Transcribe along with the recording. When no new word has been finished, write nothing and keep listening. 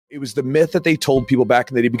It was the myth that they told people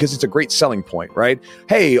back in the day because it's a great selling point, right?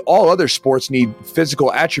 Hey, all other sports need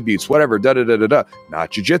physical attributes, whatever, da-da-da-da-da.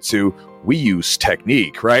 Not jiu-jitsu. We use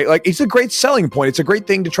technique, right? Like, it's a great selling point. It's a great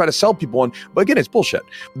thing to try to sell people on. But again, it's bullshit.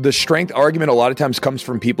 The strength argument a lot of times comes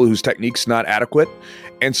from people whose technique's not adequate.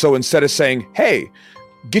 And so instead of saying, hey,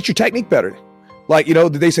 get your technique better, like, you know,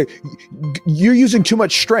 they say, you're using too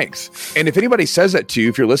much strength. And if anybody says that to you,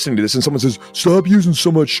 if you're listening to this and someone says, stop using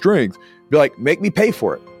so much strength, be like, make me pay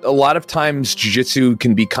for it. A lot of times jiu-jitsu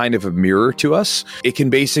can be kind of a mirror to us. It can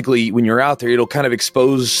basically, when you're out there, it'll kind of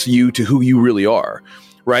expose you to who you really are,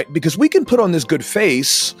 right? Because we can put on this good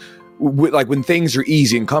face, like when things are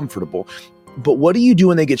easy and comfortable. But what do you do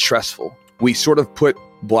when they get stressful? We sort of put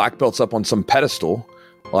black belts up on some pedestal,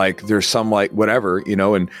 like there's some like whatever, you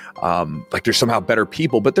know, and like they're somehow better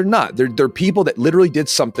people, but they're not. They're people that literally did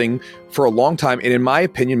something for a long time. And in my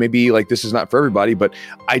opinion, maybe like this is not for everybody, but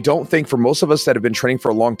I don't think for most of us that have been training for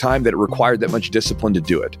a long time that it required that much discipline to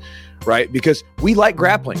do it, right? Because we like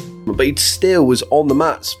grappling. But he still was on the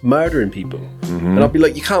mats murdering people. Mm-hmm. And I'd be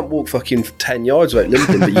like, you can't walk fucking 10 yards without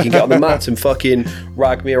limping, but you can get on the mats and fucking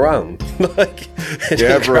rag me around. Like, it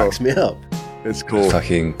just cracks me up. It's cool.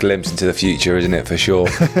 Fucking glimpse into the future, isn't it, for sure?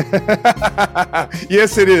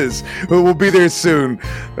 Yes, it is. We'll be there soon.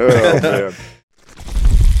 Oh, man.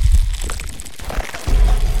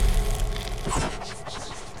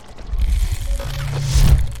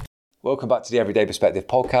 Welcome back to the Everyday Perspective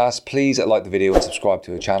podcast. Please like the video and subscribe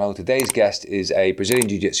to the channel. Today's guest is a Brazilian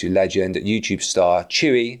Jiu-Jitsu legend, YouTube star,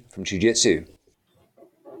 Chewy from Jiu-Jitsu.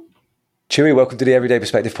 Chewy, welcome to the Everyday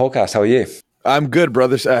Perspective podcast. How are you? I'm good,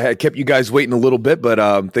 brothers. I kept you guys waiting a little bit, but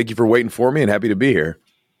thank you for waiting for me and happy to be here.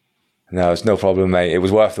 No, it's no problem, mate. It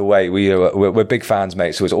was worth the wait. We're big fans,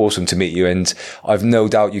 mate, so it's awesome to meet you. And I've no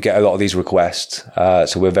doubt you get a lot of these requests.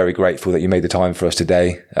 So we're very grateful that you made the time for us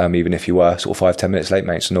today, even if you were sort of 5-10 minutes late,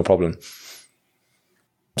 mate, so no problem.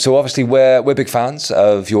 So obviously we're big fans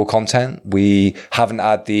of your content. We haven't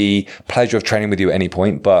had the pleasure of training with you at any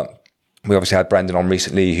point, but we obviously had Brendan on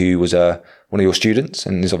recently, who was one of your students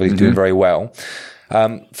and is obviously doing very well.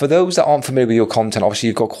 For those that aren't familiar with your content, obviously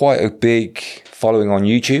you've got quite a big following on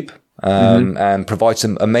YouTube and provide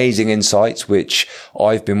some amazing insights, which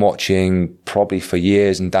I've been watching probably for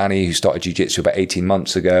years. And Danny, who started jiu-jitsu about 18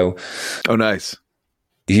 months ago. Oh, nice.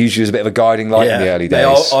 He usually was a bit of a guiding light in the early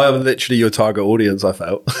days. I am literally your target audience, I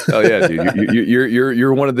felt. Oh, yeah, dude.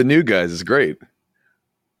 You're one of the new guys. It's great.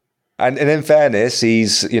 And in fairness,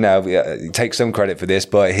 he's, he takes some credit for this,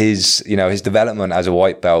 but his development as a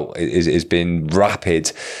white belt has been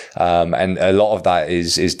rapid. And a lot of that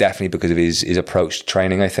is definitely because of his approach to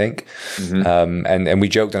training, I think. Mm-hmm. And we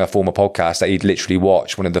joked on a former podcast that he'd literally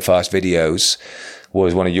watched one of the first videos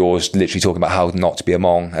was one of yours, literally talking about how not to be a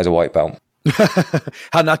Hmong as a white belt.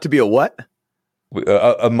 How not to be a what?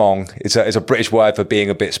 A Hmong. It's a British word for being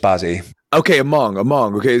a bit spazzy. Okay, a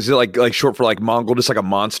Hmong. Okay, is it like short for like Mongol, just like a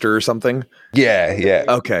monster or something? Yeah.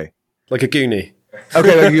 Okay, like a goonie.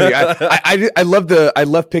 Okay, like I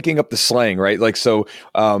love picking up the slang, right? Like, so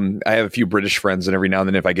I have a few British friends, and every now and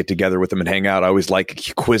then, if I get together with them and hang out, I always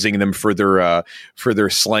like quizzing them for their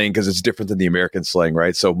slang because it's different than the American slang,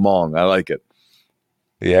 right? So Hmong, I like it.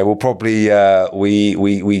 Yeah, we'll probably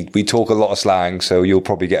we talk a lot of slang, so you'll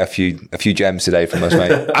probably get a few gems today from us,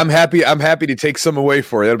 mate. I'm happy to take some away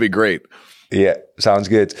for you. That'll be great. Yeah, sounds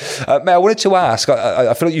good. Mate, I wanted to ask.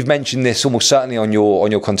 I feel like you've mentioned this almost certainly on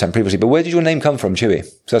your content previously, but where did your name come from, Chewy?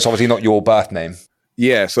 So that's obviously not your birth name.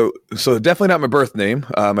 Yeah, so definitely not my birth name.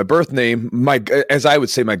 My birth name, as I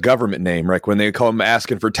would say, my government name, right? When they call them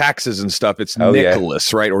asking for taxes and stuff, it's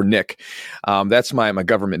Nicholas, right, or Nick. That's my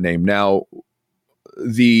government name. Now,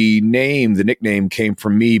 the nickname came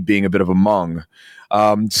from me being a bit of a Hmong.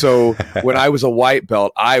 So when I was a white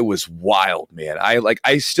belt, I was wild, man.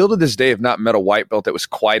 I still to this day have not met a white belt that was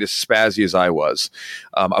quite as spazzy as I was.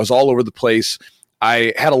 I was all over the place.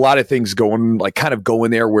 I had a lot of things going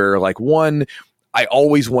there where, like, one, I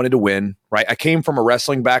always wanted to win, right? I came from a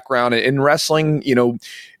wrestling background. In wrestling,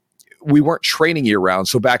 we weren't training year round.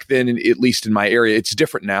 So back then, at least in my area, it's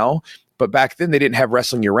different now. But back then they didn't have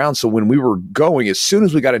wrestling year round. So when we were going, as soon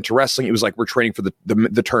as we got into wrestling, it was like, we're training for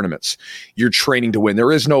the tournaments. You're training to win.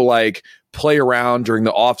 There is no like play around during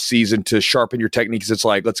the off season to sharpen your techniques. It's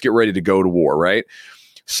like, let's get ready to go to war. Right.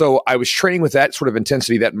 So I was training with that sort of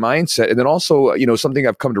intensity, that mindset. And then also, something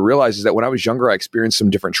I've come to realize is that when I was younger, I experienced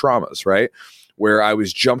some different traumas, right? Where I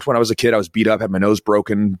was jumped when I was a kid. I was beat up, had my nose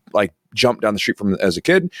broken, like jumped down the street as a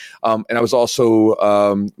kid. And I was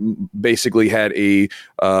also basically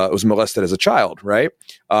was molested as a child, right?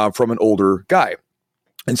 From an older guy.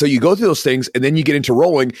 And so you go through those things and then you get into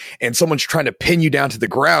rolling and someone's trying to pin you down to the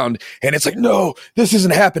ground and it's like, no, this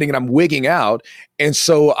isn't happening. And I'm wigging out. And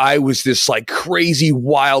so I was this like crazy,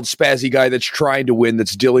 wild, spazzy guy that's trying to win,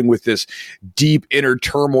 that's dealing with this deep inner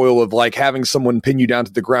turmoil of like having someone pin you down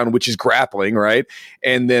to the ground, which is grappling, right?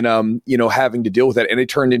 And then, having to deal with that. And it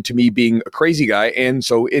turned into me being a crazy guy. And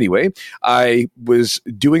so anyway, I was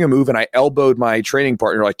doing a move and I elbowed my training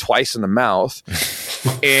partner like twice in the mouth.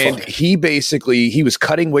 And he was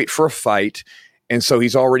cutting weight for a fight. And so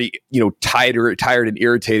he's already, tired and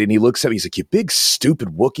irritated. And he looks at me, he's like, you big, stupid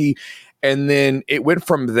Wookiee. And then it went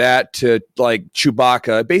from that to like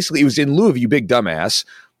Chewbacca. Basically, it was in lieu of you big dumbass.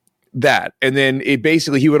 That. And then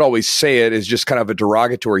he would always say it as just kind of a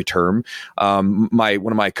derogatory term. One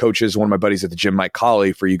of my coaches, one of my buddies at the gym, Mike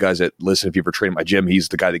Colley, for you guys that listen, if you ever train at my gym, he's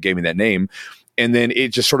the guy that gave me that name. And then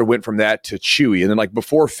it just sort of went from that to Chewy. And then like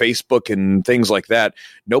before Facebook and things like that,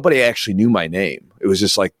 nobody actually knew my name. It was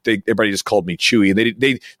just like everybody just called me Chewy.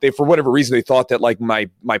 And they for whatever reason, they thought that like my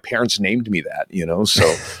parents named me that,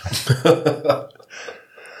 so.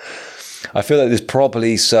 I feel like there's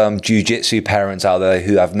probably some jiu-jitsu parents out there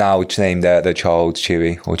who have now named their child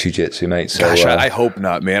Chewy or jiu-jitsu, mate. So, gosh, I hope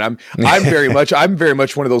not, man. I'm very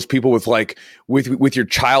much one of those people with like with your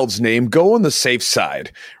child's name, go on the safe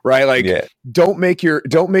side, right? Like don't make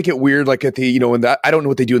it weird. Like at the I don't know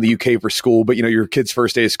what they do in the UK for school, but your kid's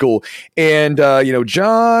first day of school, and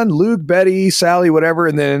John, Luke, Betty, Sally, whatever,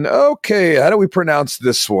 and then okay, how do we pronounce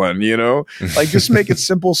this one? Like just make it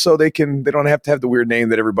simple so they don't have to have the weird name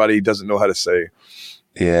that everybody doesn't know how to say.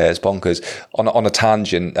 Yeah, it's bonkers. On a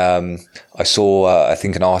tangent, I saw I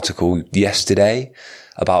think an article yesterday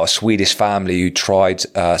about a Swedish family who tried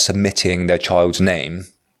submitting their child's name,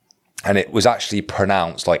 and it was actually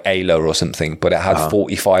pronounced like Ayla or something, but it had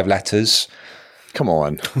 45 letters. Come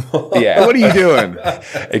on. Yeah. What are you doing?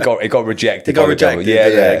 It got rejected. It got rejected.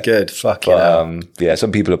 Yeah. Good. Fucking yeah,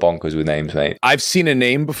 some people are bonkers with names, mate. I've seen a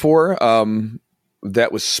name before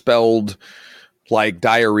that was spelled like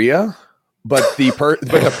diarrhea, but the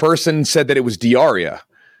person said that it was diarrhea.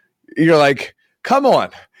 You're like, come on.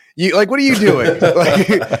 You like, what are you doing?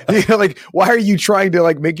 Like, why are you trying to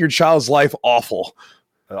like make your child's life awful?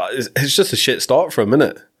 It's just a shit start for him, isn't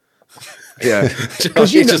it? Yeah,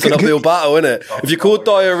 because it's just an uphill battle, isn't it? If you're called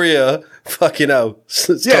diarrhea, fucking hell.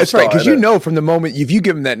 That's right. Because from the moment if you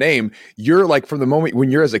give them that name, you're like from the moment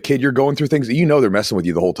when you're as a kid, you're going through things that they're messing with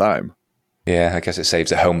you the whole time. Yeah, I guess it saves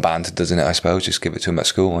the home band, doesn't it? I suppose just give it to them at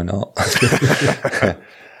school, why not?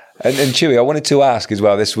 And Chewy, I wanted to ask as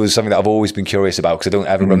well. This was something that I've always been curious about because I don't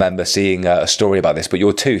ever remember seeing a story about this. But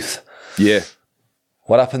your tooth,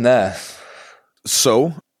 what happened there?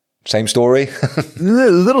 So. Same story? A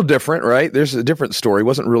little different, right? There's a different story. It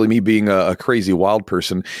wasn't really me being a crazy wild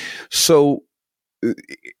person. So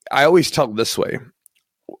I always tell it this way.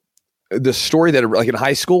 The story that like in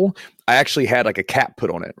high school, I actually had like a cap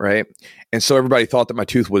put on it, right? And so everybody thought that my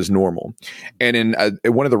tooth was normal. And in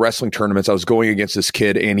one of the wrestling tournaments, I was going against this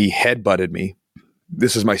kid and he headbutted me.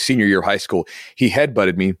 This is my senior year of high school. He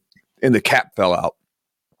headbutted me and the cap fell out.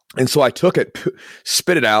 And so I took it,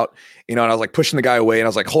 spit it out, and I was like pushing the guy away and I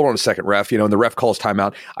was like, hold on a second, ref, and the ref calls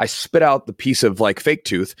timeout. I spit out the piece of like fake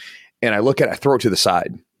tooth and I throw it to the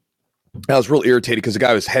side. I was real irritated because the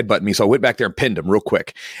guy was headbutting me. So I went back there and pinned him real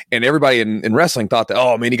quick. And everybody in wrestling thought that,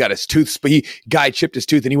 oh man, he got his tooth, but guy chipped his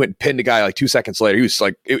tooth and he went and pinned a guy like 2 seconds later. He was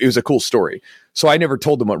like, it was a cool story. So I never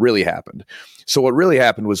told them what really happened. So what really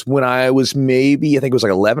happened was when I was I think it was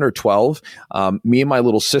like 11 or 12, me and my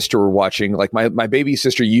little sister were watching, like my baby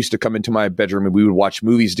sister used to come into my bedroom and we would watch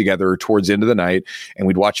movies together towards the end of the night and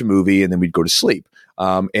we'd watch a movie and then we'd go to sleep.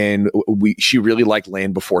 And she really liked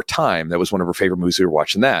Land Before Time. That was one of her favorite movies. We were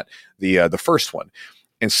watching that, the first one.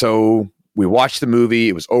 And so we watched the movie.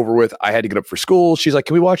 It was over with. I had to get up for school. She's like,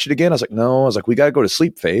 can we watch it again? I was like, no. I was like, we got to go to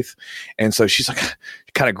sleep, Faith. And so she's like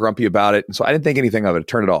kind of grumpy about it. And so I didn't think anything of it. I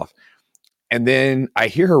turned it off. And then I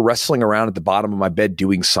hear her wrestling around at the bottom of my bed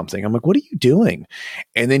doing something. I'm like, what are you doing?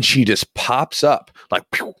 And then she just pops up like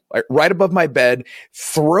right above my bed,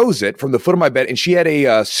 throws it from the foot of my bed. And she had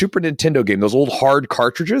a Super Nintendo game, those old hard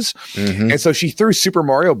cartridges. Mm-hmm. And so she threw Super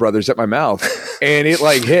Mario Brothers at my mouth and it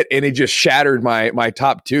like hit and it just shattered my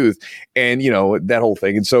top tooth and, that whole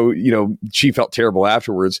thing. And so, she felt terrible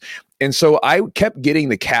afterwards. And so I kept getting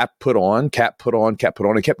the cap put on, and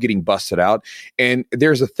kept getting busted out. And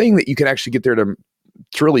there's a thing that you can actually get there to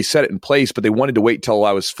really set it in place, but they wanted to wait till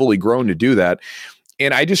I was fully grown to do that.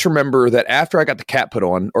 And I just remember that after I got the cap put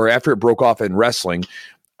on, or after it broke off in wrestling,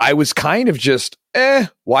 I was kind of just,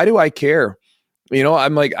 why do I care?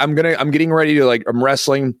 I'm like, I'm getting ready to I'm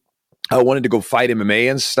wrestling. I wanted to go fight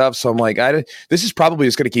MMA and stuff. So I'm like, this is probably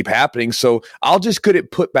just going to keep happening. So I'll just get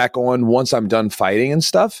it put back on once I'm done fighting and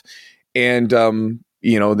stuff. And, then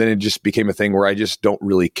it just became a thing where I just don't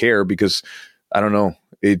really care because I don't know.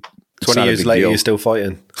 20 years later, you're still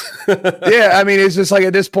fighting. Yeah. I mean, it's just like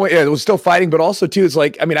at this point, it was still fighting, but also too, it's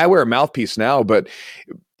like, I mean, I wear a mouthpiece now, but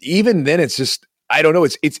even then it's just, I don't know.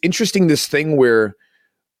 It's interesting, this thing where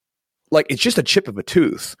like, it's just a chip of a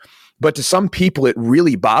tooth. But to some people, it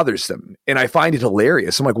really bothers them. And I find it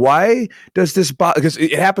hilarious. I'm like, why does this bother? Because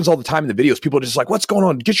it happens all the time in the videos. People are just like, what's going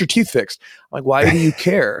on? Get your teeth fixed. I'm like, why do you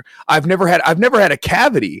care? I've never had a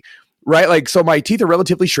cavity, right? Like, so my teeth are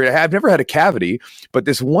relatively straight. I've never had a cavity, but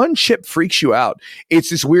this one chip freaks you out. It's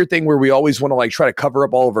this weird thing where we always want to like try to cover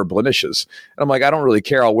up all of our blemishes. And I'm like, I don't really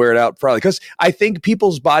care. I'll wear it out probably because I think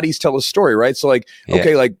people's bodies tell a story, right? So like,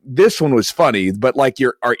 okay, like this one was funny, but like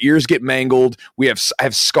our ears get mangled. I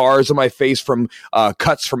have scars on my face from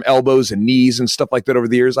cuts from elbows and knees and stuff like that over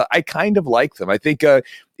the years. I kind of like them. I think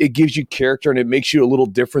it gives you character and it makes you a little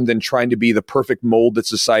different than trying to be the perfect mold that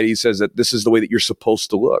society says that this is the way that you're supposed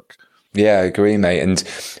to look. Yeah, I agree, mate. And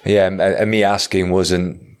and me asking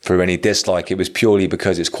wasn't for any dislike. It was purely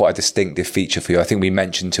because it's quite a distinctive feature for you. I think we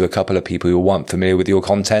mentioned to a couple of people who weren't familiar with your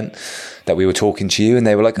content that we were talking to you, and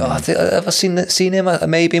they were like, "Oh, have I seen him?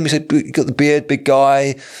 Maybe." And we said, "You got the beard, big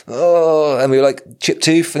guy." Oh, and we were like, "Chip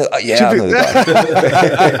tooth." And yeah, I know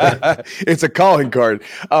the guy. It's a calling card.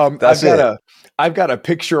 I've got a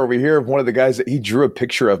picture over here of one of the guys that he drew a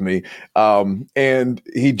picture of me. And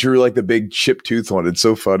he drew like the big chip tooth one. It's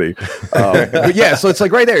so funny. But yeah, so it's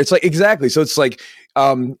like right there. It's like, exactly. So it's like,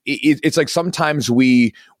 it's like sometimes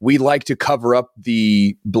we like to cover up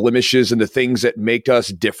the blemishes and the things that make us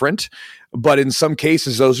different. But in some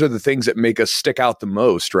cases, those are the things that make us stick out the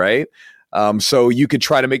most, right? So you could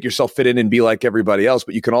try to make yourself fit in and be like everybody else,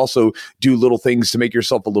 but you can also do little things to make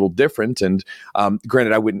yourself a little different. And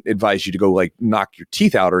granted, I wouldn't advise you to go like knock your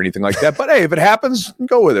teeth out or anything like that. But hey, if it happens,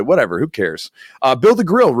 go with it. Whatever. Who cares? Bill the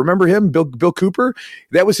Grill. Remember him? Bill Cooper?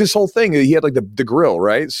 That was his whole thing. He had like the grill,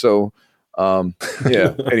 right? So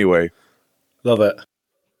yeah. Anyway. Love it.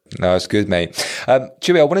 No, it's good, mate.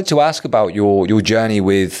 Chewy, I wanted to ask about your journey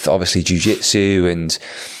with obviously jiu-jitsu and,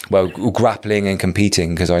 well, grappling and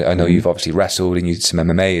competing, because I know you've obviously wrestled and you did some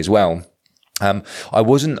MMA as well. I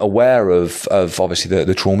wasn't aware of obviously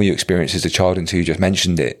the trauma you experienced as a child until you just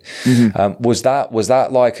mentioned it. Mm-hmm. Was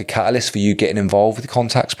that like a catalyst for you getting involved with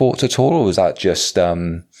contact sports at all, or was that just,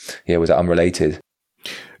 was that unrelated?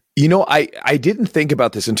 You know, I didn't think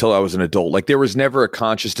about this until I was an adult. Like there was never a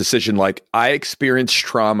conscious decision. Like I experienced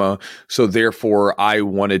trauma, so therefore I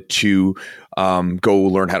wanted to go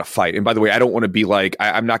learn how to fight. And by the way, I don't want to be like,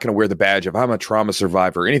 I'm not going to wear the badge of I'm a trauma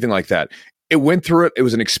survivor or anything like that. It went through it. It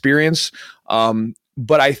was an experience.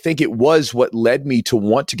 But I think it was what led me to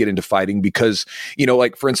want to get into fighting because, you know,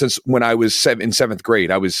 like for instance, when I was in seventh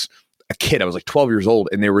grade, I was a kid. I was like 12 years old,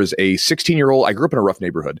 and there was a 16-year-old. I grew up in a rough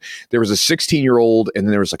neighborhood. There was a 16-year-old, and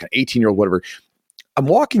then there was like an 18-year-old, whatever. I'm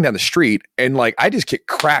walking down the street, and like I just get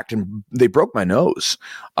cracked, and they broke my nose.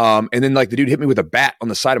 And then like the dude hit me with a bat on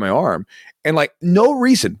the side of my arm, and like no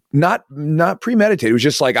reason, not premeditated. It was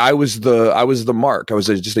just like I was the mark. I was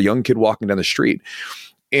just a young kid walking down the street,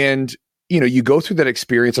 and you know, you go through that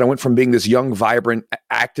experience, and I went from being this young, vibrant,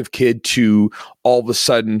 active kid to all of a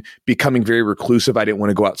sudden becoming very reclusive. I didn't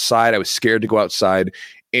want to go outside. I was scared to go outside.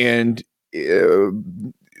 And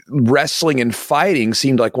wrestling and fighting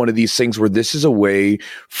seemed like one of these things where this is a way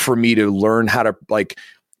for me to learn how to like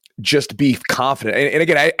just be confident. And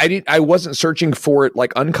again, I wasn't searching for it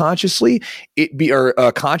like unconsciously,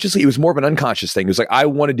 consciously. It was more of an unconscious thing. It was like, I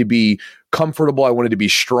wanted to be comfortable. I wanted to be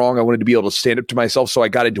strong. I wanted to be able to stand up to myself. So I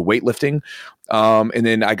got into weightlifting. And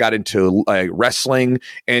then I got into wrestling,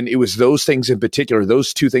 and it was those things in particular,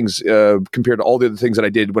 those two things, compared to all the other things that I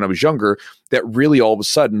did when I was younger, that really all of a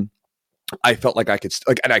sudden I felt like I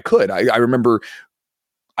could, I remember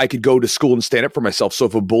I could go to school and stand up for myself. So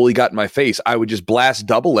if a bully got in my face, I would just blast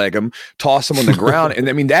double leg him, toss him on the ground. And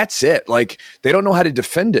I mean, that's it. Like they don't know how to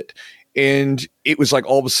defend it. And it was like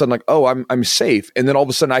all of a sudden like, oh, I'm safe. And then all of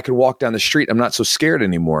a sudden I could walk down the street. I'm not so scared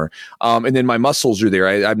anymore. And then my muscles are there.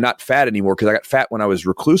 I'm not fat anymore because I got fat when I was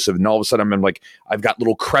reclusive. And all of a sudden I'm like, I've got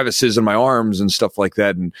little crevices in my arms and stuff like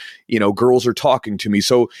that. And, you know, girls are talking to me.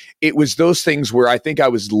 So it was those things where I think I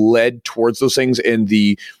was led towards those things, and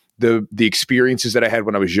the experiences that I had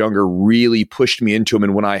when I was younger really pushed me into them.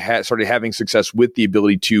 And when I started having success with the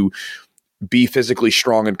ability to be physically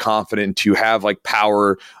strong and confident, to have like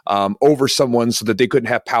power over someone so that they couldn't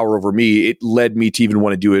have power over me, it led me to even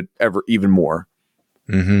want to do it even more.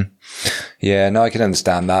 Mm-hmm. Yeah, no, I can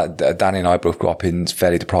understand that. Danny and I both grew up in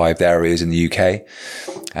fairly deprived areas in the UK,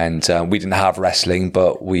 and we didn't have wrestling,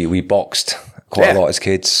 but we boxed quite a lot as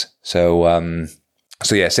kids. So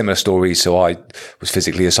yeah, similar stories. So I was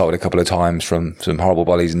physically assaulted a couple of times from some horrible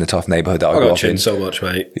bullies in the tough neighbourhood that I grew up in. So much,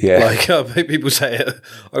 mate. Yeah, like people say it.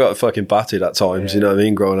 I got fucking battered at times. You know what I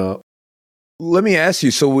mean? Growing up. Let me ask you.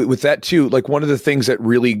 So with that too, like one of the things that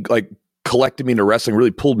really like collected me into wrestling,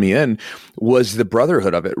 really pulled me in, was the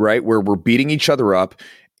brotherhood of it, right? Where we're beating each other up.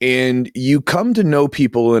 And you come to know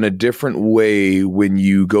people in a different way when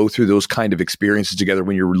you go through those kind of experiences together,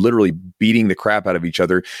 when you're literally beating the crap out of each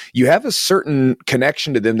other. You have a certain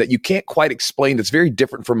connection to them that you can't quite explain, that's very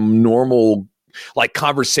different from normal, like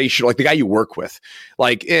conversation, like the guy you work with,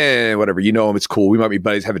 like, whatever, you know him, it's cool, we might be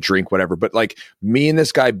buddies, have a drink, whatever. But like me and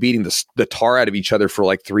this guy beating the tar out of each other for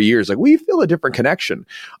like 3 years, like we feel a different connection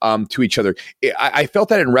to each other. I felt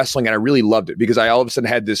that in wrestling, and I really loved it because I all of a sudden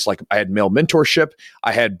had this, like, I had male mentorship,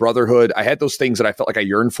 I had brotherhood, I had those things that I felt like I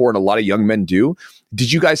yearned for, and a lot of young men do.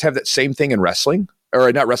 Did you guys have that same thing in wrestling? Or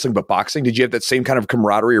not wrestling, but boxing? Did you have that same kind of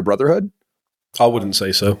camaraderie or brotherhood? I wouldn't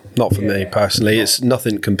say so. Not for me personally. It's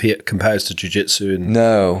nothing compares to jiu-jitsu.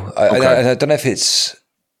 No, I don't know if it's.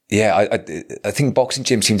 Yeah, I think boxing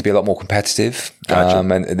gyms seem to be a lot more competitive, Gotcha.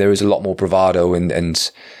 And there is a lot more bravado and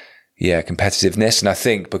competitiveness. And I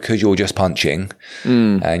think because you're just punching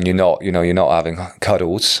and you're not having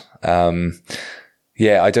cuddles.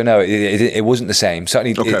 I don't know. It wasn't the same.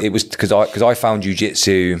 Certainly, it was because I found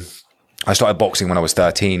jiu-jitsu. I started boxing when I was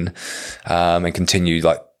 13 and continued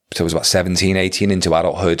so I was about 17, 18 into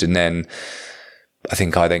adulthood. And then I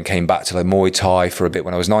think I then came back to like Muay Thai for a bit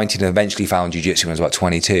when I was 19 and eventually found jiu-jitsu when I was about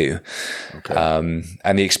 22. Okay.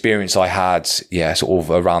 And the experience I had, sort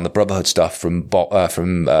of around the brotherhood stuff from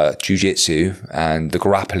jiu-jitsu and the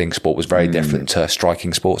grappling sport was very different to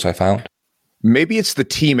striking sports, I found. Maybe it's the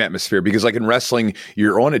team atmosphere, because like in wrestling,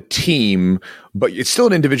 you're on a team, but it's still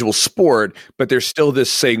an individual sport, but there's still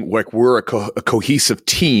this saying like we're a cohesive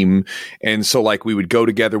team. And so like we would go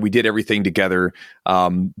together, we did everything together.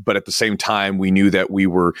 But at the same time, we knew that we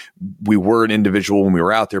were an individual when we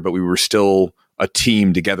were out there, but we were still a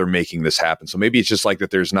team together making this happen. So maybe it's just like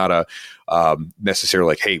that. There's not a necessarily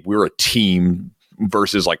like, hey, we're a team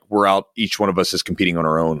versus like we're out. Each one of us is competing on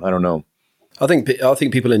our own. I don't know. I think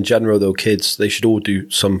people in general, though, kids, they should all do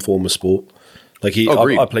some form of sport. Like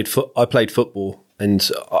I played football,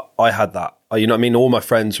 and I had that. You know what I mean? All my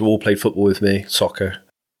friends all played football with me, soccer.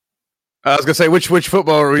 I was gonna say, which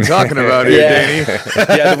football are we talking about here, Danny?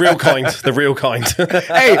 Yeah, the real kind.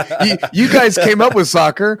 Hey, you guys came up with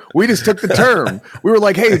soccer. We just took the term. We were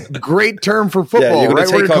like, hey, great term for football. Yeah, you're gonna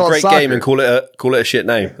right? take our great game and call it a shit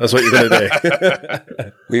name. That's what you're gonna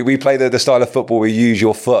do. we play the style of football where you use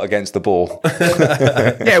your foot against the ball.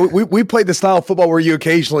 Yeah, we played the style of football where you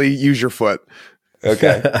occasionally use your foot.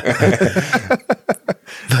 Okay.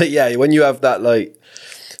 But yeah, when you have that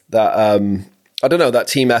I don't know, that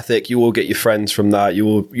team ethic, you will get your friends from that.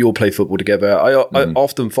 You will play football together. I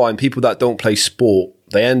often find people that don't play sport,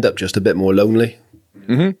 they end up just a bit more lonely.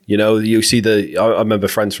 Mm-hmm. You know, you see I remember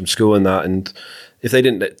friends from school and that, and if they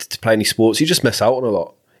didn't get to play any sports, you just miss out on a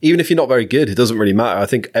lot. Even if you're not very good, it doesn't really matter. I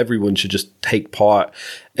think everyone should just take part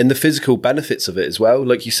in the physical benefits of it as well.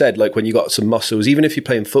 Like you said, like when you got some muscles, even if you're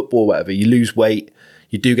playing football or whatever, you lose weight,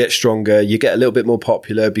 you do get stronger, you get a little bit more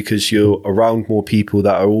popular because you're around more people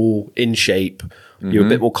that are all in shape. Mm-hmm. You're a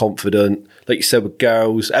bit more confident. Like you said, with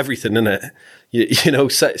girls, everything, innit? You know,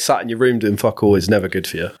 sat in your room doing fuck all is never good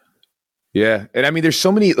for you. Yeah. And I mean, there's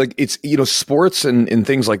so many, like, it's, you know, sports and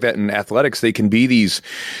things like that in athletics, they can be these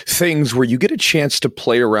things where you get a chance to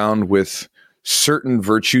play around with certain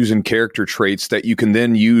virtues and character traits that you can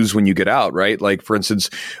then use when you get out, right? Like, for instance,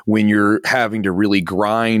 when you're having to really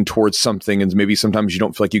grind towards something and maybe sometimes you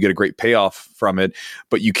don't feel like you get a great payoff from it,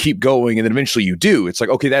 but you keep going and then eventually you do. It's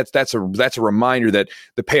like, okay, that's a reminder that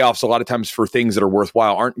the payoffs a lot of times for things that are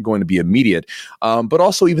worthwhile aren't going to be immediate. But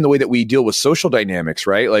also even the way that we deal with social dynamics,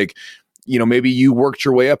 right? Like, you know, maybe you worked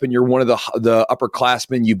your way up and you're one of the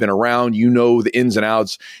upperclassmen, you've been around, you know, the ins and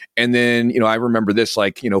outs. And then, you know, I remember this,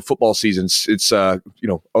 like, you know, football seasons, it's, you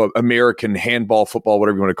know, American handball, football,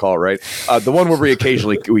 whatever you want to call it, right? The one where we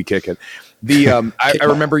occasionally we kick it. I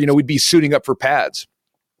remember, you know, we'd be suiting up for pads.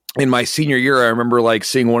 In my senior year, I remember like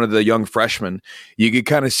seeing one of the young freshmen, you could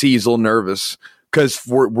kind of see he's a little nervous. Because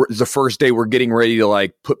it's the first day we're getting ready to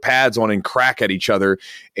like put pads on and crack at each other,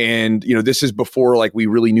 and you know this is before like we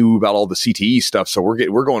really knew about all the CTE stuff, so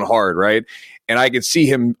we're going hard, right? And I could see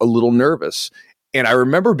him a little nervous, and I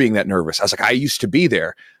remember being that nervous. I was like, I used to be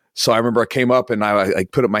there, So I remember I came up and I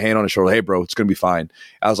put up my hand on his shoulder. Hey, bro, it's going to be fine.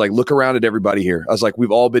 I was like, look around at everybody here. I was like,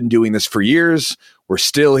 we've all been doing this for years. We're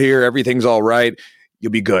still here. Everything's all right.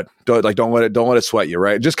 You'll be good. Don't let it sweat you,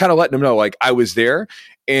 right? Just kind of letting them know, like, I was there.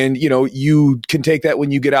 And, you can take that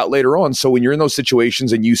when you get out later on. So when you're in those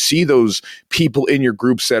situations and you see those people in your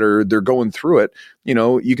groups they're going through it,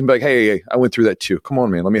 you can be like, hey, I went through that too. Come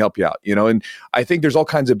on, man, let me help you out. And I think there's all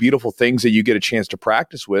kinds of beautiful things that you get a chance to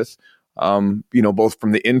practice with. Both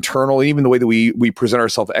from the internal, even the way that we present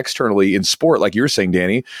ourselves externally in sport, like you're saying,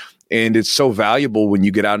 Danny. And it's so valuable when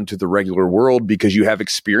you get out into the regular world because you have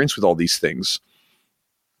experience with all these things.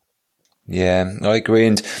 Yeah, I agree.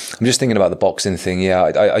 And I'm just thinking about the boxing thing. Yeah,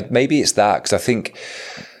 I maybe it's that, because I think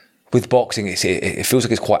with boxing, it feels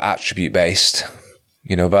like it's quite attribute based,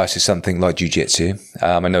 versus something like jiu-jitsu.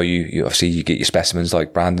 I know you obviously you get your specimens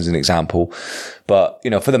like Brandon's an example, but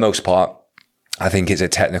for the most part, I think it's a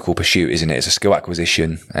technical pursuit, isn't it? It's a skill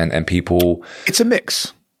acquisition, and people. It's a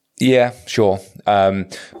mix. Yeah, sure.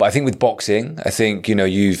 But I think with boxing, I think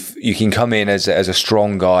you can come in as a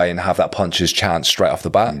strong guy and have that puncher's chance straight off the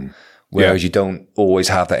bat. Whereas you don't always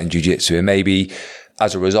have that in jiu-jitsu. And maybe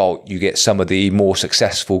as a result, you get some of the more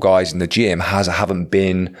successful guys in the gym haven't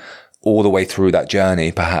been all the way through that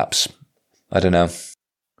journey, perhaps. I don't know.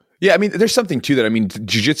 Yeah, I mean, there's something to that. I mean,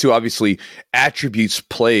 jiu-jitsu, obviously, attributes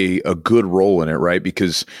play a good role in it, right?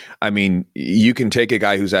 Because, I mean, you can take a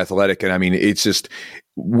guy who's athletic, and I mean, it's just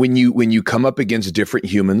when you come up against different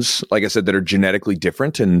humans, like I said, that are genetically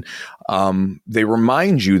different, and they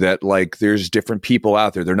remind you that, like, there's different people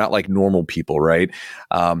out there. They're not like normal people, right?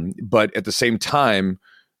 But at the same time,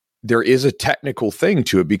 there is a technical thing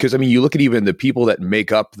to it, because, I mean, you look at even the people that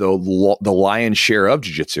make up the lion's share of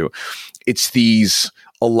jiu-jitsu. It's these,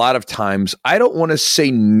 a lot of times, I don't want to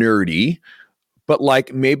say nerdy, but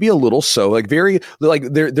like maybe a little so, like very, like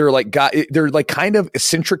they're like kind of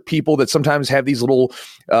eccentric people that sometimes have these little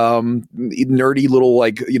nerdy little,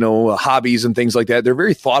 like, hobbies and things like that. They're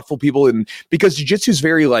very thoughtful people, and because jiu-jitsu is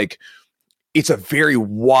very, like, it's a very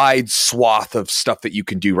wide swath of stuff that you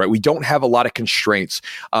can do, right? We don't have a lot of constraints.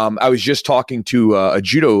 I was just talking to a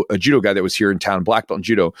judo guy that was here in town, black belt in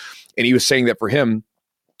judo, and he was saying that for him,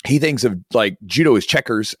 he thinks of like judo as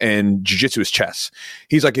checkers and jiu-jitsu as chess.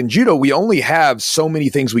 He's like, in judo, we only have so many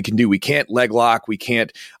things we can do. We can't leg lock. We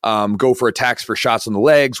can't go for attacks for shots on the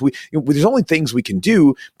legs. There's only things we can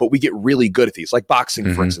do, but we get really good at these, like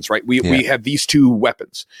boxing, for instance, right? We have these two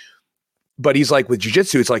weapons. But he's like, with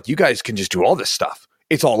jiu-jitsu, it's like, you guys can just do all this stuff.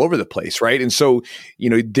 It's all over the place, right? And so,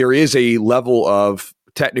 there is a level of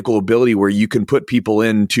technical ability where you can put people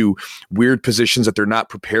into weird positions that they're not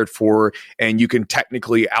prepared for, and you can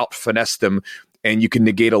technically out finesse them, and you can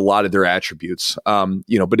negate a lot of their attributes.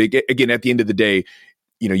 But again, at the end of the day,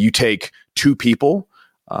 you take two people,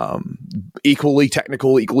 equally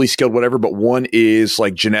technical, equally skilled, whatever, but one is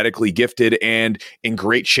like genetically gifted and in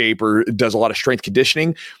great shape or does a lot of strength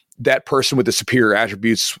conditioning. That person with the superior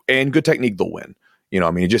attributes and good technique, they'll win.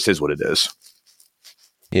 It just is what it is.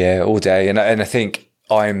 Yeah, all day. And I think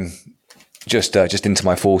I'm just into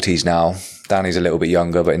my 40s now. Danny's a little bit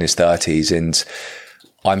younger, but in his 30s. And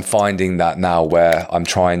I'm finding that now where I'm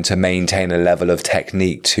trying to maintain a level of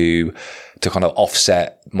technique to kind of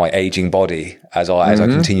offset my aging body as I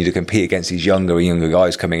continue to compete against these younger and younger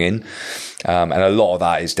guys coming in. And a lot of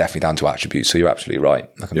that is definitely down to attributes. So you're absolutely right.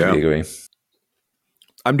 I completely agree.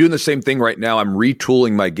 I'm doing the same thing right now. I'm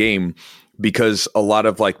retooling my game because a lot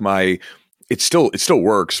of like it still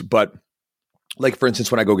works, but like, for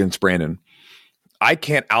instance, when I go against Brandon, I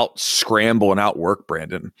can't out scramble and outwork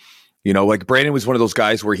Brandon. Like Brandon was one of those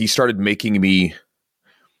guys where he started making me,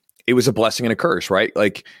 it was a blessing and a curse, right?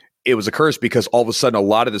 Like it was a curse because all of a sudden, a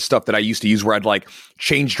lot of the stuff that I used to use where I'd like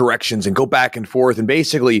change directions and go back and forth and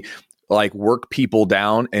basically like work people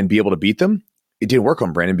down and be able to beat them, it didn't work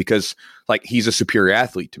on Brandon because like he's a superior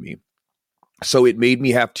athlete to me. So it made me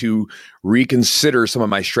have to reconsider some of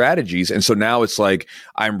my strategies. And so now it's like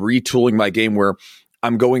I'm retooling my game where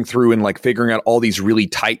I'm going through and like figuring out all these really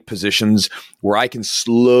tight positions where I can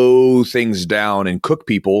slow things down and cook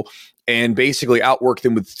people and basically outwork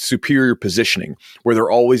them with superior positioning where they're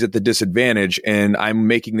always at the disadvantage. And I'm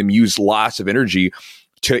making them use lots of energy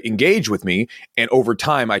to engage with me. And over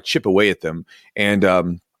time, I chip away at them.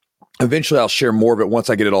 And, eventually I'll share more of it once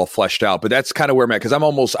I get it all fleshed out, but that's kind of where I'm at. Cause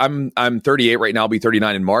I'm 38 right now. I'll be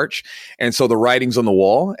 39 in March. And so the writing's on the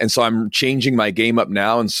wall. And so I'm changing my game up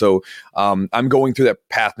now. And so, I'm going through that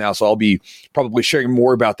path now. So I'll be probably sharing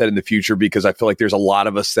more about that in the future because I feel like there's a lot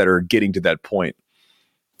of us that are getting to that point.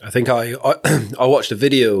 I think I watched a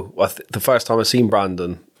video. The first time I seen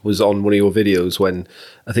Brandon was on one of your videos when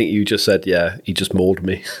I think you just said, yeah, he just mauled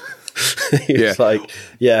me. It's like,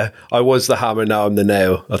 I was the hammer, now I'm the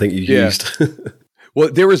nail. I think you used. Well,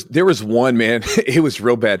 there was one, man. It was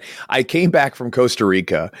real bad. I came back from Costa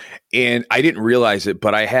Rica and I didn't realize it,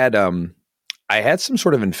 but I had some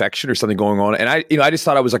sort of infection or something going on. And I just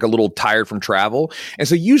thought I was like a little tired from travel. And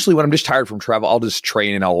so usually when I'm just tired from travel, I'll just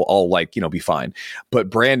train and I'll like, be fine. But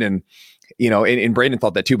Brandon, and Brandon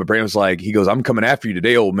thought that too, but Brandon was like, he goes, I'm coming after you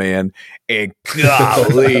today, old man. And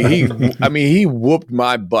golly, he whooped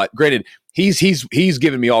my butt. Granted, he's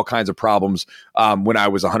given me all kinds of problems when I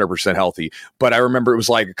was 100% healthy. But I remember it was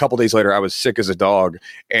like a couple days later, I was sick as a dog.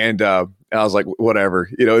 And I was like, whatever,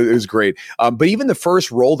 it was great. But even the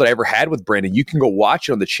first role that I ever had with Brandon, you can go watch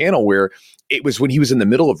it on the channel, where it was when he was in the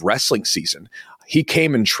middle of wrestling season. He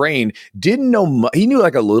came and trained, didn't know, he knew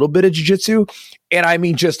like a little bit of jiu-jitsu.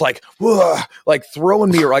 And just like, like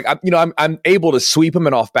throwing me, or like, I'm able to sweep him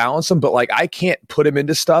and off balance him, but like, I can't put him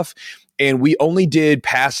into stuff. And we only did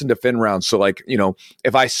pass and defend rounds. So like,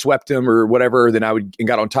 if I swept him or whatever, then and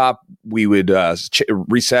got on top, we would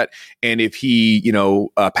reset. And if he,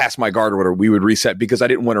 passed my guard or whatever, we would reset, because I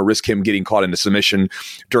didn't want to risk him getting caught into submission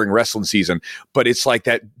during wrestling season. But it's like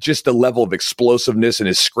that, just the level of explosiveness and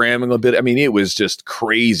his scrambling a bit. It was just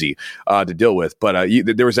crazy to deal with. But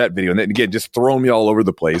there was that video. And then again, just throwing me all over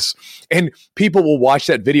the place. And people will watch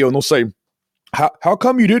that video and they'll say, how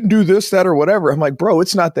come you didn't do this, that, or whatever? I'm like, bro,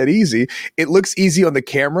 it's not that easy. It looks easy on the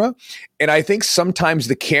camera. And I think sometimes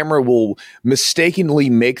the camera will mistakenly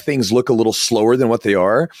make things look a little slower than what they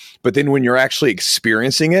are. But then when you're actually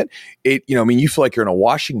experiencing it, you feel like you're in a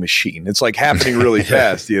washing machine. It's like happening really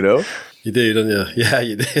fast, You do, don't you? Yeah,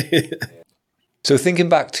 you do. So thinking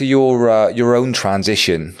back to your own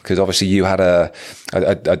transition, because obviously you had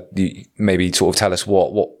you maybe sort of tell us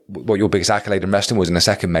what your biggest accolade in wrestling was in a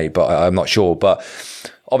second, mate, but I'm not sure. But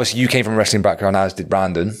obviously you came from a wrestling background, as did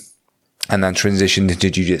Brandon, and then transitioned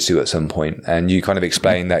into jiu-jitsu at some point. And you kind of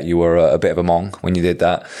explained that you were a bit of a monk when you did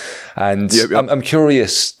that. And yep. I'm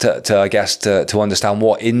curious to understand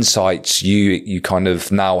what insights you kind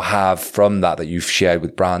of now have from that you've shared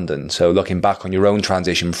with Brandon. So looking back on your own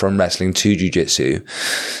transition from wrestling to jiu-jitsu,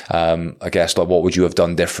 I guess, like, what would you have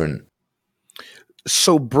done different?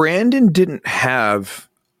 So Brandon didn't have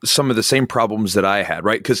some of the same problems that I had,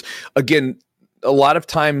 right? Because again, a lot of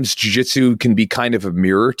times jiu-jitsu can be kind of a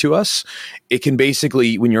mirror to us. It can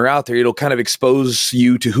basically, when you're out there, it'll kind of expose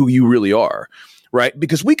you to who you really are, right?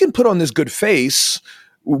 Because we can put on this good face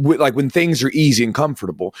like when things are easy and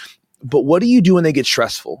comfortable, but what do you do when they get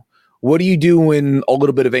stressful? What do you do when a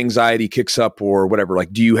little bit of anxiety kicks up or whatever?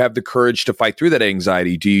 Like, do you have the courage to fight through that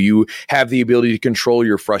anxiety? Do you have the ability to control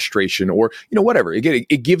your frustration or, whatever? Again,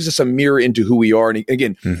 it gives us a mirror into who we are. And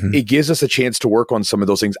again, it gives us a chance to work on some of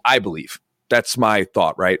those things, I believe. That's my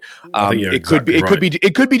thought, right? It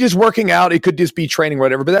could be just working out. It could just be training,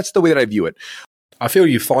 whatever. But that's the way that I view it. I feel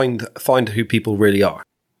you find who people really are.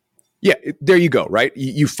 Yeah, there you go. Right,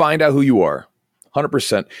 you find out who you are,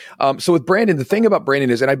 100%. So with Brandon, the thing about Brandon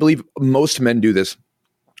is, and I believe most men do this.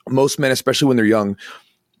 Most men, especially when they're young,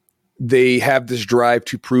 they have this drive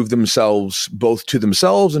to prove themselves, both to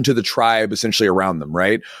themselves and to the tribe, essentially around them,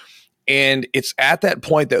 right? And it's at that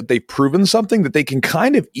point that they've proven something that they can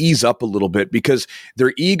kind of ease up a little bit because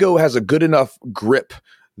their ego has a good enough grip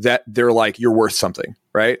that they're like, you're worth something,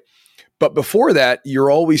 right? But before that, you're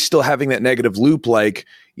always still having that negative loop, like,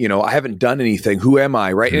 I haven't done anything. Who am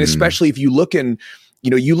I, right? And especially if you look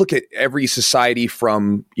you look at every society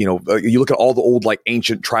from, you look at all the old like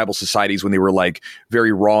ancient tribal societies when they were like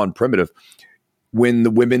very raw and primitive. When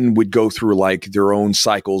the women would go through like their own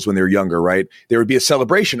cycles when they were younger, right? There would be a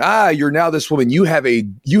celebration. You're now this woman. You have a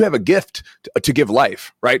gift to give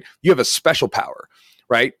life, right? You have a special power,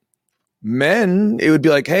 right? Men, it would be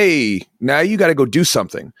like, hey, now you got to go do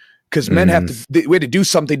something because men we had to do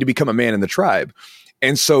something to become a man in the tribe.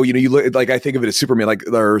 And so, you look like, I think of it as Superman, like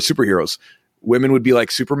they're superheroes. Women would be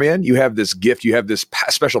like Superman. You have this gift. You have this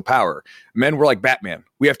special power. Men were like Batman.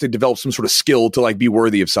 We have to develop some sort of skill to like be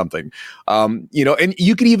worthy of something. And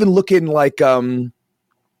you could even look in like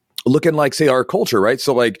say our culture, right?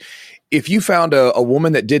 So like if you found a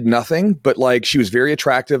woman that did nothing, but like she was very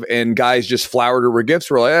attractive and guys just flowered her with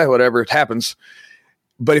gifts, we're like, whatever, it happens.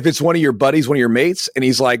 But if it's one of your buddies, one of your mates, and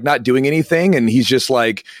he's like not doing anything and he's just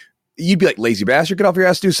like, you'd be like, lazy bastard, get off your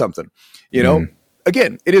ass, do something,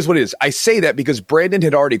 Again, it is what it is. I say that because Brandon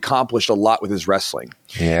had already accomplished a lot with his wrestling.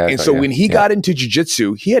 Yeah, and so when he got into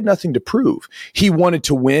jiu-jitsu, he had nothing to prove. He wanted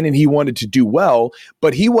to win and he wanted to do well,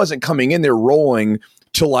 but he wasn't coming in there rolling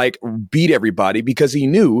to like beat everybody because he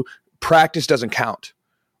knew practice doesn't count,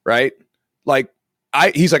 right? Like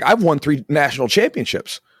he's like, I've won 3 national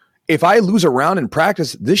championships. If I lose a round in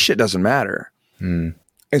practice, this shit doesn't matter.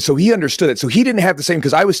 And so he understood it. So he didn't have the same,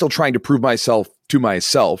 because I was still trying to prove myself to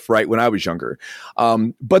myself, right, when I was younger.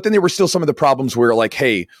 But then there were still some of the problems where like,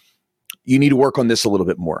 hey, you need to work on this a little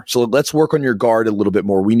bit more. So let's work on your guard a little bit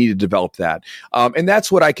more. We need to develop that. And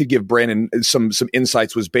that's what I could give Brandon some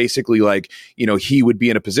insights, was basically like, he would be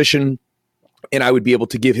in a position and I would be able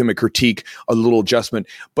to give him a critique, a little adjustment.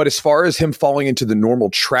 But as far as him falling into the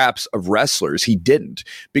normal traps of wrestlers, he didn't,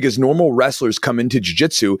 because normal wrestlers come into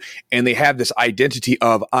jiu-jitsu and they have this identity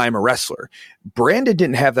of, I'm a wrestler. Brandon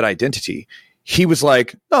didn't have that identity. He was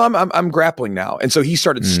like, no, I'm grappling now. And so he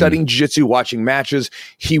started studying jiu-jitsu, watching matches.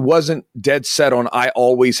 He wasn't dead set on, I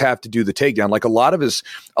always have to do the takedown. Like a lot of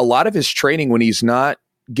his training, when he's not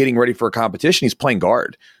getting ready for a competition, he's playing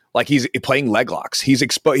guard. Like he's playing leg locks. He's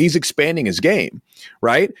expanding his game,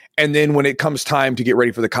 right? And then when it comes time to get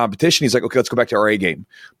ready for the competition, he's like, okay, let's go back to our A game.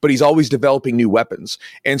 But he's always developing new weapons.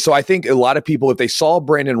 And so I think a lot of people, if they saw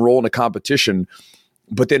Brandon roll in a competition,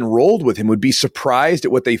 but then rolled with him, would be surprised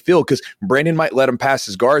at what they feel, because Brandon might let him pass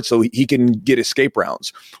his guard so he can get escape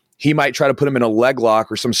rounds. He might try to put him in a leg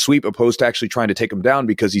lock or some sweep, opposed to actually trying to take him down,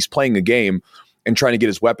 because he's playing a game and trying to get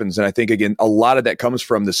his weapons. And I think, again, a lot of that comes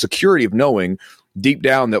from the security of knowing deep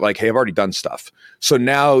down that like, hey, I've already done stuff. So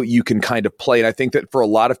now you can kind of play. And I think that for a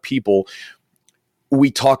lot of people,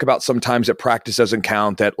 we talk about sometimes that practice doesn't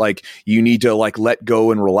count, that like you need to like let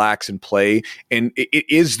go and relax and play. And it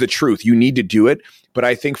is the truth. You need to do it. But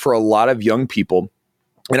I think for a lot of young people,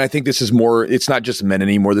 and I think this is more, it's not just men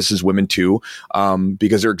anymore, this is women too,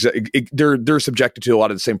 because they're subjected to a lot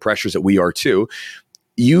of the same pressures that we are too.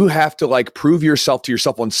 You have to like prove yourself to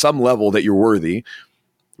yourself on some level that you're worthy.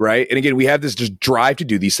 Right. And again, we have this just drive to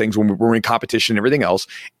do these things when we're in competition and everything else.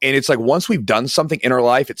 And it's like, once we've done something in our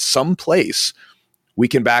life at some place, we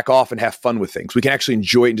can back off and have fun with things. We can actually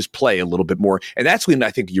enjoy it and just play a little bit more. And that's when I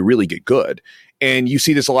think you really get good. And you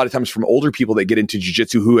see this a lot of times from older people that get into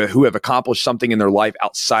jiu-jitsu who have accomplished something in their life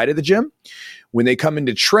outside of the gym. When they come in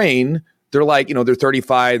to train, they're like, they're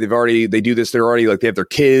 35. They do this. They're already like, they have their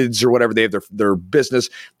kids or whatever. They have their business.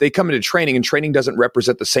 They come into training, and training doesn't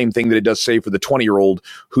represent the same thing that it does, say, for the 20-year-old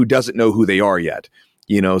who doesn't know who they are yet.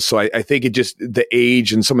 So I think it just, the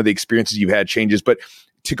age and some of the experiences you've had changes. But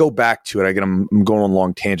to go back to it, again, I'm going on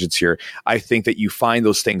long tangents here. I think that you find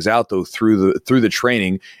those things out though through the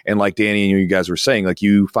training, and like Danny and you guys were saying, like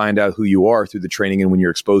you find out who you are through the training and when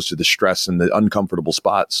you're exposed to the stress and the uncomfortable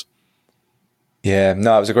spots. Yeah,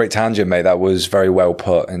 no, it was a great tangent, mate. That was very well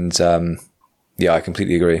put. And I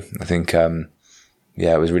completely agree. I think, it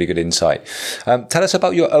was really good insight. Tell us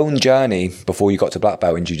about your own journey before you got to black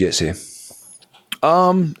belt in jiu-jitsu.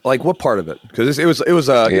 Like what part of it? Because it was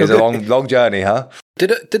a long journey, huh?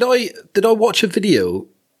 Did I watch a video?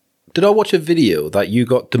 Did I watch a video that you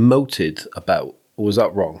got demoted about, or was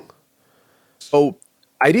that wrong? Oh,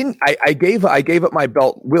 I didn't. I gave up my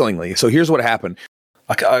belt willingly. So here's what happened.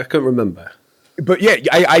 I couldn't remember. But yeah,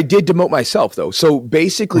 I did demote myself though. So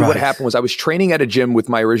basically what happened was I was training at a gym with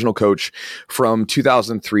my original coach from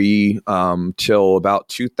 2003 till about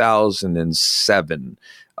 2007.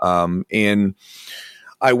 And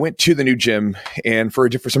I went to the new gym, and for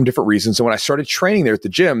some different reasons. And when I started training there at the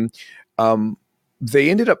gym, they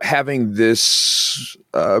ended up having this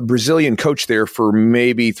Brazilian coach there for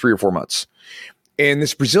maybe 3 or 4 months. And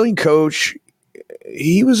this Brazilian coach,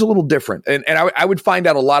 he was a little different. And I would find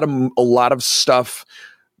out a lot of stuff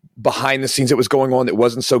behind the scenes that was going on that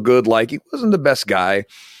wasn't so good. Like, he wasn't the best guy,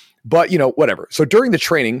 but whatever. So during the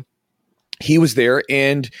training, he was there.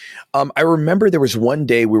 And I remember there was one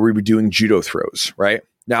day where we were doing judo throws, right?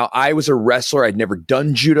 Now, I was a wrestler. I'd never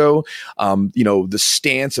done judo. The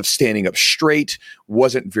stance of standing up straight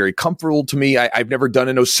wasn't very comfortable to me. I've never done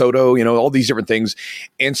an osoto, all these different things.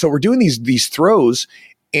 And so we're doing these throws,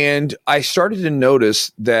 and I started to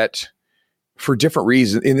notice that for different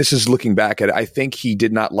reasons, and this is looking back at it, I think he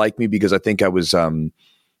did not like me because I think I was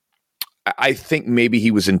I think maybe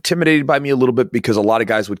he was intimidated by me a little bit, because a lot of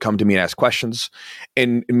guys would come to me and ask questions,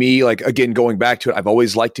 and me, like, again, going back to it, I've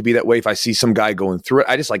always liked to be that way. If I see some guy going through it,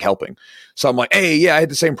 I just like helping. So I'm like, hey, yeah, I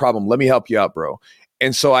had the same problem. Let me help you out, bro.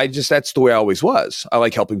 And so that's the way I always was. I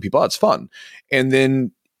like helping people out. It's fun. And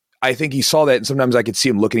then I think he saw that, and sometimes I could see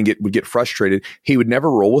him looking and would get frustrated. He would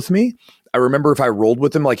never roll with me. I remember if I rolled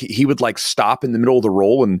with him, like he would like stop in the middle of the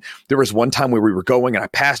roll. And there was one time where we were going and I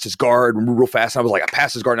passed his guard real fast. And I was like, I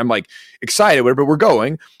passed his guard, and I'm like excited, but we're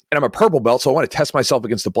going, and I'm a purple belt. So I want to test myself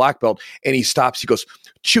against the black belt. And he stops. He goes,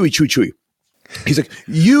 Chewy, Chewy, Chewy. He's like,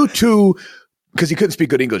 you two, because he couldn't speak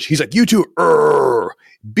good English. He's like, you two,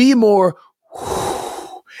 be more.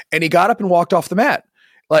 And he got up and walked off the mat.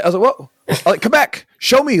 Like, I was like, whoa, like, come back,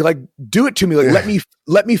 show me, like, do it to me. Like,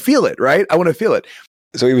 let me feel it. Right. I want to feel it.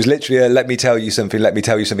 So it was literally a let me tell you something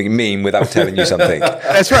meme without telling you something.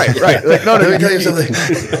 That's right. Like, no, let me tell you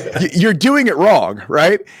something. You're doing it wrong,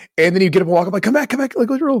 right? And then you get up and walk up, like, come back, like,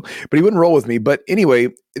 let's roll. But he wouldn't roll with me. But anyway,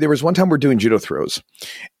 there was one time we're doing judo throws,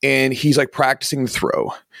 and he's like practicing the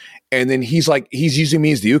throw. And then he's using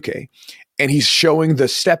me as the uke, and he's showing the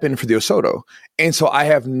step in for the Osoto. And so I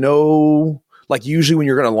have no... Like usually when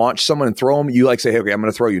you're going to launch someone and throw them, you like say, hey, okay, I'm going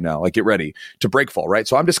to throw you now. Like get ready to break fall, right?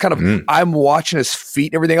 So I'm just kind of, I'm watching his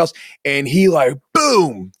feet and everything else. And he like,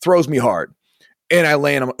 boom, throws me hard. And I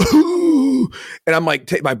land, I'm like, ooh, and I'm like,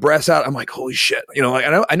 take my breaths out. I'm like, holy shit. You know, like,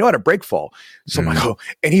 I know how to break fall. So I'm like, oh,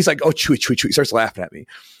 and he's like, oh, chewy. He starts laughing at me.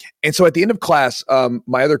 And so at the end of class,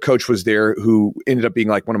 my other coach was there who ended up being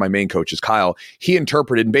like one of my main coaches, Kyle. He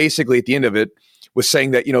interpreted, and basically at the end of it was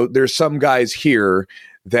saying that, you know, there's some guys here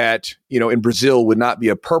that, you know, in Brazil would not be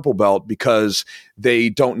a purple belt because they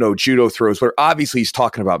don't know judo throws, but obviously he's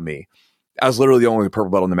talking about me. I was literally the only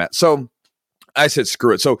purple belt on the mat. So I said,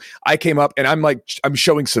 screw it. So I came up and I'm like, I'm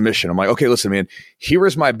showing submission. I'm like, okay, listen, man, here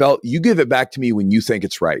is my belt. You give it back to me when you think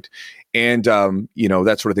it's right. And, you know,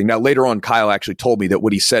 that sort of thing. Now, later on, Kyle actually told me that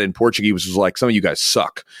what he said in Portuguese was like, some of you guys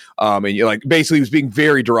suck. And you're like, basically he was being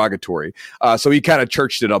very derogatory. So he kind of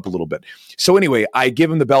churched it up a little bit. So anyway, I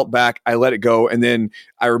give him the belt back. I let it go. And then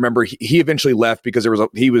I remember he eventually left because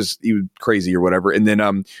he was crazy or whatever. And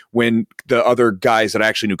then, when the other guys that I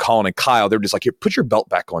actually knew, Colin and Kyle, they're just like, here, put your belt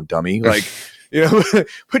back on, dummy. Like, you know,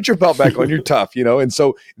 put your belt back on. You're tough, you know? And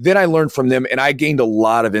so then I learned from them, and I gained a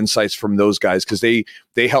lot of insights from those guys because they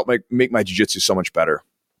helped make my jiu-jitsu so much better.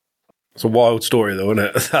 It's a wild story though,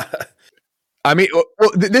 isn't it? I mean,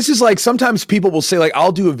 well, this is like, sometimes people will say like,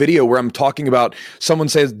 I'll do a video where I'm talking about someone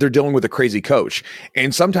says they're dealing with a crazy coach.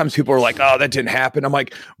 And sometimes people are like, oh, that didn't happen. I'm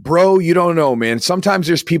like, bro, you don't know, man. Sometimes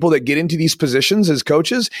there's people that get into these positions as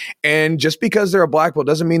coaches, and just because they're a black belt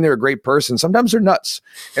doesn't mean they're a great person. Sometimes they're nuts.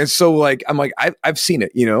 And so like, I'm like, I've seen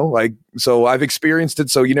it, you know, like, so I've experienced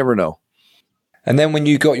it. So you never know. And then when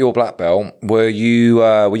you got your black belt, were you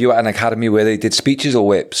at an academy where they did speeches or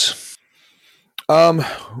whips?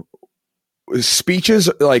 Speeches,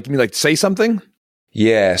 like, you mean like say something?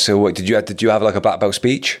 Yeah. So what did you have like a black belt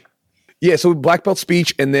speech? Yeah. So black belt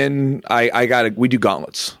speech, and then we do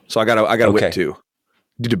gauntlets. So I got a whip too.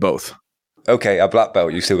 Did both. Okay, a black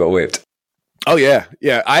belt, you still got whipped. Oh yeah.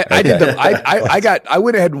 I did I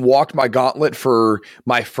went ahead and walked my gauntlet for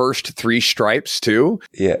my first 3 stripes too.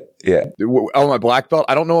 Yeah. On my black belt.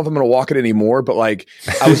 I don't know if I'm going to walk it anymore, but like,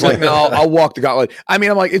 I was like, no, I'll walk the gauntlet. I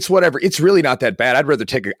mean, I'm like, it's whatever. It's really not that bad.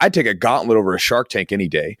 I'd take a gauntlet over a Shark Tank any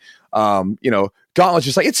day. You know, gauntlet's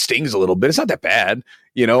just like, it stings a little bit. It's not that bad,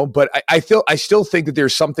 you know, but I still think that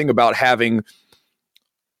there's something about having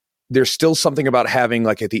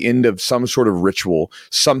like at the end of some sort of ritual,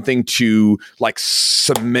 something to like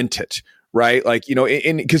cement it. Right. Like, you know,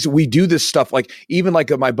 and because we do this stuff, like even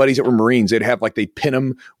like my buddies that were Marines, they'd pin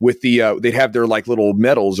them with they'd have their like little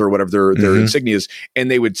medals or whatever, their insignias, and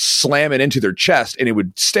they would slam it into their chest and it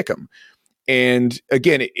would stick them. And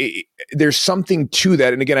again, there's something to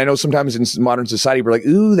that. And again, I know sometimes in modern society, we're like,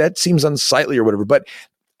 ooh, that seems unsightly or whatever. But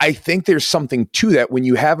I think there's something to that when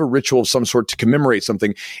you have a ritual of some sort to commemorate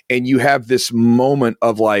something, and you have this moment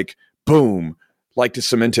of like, boom, like to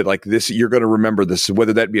cement it like this, you're going to remember this,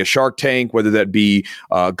 whether that be a Shark Tank, whether that be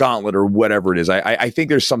a gauntlet or whatever it is. I think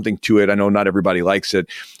there's something to it. I know not everybody likes it,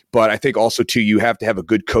 but I think also too, you have to have a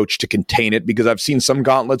good coach to contain it, because I've seen some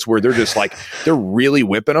gauntlets where they're just like, they're really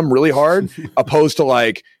whipping them really hard, opposed to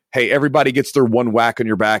like, hey, everybody gets their one whack on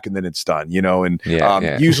your back and then it's done, you know? And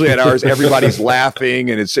usually at ours, everybody's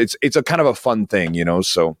laughing, and it's a kind of a fun thing, you know?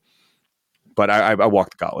 So, but I walk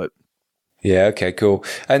the gauntlet. Yeah. Okay. Cool.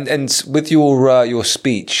 And with your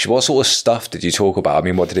speech, what sort of stuff did you talk about? I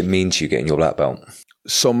mean, what did it mean to you getting your black belt?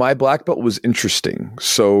 So my black belt was interesting.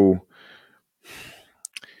 So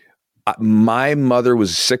my mother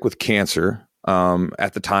was sick with cancer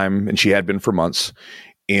at the time, and she had been for months.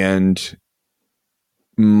 And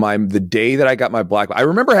the day that I got my black belt, I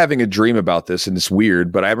remember having a dream about this, and it's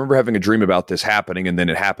weird, but I remember having a dream about this happening, and then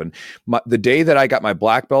it happened. The day that I got my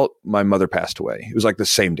black belt, my mother passed away. It was like the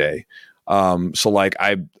same day. So like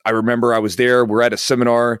I remember I was there, we're at a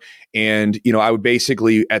seminar, and, you know, I would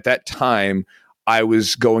basically at that time, I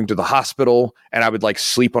was going to the hospital, and I would like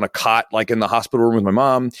sleep on a cot, like in the hospital room with my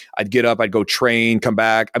mom. I'd get up, I'd go train, come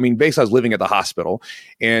back. I mean, basically I was living at the hospital,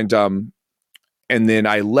 and then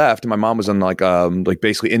I left, and my mom was on like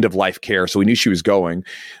basically end of life care. So we knew she was going,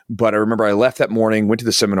 but I remember I left that morning, went to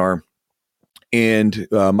the seminar, and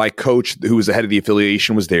my coach, who was the head of the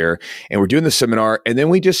affiliation, was there, and we're doing the seminar, and then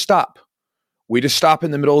we just stop. We just stop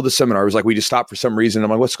in the middle of the seminar. It was like, we just stopped for some reason. I'm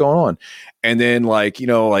like, what's going on? And then like,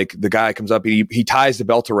 like the guy comes up, he ties the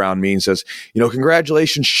belt around me and says,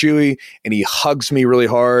 congratulations, Chewy. And he hugs me really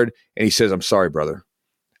hard. And he says, I'm sorry, brother.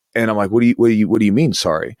 And I'm like, what do you mean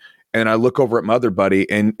sorry? And I look over at my other buddy,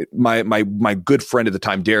 and my good friend at the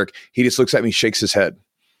time, Derek, he just looks at me, shakes his head.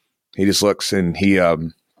 He just looks, and he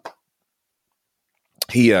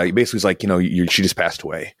basically was like, she just passed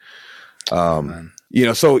away. And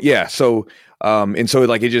so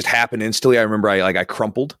like it just happened instantly. I remember I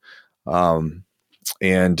crumpled, and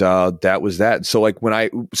that was that. So like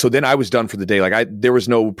then I was done for the day. Like there was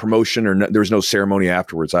no promotion there was no ceremony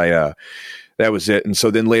afterwards. That was it. And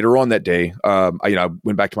so then later on that day, I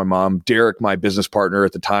went back to my mom. Derek, my business partner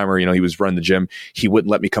at the time, or, he was running the gym. He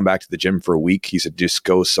wouldn't let me come back to the gym for a week. He said, just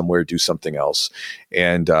go somewhere, do something else.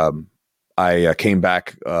 And I came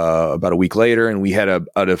back about a week later, and we had an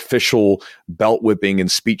official belt whipping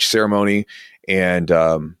and speech ceremony. And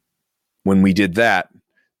when we did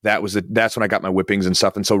that's when I got my whippings and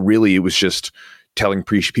stuff. And so really it was just telling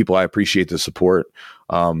people I appreciate the support.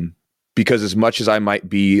 Because as much as I might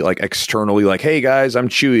be like externally like, hey guys, I'm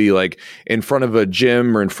Chewy, like in front of a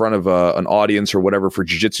gym or in front of an audience or whatever for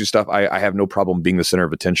jiu-jitsu stuff, I have no problem being the center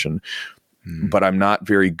of attention. But I'm not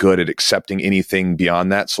very good at accepting anything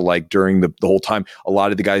beyond that. So like during the whole time, a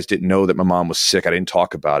lot of the guys didn't know that my mom was sick. I didn't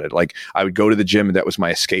talk about it. Like I would go to the gym, and that was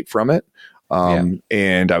my escape from it.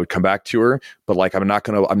 And I would come back to her, but like, I'm not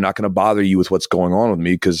going to bother you with what's going on with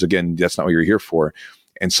me. Cause again, that's not what you're here for.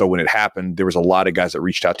 And so when it happened, there was a lot of guys that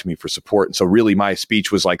reached out to me for support. And so really my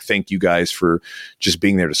speech was like, thank you guys for just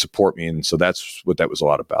being there to support me. And so that's what that was a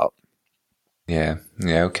lot about. Yeah.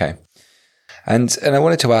 Yeah. Okay. And I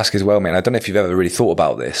wanted to ask as well, man, I don't know if you've ever really thought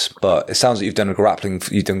about this, but it sounds like you've done grappling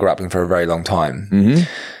for a very long time.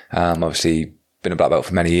 Mm-hmm. Obviously been a black belt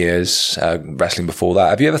for many years, wrestling before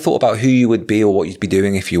that. Have you ever thought about who you would be or what you'd be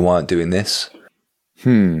doing if you weren't doing this?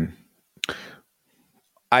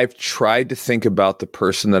 I've tried to think about the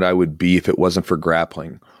person that I would be if it wasn't for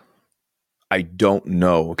grappling. I don't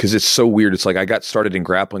know, because it's so weird. It's like I got started in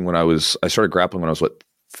grappling I started grappling when I was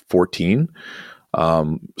 14.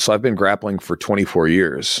 So I've been grappling for 24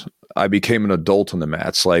 years. I became an adult on the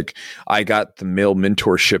mats. Like I got the male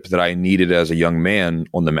mentorship that I needed as a young man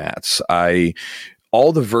on the mats.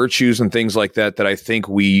 All the virtues and things like that I think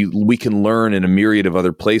we can learn in a myriad of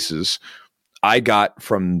other places, I got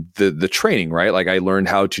from the training, right? Like I learned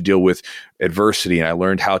how to deal with adversity, and I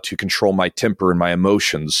learned how to control my temper and my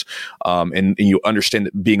emotions. And you understand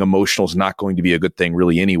that being emotional is not going to be a good thing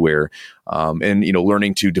really anywhere. And,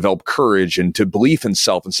 learning to develop courage and to belief in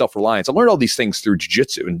self and self-reliance. I learned all these things through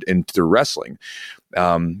jiu-jitsu and through wrestling.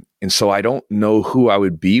 And so I don't know who I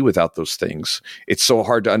would be without those things. It's so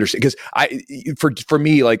hard to understand because for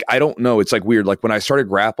me, like, I don't know. It's like weird. Like when I started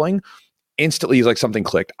grappling, instantly like something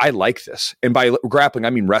clicked. I like this. And by grappling, I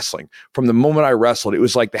mean wrestling. From the moment I wrestled, it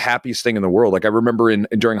was like the happiest thing in the world. Like I remember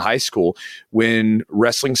during high school when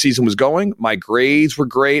wrestling season was going, my grades were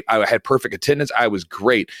great. I had perfect attendance. I was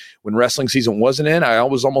great. When wrestling season wasn't in, I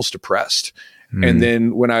was almost depressed. And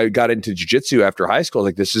then when I got into jiu-jitsu after high school, I was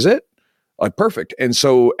like, this is it. Like perfect. And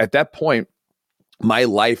so at that point, my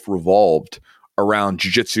life revolved around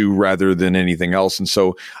jiu-jitsu rather than anything else. And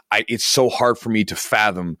so it's so hard for me to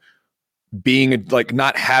fathom being like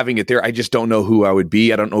not having it there. I just don't know who I would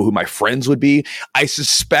be. I don't know who my friends would be. I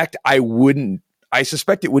suspect it wouldn't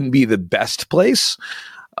be the best place.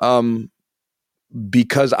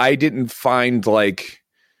 Because I didn't find like,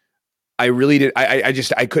 I really did.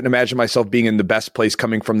 I couldn't imagine myself being in the best place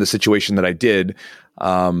coming from the situation that I did.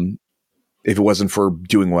 If it wasn't for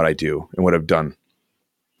doing what I do and what I've done.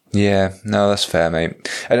 Yeah, no, that's fair, mate.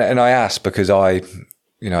 And I asked because I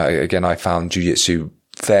found jiu-jitsu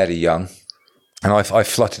fairly young, and I've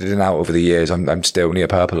fluttered in and out over the years. I'm still only a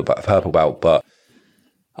purple belt, but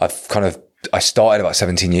I started about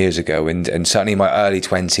 17 years ago, and certainly in my early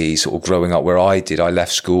 20s, sort of growing up where I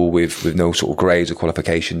left school with no sort of grades or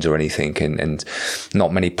qualifications or anything, and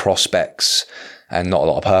not many prospects and not a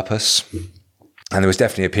lot of purpose. And there was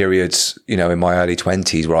definitely a period, in my early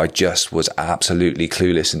 20s where I just was absolutely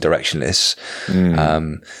clueless and directionless.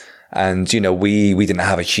 And, we didn't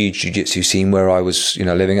have a huge jiu-jitsu scene where I was,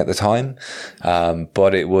 living at the time.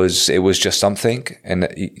 But it was just something. And,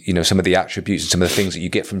 some of the attributes and some of the things that you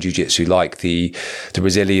get from jiu-jitsu, like the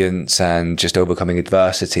resilience and just overcoming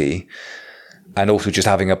adversity, and also just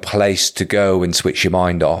having a place to go and switch your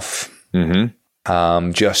mind off. Mm-hmm.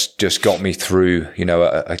 Just got me through,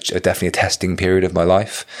 definitely a testing period of my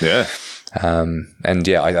life. Yeah.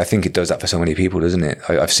 I think it does that for so many people, doesn't it?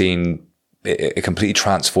 I've seen it completely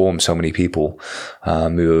transform so many people,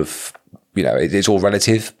 who have you know, it's all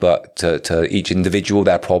relative, but to each individual,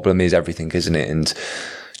 their problem is everything, isn't it? And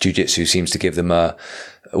jiu-jitsu seems to give them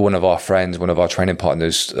one of our friends, one of our training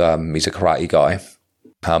partners, he's a karate guy,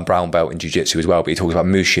 brown belt in jiu-jitsu as well, but he talks about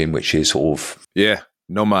mushin, which is sort of... Yeah,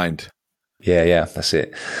 no mind. Yeah, that's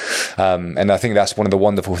it. And I think that's one of the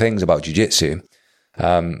wonderful things about jiu-jitsu.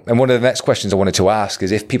 And one of the next questions I wanted to ask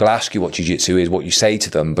is, if people ask you what jiu-jitsu is, what you say to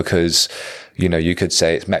them, because, you know, you could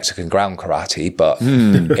say it's Mexican ground karate, but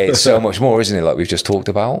it's so much more, isn't it? Like we've just talked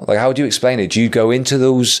about. Like, how do you explain it? Do you go into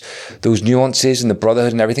those nuances and the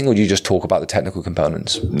brotherhood and everything, or do you just talk about the technical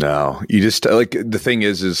components? No, you just, like, the thing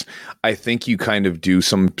is I think you kind of do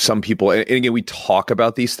some people, and again, we talk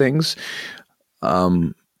about these things,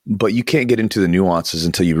 but you can't get into the nuances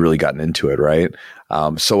until you've really gotten into it, right?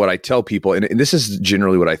 So what I tell people, and this is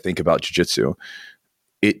generally what I think about jiu-jitsu,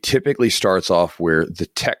 it typically starts off where the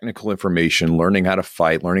technical information, learning how to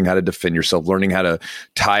fight, learning how to defend yourself, learning how to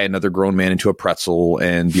tie another grown man into a pretzel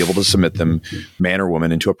and be able to submit them, man or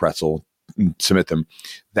woman, into a pretzel, submit them.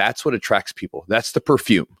 That's what attracts people. That's the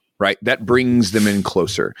perfume, right? That brings them in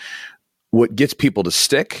closer. What gets people to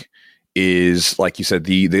stick is, like you said,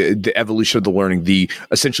 the evolution of the learning,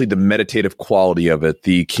 essentially the meditative quality of it,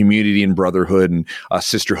 the community and brotherhood and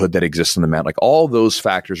sisterhood that exists on the mat. Like, all those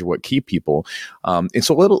factors are what keep people. And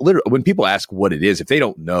so literally, when people ask what it is, if they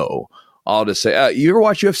don't know, I'll just say, you ever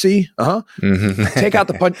watch UFC? Mm-hmm. Take out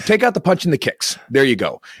the punch and the kicks. There you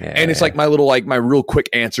go. Yeah. And it's like my real quick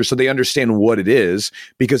answer, so they understand what it is,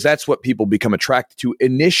 because that's what people become attracted to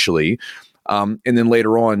initially. And then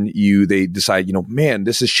later on, they decide, you know, man,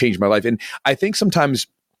 this has changed my life. And I think sometimes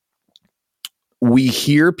we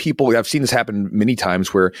hear people, I've seen this happen many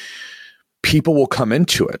times, where people will come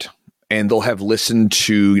into it and they'll have listened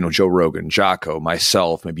to, you know, Joe Rogan, Jocko,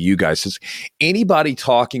 myself, maybe you guys, anybody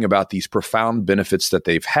talking about these profound benefits that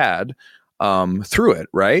they've had through it,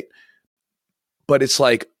 right? But it's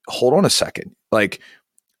like, hold on a second, like,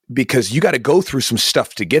 because you got to go through some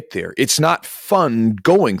stuff to get there. It's not fun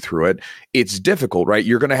going through it. It's difficult, right?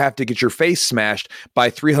 You're going to have to get your face smashed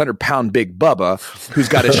by 300-pound Big Bubba, who's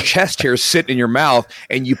got his chest hair sitting in your mouth,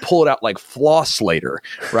 and you pull it out like floss later,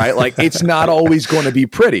 right? Like, it's not always going to be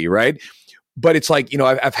pretty, right? But it's like, you know,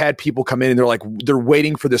 I've had people come in and they're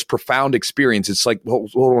waiting for this profound experience. It's like, well,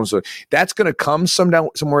 hold on, so that's going to come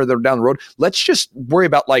somewhere down the road. Let's just worry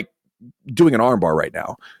about, like, doing an armbar right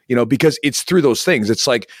now, you know, because it's through those things. It's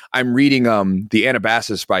like, I'm reading the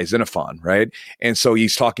Anabasis by Xenophon, right? And so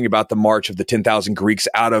he's talking about the march of the 10,000 Greeks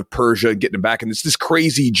out of Persia and getting them back. And it's this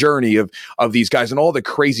crazy journey of these guys and all the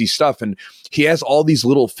crazy stuff. And he has all these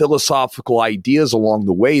little philosophical ideas along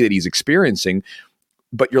the way that he's experiencing.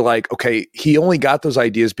 But you're like, okay, he only got those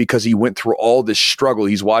ideas because he went through all this struggle.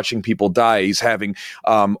 He's watching people die. He's having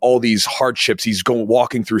all these hardships. He's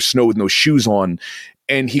walking through snow with no shoes on.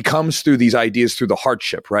 And he comes through these ideas through the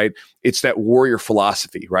hardship, right? It's that warrior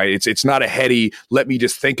philosophy, right? It's not a heady, let me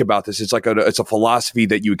just think about this. It's like it's a philosophy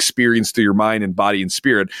that you experience through your mind and body and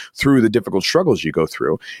spirit through the difficult struggles you go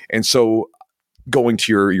through. And so, going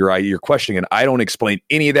to your question, and I don't explain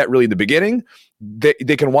any of that really in the beginning.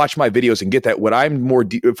 They can watch my videos and get that. What I'm more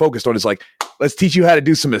focused on is, like, let's teach you how to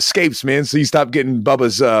do some escapes, man, so you stop getting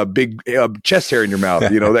Bubba's big chest hair in your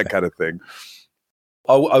mouth, you know, that kind of thing.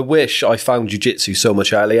 I wish I found jiu-jitsu so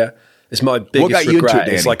much earlier. It's my biggest regret.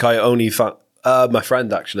 It's like I only found my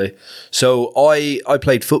friend, actually. So I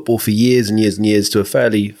played football for years and years and years to a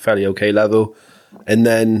fairly okay level. And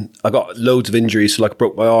then I got loads of injuries. So, like, I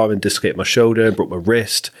broke my arm and dislocated my shoulder and broke my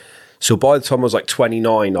wrist. So by the time I was like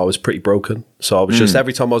 29, I was pretty broken. So I was just,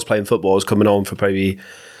 every time I was playing football, I was coming on for maybe,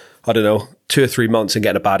 I don't know, 2 or 3 months and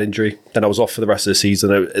getting a bad injury. Then I was off for the rest of the season.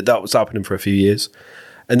 That was happening for a few years.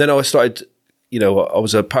 And then I started, you know, I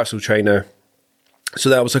was a personal trainer. So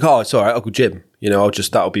then I was like, oh, it's all right, I'll go gym. You know,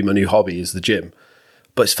 that'll be my new hobby, is the gym.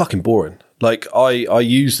 But it's fucking boring. Like, I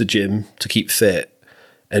use the gym to keep fit.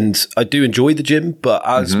 And I do enjoy the gym, but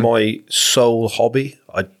as my sole hobby,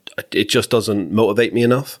 it just doesn't motivate me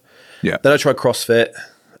enough. Yeah. Then I tried CrossFit,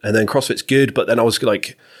 and then CrossFit's good, but then I was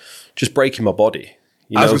like just breaking my body.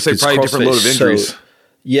 I was going to say, probably a different load of injuries.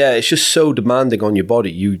 Yeah, it's just so demanding on your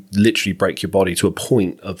body. You literally break your body to a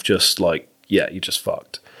point of just like, yeah, you're just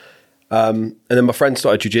fucked. And then my friend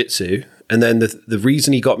started jiu-jitsu, and then the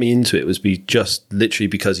reason he got me into it was just literally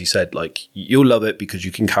because he said, like, you'll love it because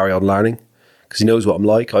you can carry on learning, because he knows what I'm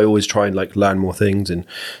like. I always try and like learn more things and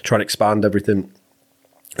try and expand everything.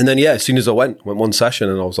 And then, yeah, as soon as I went one session,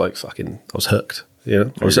 and I was like, I was hooked. You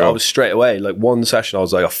know, I was straight away, like, one session, I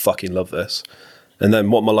was like, I fucking love this. And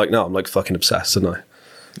then what am I like now? I'm like fucking obsessed, aren't I?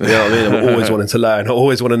 You know what I mean? I'm always wanting to learn. I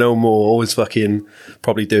always want to know more. Always fucking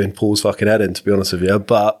probably doing Paul's fucking head in, to be honest with you.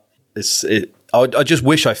 But I just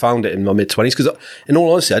wish I found it in my mid-20s, because in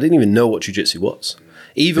all honesty, I didn't even know what jiu-jitsu was.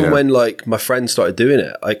 Even when like my friends started doing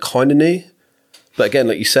it, I kind of knew. But again,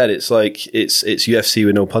 like you said, it's like it's UFC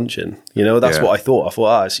with no punching. You know, that's what I thought. I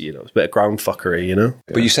thought, it's a bit of ground fuckery, you know?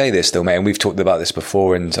 But you say this though, mate, and we've talked about this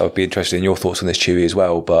before, and I'd be interested in your thoughts on this, Chewy, as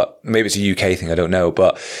well. But maybe it's a UK thing, I don't know.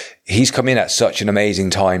 But he's come in at such an amazing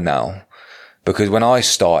time now. Because when I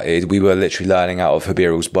started, we were literally learning out of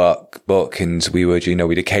Habirul's book, and we would,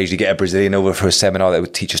 we'd occasionally get a Brazilian over for a seminar that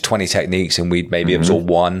would teach us 20 techniques, and we'd maybe absorb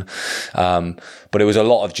one. But it was a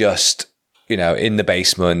lot of just, in the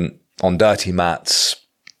basement on dirty mats,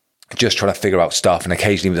 just trying to figure out stuff. And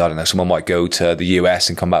occasionally, I don't know, someone might go to the US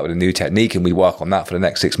and come back with a new technique, and we work on that for the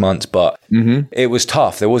next 6 months. But it was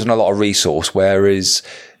tough. There wasn't a lot of resource. Whereas,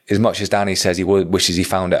 as much as Danny says he wishes he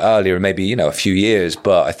found it earlier, maybe, a few years,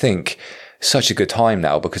 but I think such a good time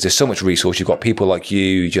now because there's so much resource. You've got people like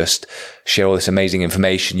you just share all this amazing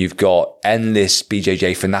information. You've got endless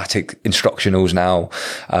BJJ fanatic instructionals now.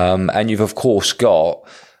 And you've of course got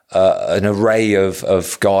an array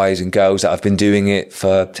of guys and girls that have been doing it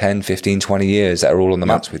for 10, 15, 20 years that are all on the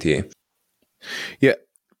mats with you. Yeah.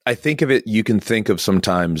 I think of it, you can think of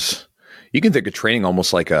training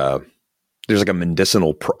almost like there's like a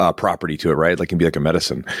medicinal property to it, right? Like it can be like a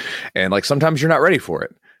medicine. And like sometimes you're not ready for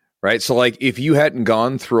it. Right. So like if you hadn't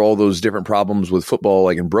gone through all those different problems with football,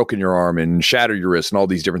 like and broken your arm and shattered your wrist and all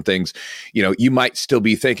these different things, you might still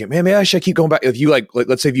be thinking, man, maybe I should keep going back. If you like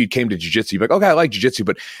let's say if you came to jiu-jitsu, you're like, okay, I like jiu-jitsu,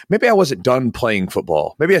 but maybe I wasn't done playing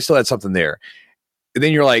football. Maybe I still had something there. And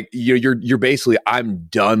then you're like, you're basically, I'm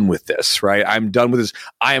done with this, right? I'm done with this.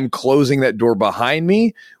 I am closing that door behind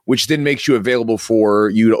me, which then makes you available for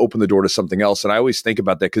you to open the door to something else. And I always think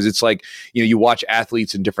about that because it's like, you watch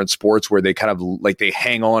athletes in different sports where they kind of like they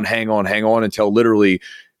hang on until literally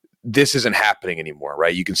this isn't happening anymore,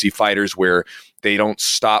 right? You can see fighters where they don't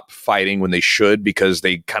stop fighting when they should because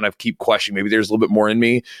they kind of keep questioning, maybe there's a little bit more in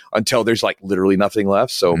me until there's like literally nothing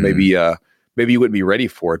left. So maybe you wouldn't be ready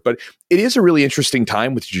for it. But it is a really interesting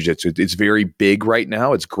time with jiu-jitsu. It's very big right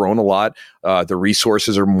now. It's grown a lot. The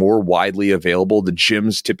resources are more widely available. The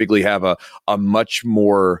gyms typically have a much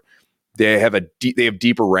more, they have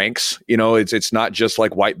deeper ranks. It's not just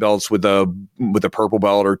like white belts with a purple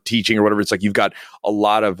belt or teaching or whatever. It's like you've got a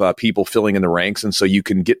lot of people filling in the ranks. And so you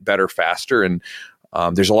can get better faster. And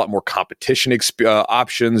there's a lot more competition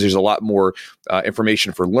options. There's a lot more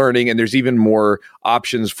information for learning, and there's even more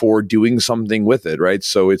options for doing something with it, right?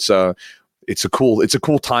 So it's a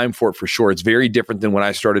cool time for it for sure. It's very different than when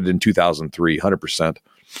I started in 2003, 100%.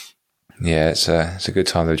 Yeah, it's a good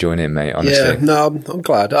time to join in, mate, honestly. Yeah, no, I'm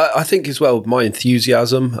glad. I think as well, my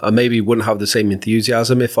enthusiasm, I maybe wouldn't have the same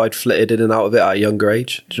enthusiasm if I'd flitted in and out of it at a younger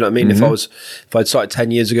age. Do you know what I mean? If I'd started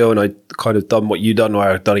 10 years ago and I'd kind of done what you done,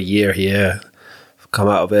 where I'd done a year here, come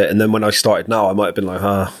out of it, and then when I started now, I might have been like,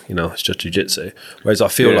 it's just jiu-jitsu. Whereas I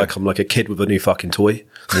feel like I'm like a kid with a new fucking toy.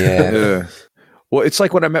 Yeah. Well, it's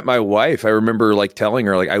like when I met my wife, I remember like telling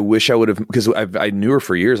her, like, I wish I would have, because I knew her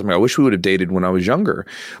for years. I wish we would have dated when I was younger.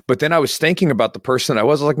 But then I was thinking about the person I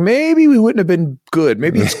was like, maybe we wouldn't have been good.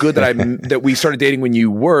 Maybe it's good that that we started dating when you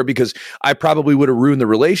were, because I probably would have ruined the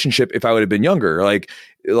relationship if I would have been younger. Like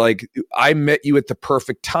I met you at the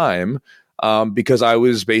perfect time. Because I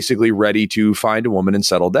was basically ready to find a woman and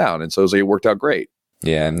settle down. And so it worked out great.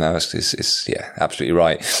 Yeah, no, it's absolutely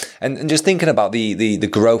right. And just thinking about the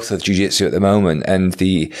growth of jiu-jitsu at the moment and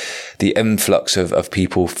the influx of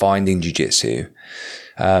people finding jiu-jitsu.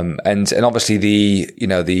 And obviously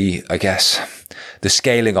I guess the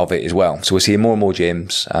scaling of it as well. So we're seeing more and more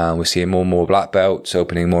gyms. We're seeing more and more black belts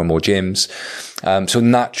opening more and more gyms. So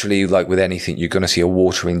naturally, like with anything, you're going to see a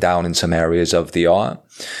watering down in some areas of the art.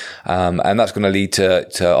 And that's going to lead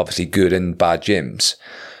to obviously good and bad gyms.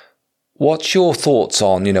 What's your thoughts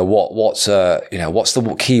on, what's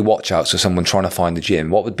the key watch outs for someone trying to find a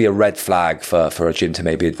gym? What would be a red flag for a gym to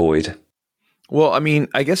maybe avoid? Well,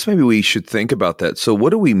 I guess maybe we should think about that. So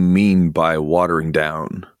what do we mean by watering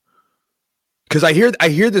down? Because I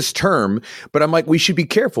hear this term, but I'm like, we should be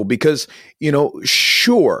careful because,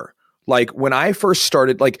 sure. Like when I first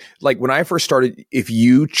started, if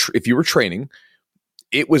you were training,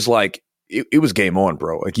 it was like, it was game on,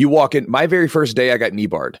 bro. Like you walk in, my very first day I got knee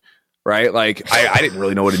barred. Right. Like I didn't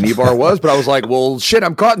really know what a knee bar was, but I was like, well, shit,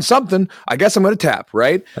 I'm caught in something. I guess I'm going to tap.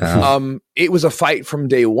 Right. Uh-huh. It was a fight from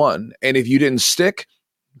day one. And if you didn't stick,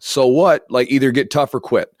 so what? Like either get tough or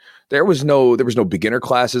quit. There was no beginner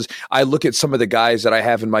classes. I look at some of the guys that I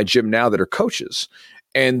have in my gym now that are coaches,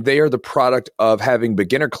 And they are the product of having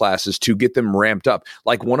beginner classes to get them ramped up.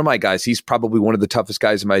 Like one of my guys, he's probably one of the toughest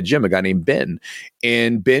guys in my gym, a guy named Ben.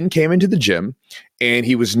 And Ben came into the gym and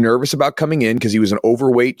he was nervous about coming in because he was an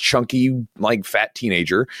overweight, chunky, like fat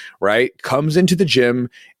teenager, right? Comes into the gym.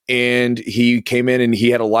 And he came in and he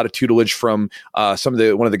had a lot of tutelage from one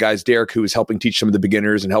of the guys, Derek, who was helping teach some of the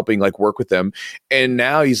beginners and helping like work with them. And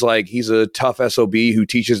now he's a tough SOB who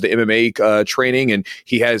teaches the MMA training, and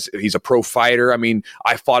he's a pro fighter. I mean,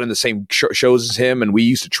 I fought in the same shows as him, and we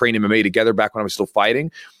used to train MMA together back when I was still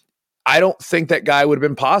fighting. I don't think that guy would have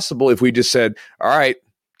been possible if we just said, all right,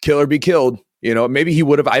 kill or be killed. Maybe he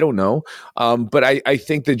would have, I don't know. But I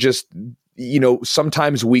think that just,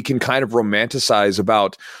 sometimes we can kind of romanticize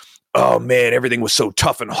about, oh man, everything was so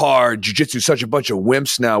tough and hard. Jiu-jitsu is such a bunch of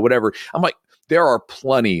wimps now, whatever. I'm like, there are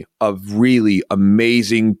plenty of really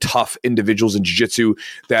amazing, tough individuals in jiu-jitsu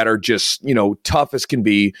that are just, tough as can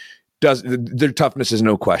be. Their toughness is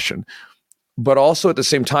no question. But also at the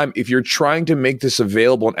same time, if you're trying to make this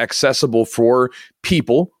available and accessible for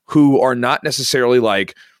people who are not necessarily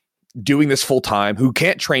like doing this full time, who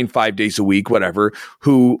can't train 5 days a week, whatever,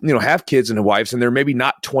 who, have kids and wives and they're maybe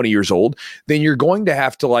not 20 years old, then you're going to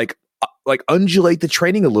have to like undulate the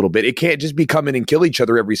training a little bit. It can't just be come in and kill each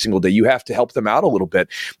other every single day. You have to help them out a little bit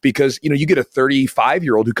because, you get a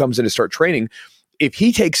 35-year-old who comes in to start training. If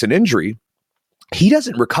he takes an injury, he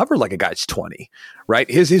doesn't recover like a guy's 20,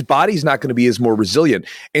 right? His body's not going to be as more resilient.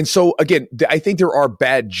 And so again, I think there are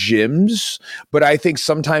bad gyms, but I think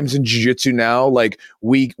sometimes in jiu-jitsu now, like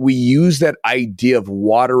we use that idea of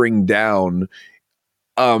watering down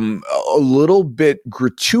a little bit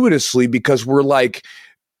gratuitously because we're like,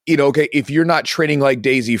 okay, if you're not training like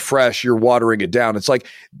Daisy Fresh, you're watering it down. It's like,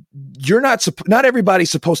 not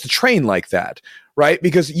everybody's supposed to train like that. Right?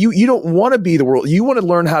 Because you don't want to be the world. You want to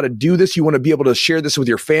learn how to do this. You want to be able to share this with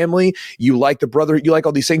your family. You like the brotherhood. You like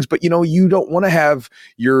all these things, but you don't want to have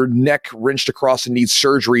your neck wrenched across and need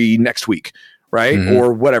surgery next week. Right? Mm-hmm.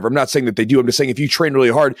 Or whatever. I'm not saying that they do. I'm just saying if you train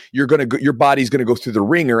really hard, your body's going to go through the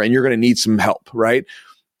ringer and you're going to need some help. Right?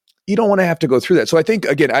 You don't want to have to go through that. So I think,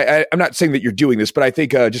 again, I'm not saying that you're doing this, but I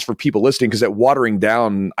think just for people listening, because that watering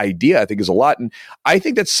down idea, I think is a lot. And I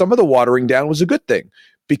think that some of the watering down was a good thing.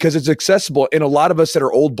 Because it's accessible. And a lot of us that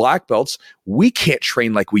are old black belts, we can't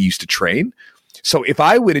train like we used to train. So if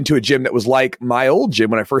I went into a gym that was like my old gym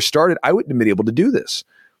when I first started, I wouldn't have been able to do this.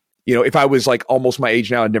 If I was like almost my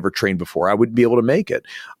age now, I'd never trained before, I wouldn't be able to make it.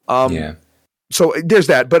 So there's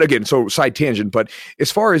that. But again, so side tangent. But as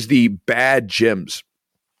far as the bad gyms,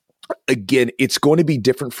 again, it's going to be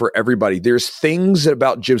different for everybody. There's things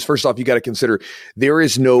about gyms. First off, you got to consider there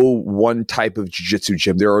is no one type of jiu-jitsu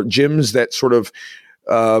gym. There are gyms that sort of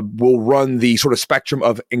will run the sort of spectrum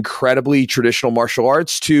of incredibly traditional martial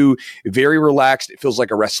arts to very relaxed. It feels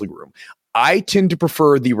like a wrestling room. I tend to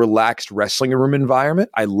prefer the relaxed wrestling room environment.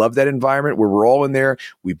 I love that environment where we're all in there.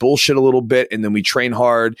 We bullshit a little bit and then we train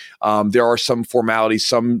hard. There are some formalities,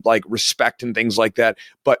 some like respect and things like that,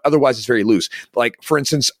 but otherwise it's very loose. Like for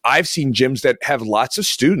instance, I've seen gyms that have lots of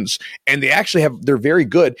students and they're very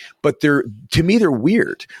good, but to me, they're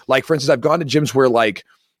weird. Like for instance, I've gone to gyms where like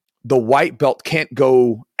the white belt can't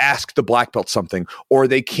go ask the black belt something, or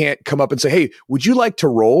they can't come up and say, hey, would you like to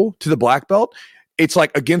roll to the black belt? It's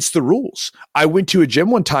like against the rules. I went to a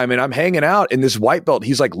gym one time and I'm hanging out and this white belt,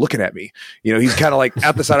 he's like looking at me, he's kind of like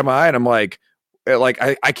at the side of my eye and I'm like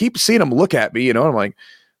I keep seeing him look at me, and I'm like,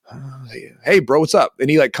 hey bro, what's up?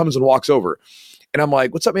 And he like comes and walks over and I'm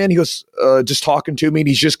like, what's up, man? He goes, just talking to me. And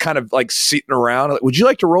he's just kind of like sitting around. I'm like, would you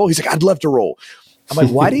like to roll? He's like, I'd love to roll. I'm like,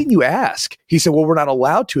 why didn't you ask? He said, well, we're not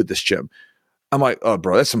allowed to at this gym. I'm like, oh,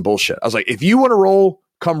 bro, that's some bullshit. I was like, if you want to roll,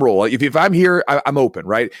 come roll. If I'm here, I'm open,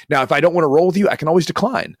 right? Now, if I don't want to roll with you, I can always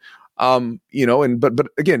decline. But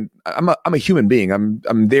again, I'm a human being.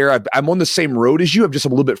 I'm there. I'm on the same road as you. I'm just a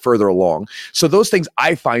little bit further along. So those things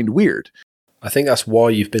I find weird. I think that's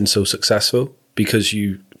why you've been so successful, because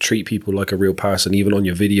you treat people like a real person. Even on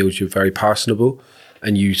your videos, you're very personable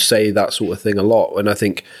and you say that sort of thing a lot. And I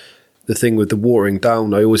think the thing with the watering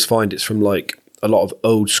down, I always find it's from like a lot of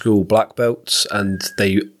old school black belts, and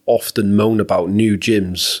they often moan about new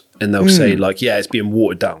gyms and they'll say like, yeah, it's being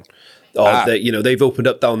watered down. They've opened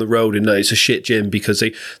up down the road and it's a shit gym because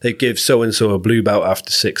they give so-and-so a blue belt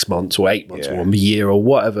after 6 months or 8 months or a year or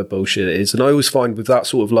whatever bullshit it is. And I always find with that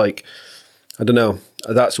sort of like, I don't know,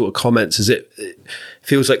 that sort of comments is it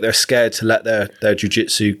feels like they're scared to let their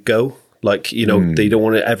jiu-jitsu go. Like, they don't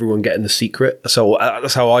want everyone getting the secret. So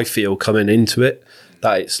that's how I feel coming into it,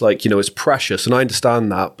 that it's like, it's precious. And I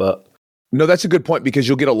understand that, but No, that's a good point, because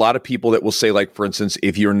you'll get a lot of people that will say, like, for instance,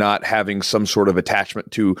 if you're not having some sort of attachment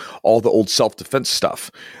to all the old self-defense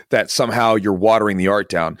stuff, that somehow you're watering the art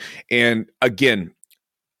down. And again,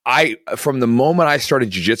 from the moment I started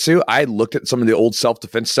jiu-jitsu, I looked at some of the old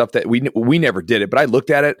self-defense stuff that we never did it, but I looked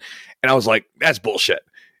at it and I was like, that's bullshit.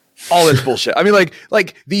 All this bullshit. I mean,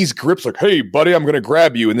 like these grips, like, hey, buddy, I'm going to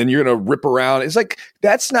grab you, and then you're going to rip around. It's like,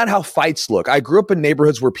 that's not how fights look. I grew up in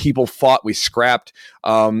neighborhoods where people fought, we scrapped.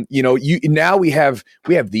 Now we have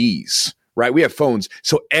these, right? We have phones.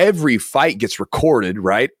 So every fight gets recorded,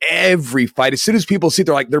 right? Every fight. As soon as people see,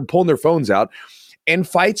 they're pulling their phones out. And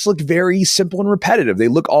fights look very simple and repetitive. They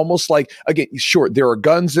look almost like, again, sure, there are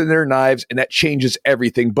guns and there are knives, and that changes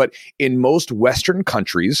everything. But in most Western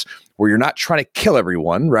countries where you're not trying to kill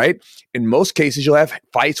everyone, right? In most cases, you'll have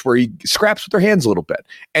fights where he scraps with their hands a little bit.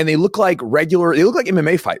 And they look like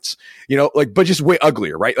MMA fights, but just way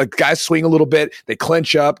uglier, right? Like, guys swing a little bit, they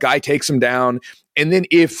clench up, guy takes them down. And then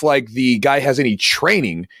if like the guy has any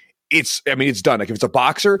training, it's done. Like, if it's a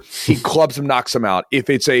boxer, he clubs him, knocks him out. If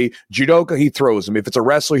it's a judoka, he throws him. If it's a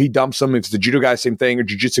wrestler, he dumps him. If it's a judo guy, same thing. Or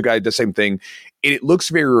jiu-jitsu guy, the same thing. It looks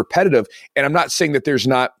very repetitive. And I'm not saying that there's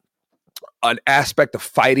not an aspect of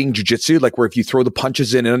fighting jiu-jitsu, like where if you throw the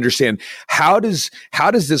punches in and understand how does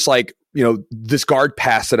this, like, this guard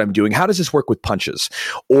pass that I'm doing, how does this work with punches?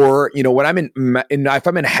 Or, when if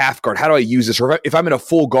I'm in half guard, how do I use this? Or if I'm in a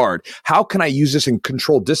full guard, how can I use this in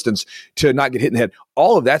control distance to not get hit in the head?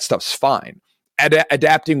 All of that stuff's fine.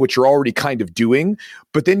 Adapting what you're already kind of doing.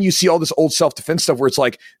 But then you see all this old self-defense stuff where it's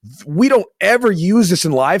like, we don't ever use this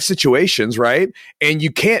in live situations, right? And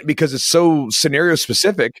you can't, because it's so scenario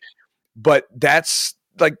specific. But that's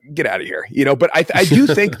like, get out of here, But I do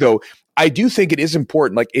think, though, I do think it is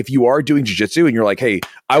important. Like, if you are doing jiu-jitsu and you're like, hey,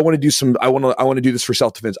 I want to do this for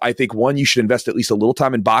self-defense. I think, one, you should invest at least a little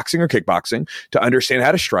time in boxing or kickboxing to understand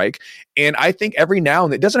how to strike. And I think every now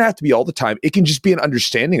and then, it doesn't have to be all the time. It can just be an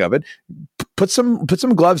understanding of it. Put some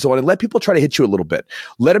gloves on and let people try to hit you a little bit.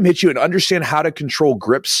 Let them hit you and understand how to control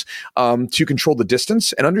grips, to control the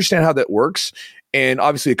distance, and understand how that works. And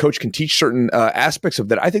obviously a coach can teach certain aspects of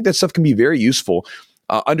that. I think that stuff can be very useful.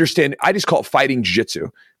 Understand, I just call it fighting jiu-jitsu,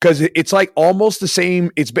 because it's like almost the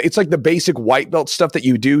same. It's like the basic white belt stuff that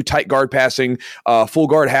you do: tight guard passing, full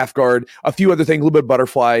guard, half guard, a few other things, a little bit of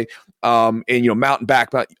butterfly, and mount and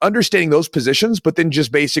back. Understanding those positions, but then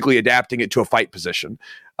just basically adapting it to a fight position.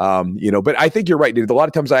 But I think you're right, dude. A lot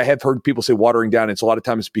of times I have heard people say watering down. It's a lot of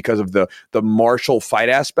times because of the martial fight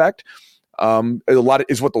aspect. A lot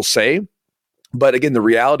is what they'll say. But again, the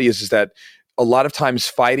reality is that a lot of times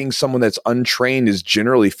fighting someone that's untrained is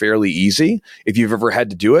generally fairly easy if you've ever had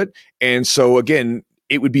to do it. And so again,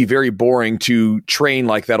 it would be very boring to train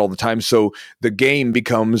like that all the time. So the game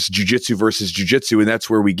becomes jiu-jitsu versus jiu-jitsu, and that's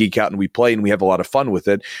where we geek out and we play and we have a lot of fun with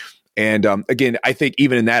it. And again, I think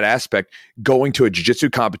even in that aspect, going to a jiu-jitsu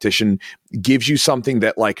competition gives you something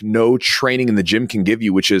that like no training in the gym can give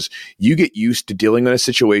you, which is you get used to dealing in a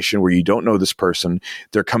situation where you don't know this person.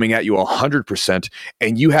 They're coming at you 100%,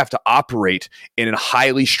 and you have to operate in a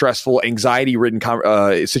highly stressful, anxiety-ridden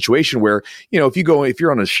situation where, if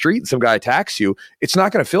you're on the street and some guy attacks you, it's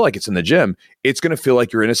not going to feel like it's in the gym. It's going to feel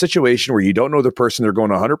like you're in a situation where you don't know the person. They're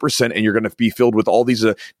going 100%, and you're going to be filled with all these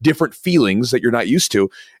different feelings that you're not used to.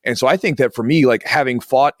 And so I think that for me, like having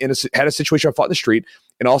had a situation I fought in the street,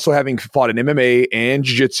 and also having fought in MMA and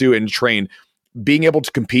jiu-jitsu and trained, being able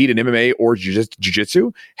to compete in MMA or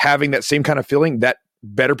jiu-jitsu, having that same kind of feeling, that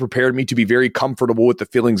better prepared me to be very comfortable with the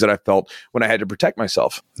feelings that I felt when I had to protect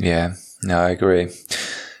myself. Yeah, no, I agree.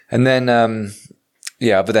 And then,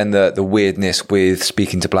 other than the weirdness with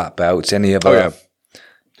speaking to black belts, any other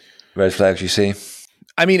red flags you see?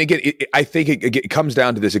 I mean, again, I think it comes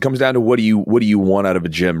down to this. It comes down to what do you want out of a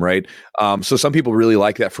gym, right? So some people really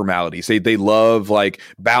like that formality. They love like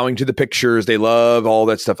bowing to the pictures. They love all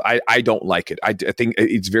that stuff. I don't like it. I think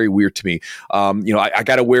it's very weird to me. I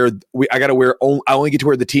gotta wear. I only get to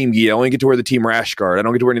wear the team gi. I only get to wear the team rash guard. I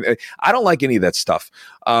don't get to wear anything. I don't like any of that stuff.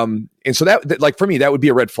 And so that like for me, that would be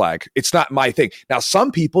a red flag. It's not my thing. Now,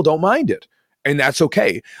 some people don't mind it, and that's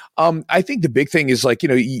okay. I think the big thing is like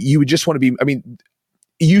you would just want to be. I mean,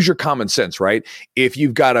 use your common sense, right? If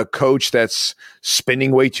you've got a coach that's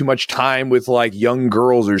spending way too much time with like young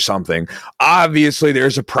girls or something, obviously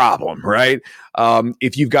there's a problem, right?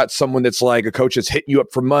 If you've got someone that's like a coach that's hitting you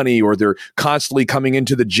up for money, or they're constantly coming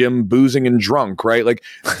into the gym boozing and drunk, right? Like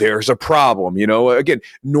there's a problem, again,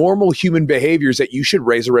 normal human behaviors that you should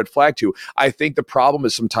raise a red flag to. I think the problem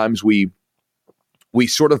is sometimes we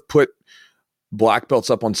sort of put black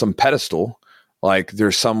belts up on some pedestal, Like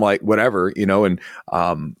there's some like whatever, and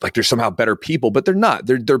like there's somehow better people, but they're not.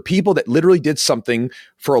 They're people that literally did something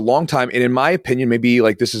for a long time. And in my opinion, maybe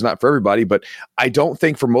like this is not for everybody, but I don't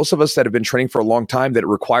think for most of us that have been training for a long time that it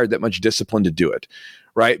required that much discipline to do it,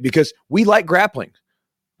 right? Because we like grappling.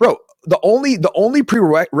 Bro, the only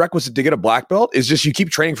prerequisite to get a black belt is just you keep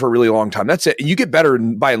training for a really long time. That's it. And you get better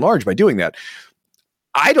by and large by doing that.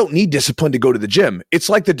 I don't need discipline to go to the gym. It's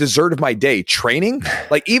like the dessert of my day. Training,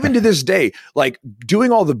 like even to this day, like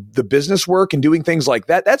doing all the business work and doing things like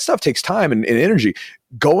that stuff takes time and energy.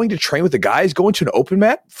 Going to train with the guys, going to an open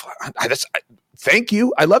mat, thank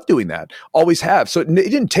you. I love doing that. Always have. So it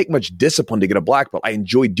didn't take much discipline to get a black belt. I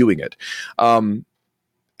enjoyed doing it.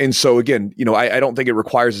 And so again, I don't think it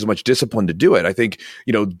requires as much discipline to do it. I think,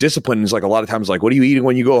 discipline is like a lot of times like, what are you eating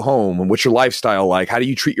when you go home? And what's your lifestyle like? How do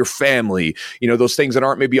you treat your family? Those things that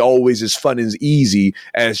aren't maybe always as fun as easy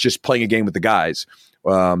as just playing a game with the guys.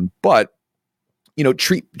 But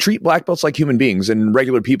treat black belts like human beings and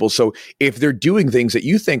regular people. So if they're doing things that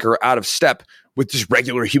you think are out of step with just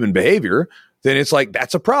regular human behavior, then it's like,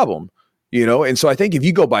 that's a problem. And so I think if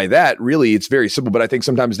you go by that, really, it's very simple. But I think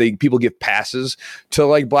sometimes people give passes to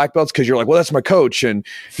like black belts because you're like, well, that's my coach and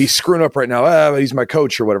he's screwing up right now. He's my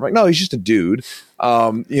coach or whatever. Like, no, he's just a dude.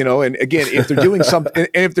 And again, if they're doing something, and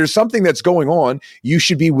if there's something that's going on, you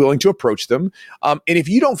should be willing to approach them. And if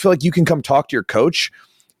you don't feel like you can come talk to your coach,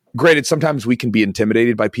 granted, sometimes we can be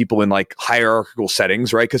intimidated by people in like hierarchical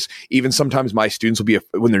settings, right? Because even sometimes my students will be,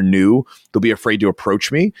 when they're new, they'll be afraid to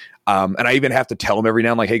approach me. And I even have to tell them every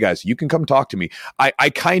now and then, like, hey guys, you can come talk to me. I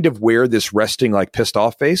kind of wear this resting, like pissed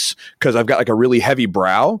off face because I've got like a really heavy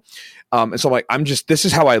brow. And so I'm like, this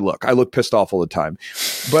is how I look. I look pissed off all the time.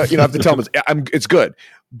 But, I have to tell them it's good.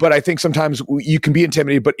 But I think sometimes you can be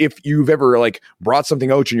intimidated. But if you've ever like brought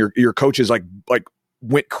something out and your coach is like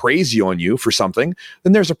went crazy on you for something,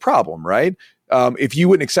 then there's a problem, right? If you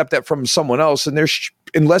wouldn't accept that from someone else, and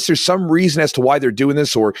unless there's some reason as to why they're doing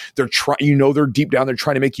this, or they're they're deep down, they're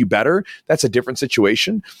trying to make you better, that's a different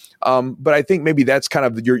situation. But I think maybe that's kind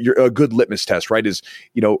of your a good litmus test, right? Is,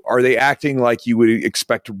 are they acting like you would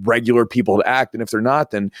expect regular people to act? And if they're not,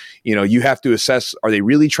 then, you have to assess, are they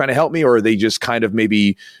really trying to help me, or are they just kind of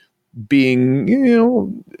maybe being,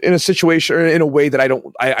 in a situation or in a way that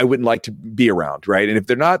I wouldn't like to be around. Right. And if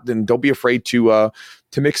they're not, then don't be afraid to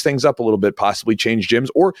mix things up a little bit, possibly change gyms,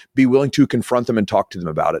 or be willing to confront them and talk to them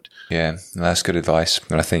about it. Yeah, that's good advice.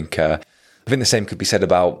 And I think the same could be said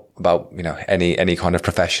about any kind of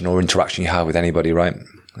profession or interaction you have with anybody, right?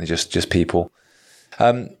 They're just people.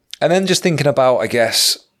 And then just thinking about, I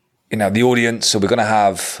guess, the audience. So we're going to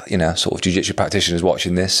have, sort of jiu-jitsu practitioners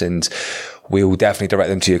watching this, and we'll definitely direct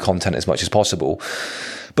them to your content as much as possible.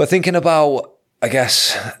 But thinking about, I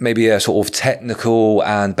guess, maybe a sort of technical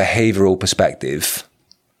and behavioral perspective,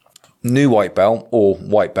 new white belt, or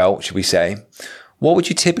white belt, should we say, what would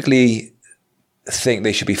you typically think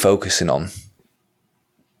they should be focusing on?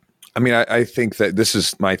 I mean, I think that this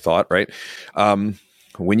is my thought, right?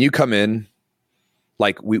 When you come in,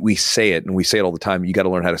 like we say it, and we say it all the time, you got to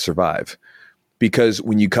learn how to survive. Because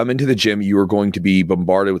when you come into the gym, you are going to be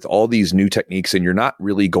bombarded with all these new techniques, and you're not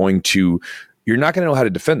going to know how to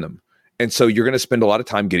defend them. And so you're going to spend a lot of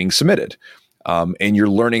time getting submitted. And you're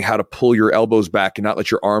learning how to pull your elbows back and not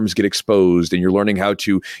let your arms get exposed. And you're learning how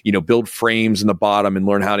to, build frames in the bottom and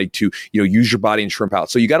learn how to use your body and shrimp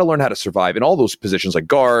out. So you got to learn how to survive in all those positions, like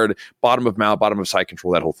guard, bottom of mount, bottom of side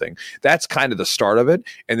control, that whole thing. That's kind of the start of it.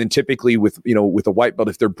 And then typically with a white belt,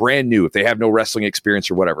 if they're brand new, if they have no wrestling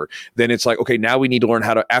experience or whatever, then it's like, okay, now we need to learn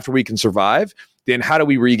how to, after we can survive, then how do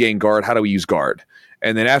we regain guard? How do we use guard?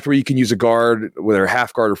 And then after you can use a guard, whether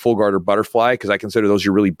half guard or full guard or butterfly, because I consider those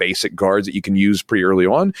your really basic guards that you can use pretty early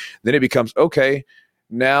on. Then it becomes, okay,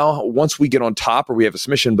 now once we get on top, or we have a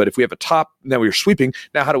submission, but if we have a top, now we're sweeping,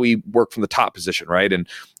 now how do we work from the top position, right? And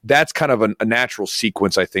that's kind of a natural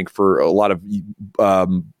sequence, I think, for a lot of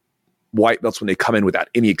white belts when they come in without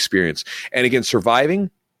any experience. And again, surviving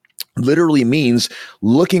literally means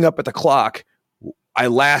looking up at the clock. I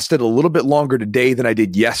lasted a little bit longer today than I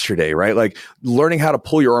did yesterday, right? Like learning how to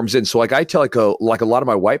pull your arms in. So like I tell like a lot of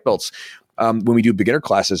my white belts, when we do beginner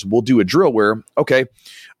classes, we'll do a drill where, okay,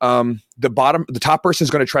 the top person is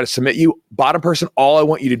going to try to submit you. Bottom person, all I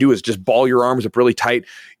want you to do is just ball your arms up really tight.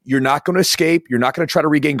 You're not going to escape. You're not going to try to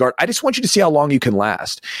regain guard. I just want you to see how long you can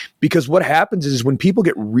last. Because what happens is when people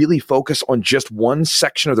get really focused on just one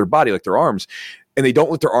section of their body, like their arms, and they don't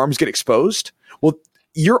let their arms get exposed, well,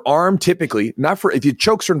 your arm typically, not for if your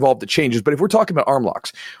chokes are involved, it changes. But if we're talking about arm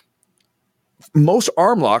locks, most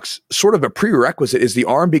arm locks, sort of a prerequisite is the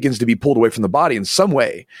arm begins to be pulled away from the body in some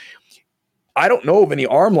way. I don't know of any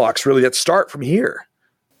arm locks really that start from here.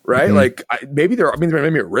 right? Like maybe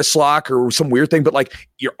maybe a wrist lock or some weird thing, but like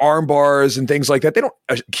your arm bars and things like that, they don't,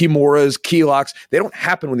 kimuras, key locks, they don't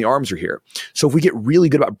happen when the arms are here. So if we get really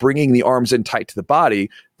good about bringing the arms in tight to the body,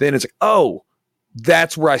 then it's like, oh,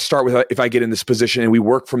 that's where I start with if I get in this position and we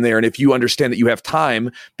work from there. And if you understand that you have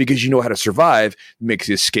time because you know how to survive, it makes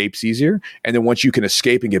the escapes easier. And then once you can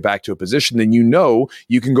escape and get back to a position, then you know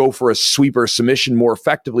you can go for a sweep or a submission more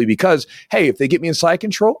effectively because, hey, if they get me in side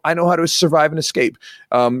control, I know how to survive and escape.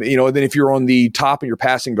 And then if you're on the top and you're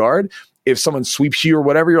passing guard, if someone sweeps you or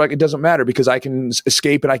whatever, you're like, it doesn't matter because I can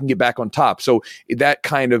escape and I can get back on top. So that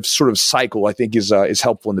kind of sort of cycle, I think, is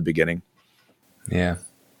helpful in the beginning. Yeah.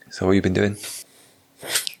 So what have you been doing?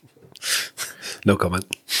 No comment.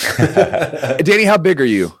 Danny, how big are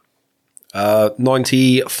you?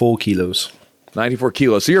 94 kilos. 94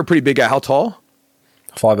 kilos. So you're a pretty big guy. How tall?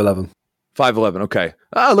 5'11". 5'11". Okay.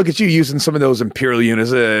 Look at you using some of those Imperial units.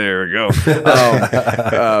 There we go.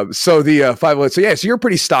 So the 5'11". So so you're a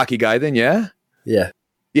pretty stocky guy then, yeah? Yeah.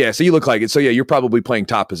 Yeah. So you look like it. So you're probably playing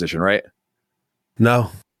top position, right? No.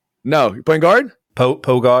 You're playing guard? Po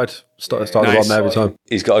guard. Start the bottom every time.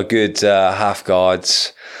 He's got a good half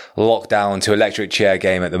guards locked down to electric chair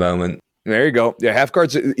game at the moment. There you go. Yeah, half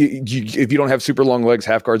guards. If you don't have super long legs,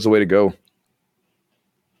 half guard's the way to go.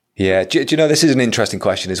 Yeah. Do you know, this is an interesting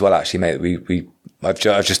question as well, actually, mate. I've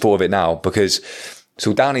just thought of it now because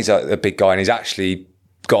so Danny's a big guy and he's actually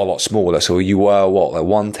got a lot smaller. So you were what, like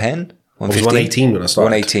 110? I was 118 when I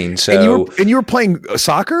started. 118. So and you were playing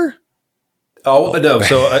soccer? Oh no!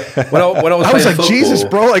 So when I was playing like, football, Jesus,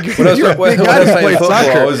 bro! Like when I was playing football,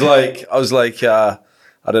 soccer. I was like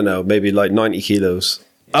I don't know, maybe like 90 kilos.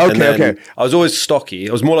 Okay. I was always stocky.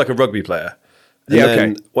 I was more like a rugby player. And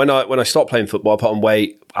then when I stopped playing football, I put on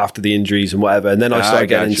weight after the injuries and whatever. And then I started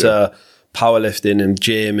getting into powerlifting and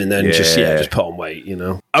gym, and then just put on weight.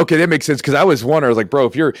 Okay, that makes sense because I was wondering, I was like, bro,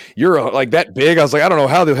 if you're like that big, I was like, I don't know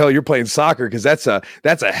how the hell you're playing soccer because that's a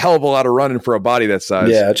hell of a lot of running for a body that size.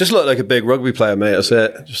 Yeah, I just look like a big rugby player, mate. That's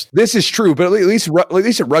it. This is true, but at least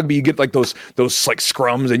at rugby you get like those like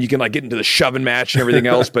scrums and you can like get into the shoving match and everything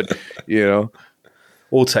else. But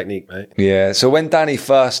all technique, mate. Yeah. So when Danny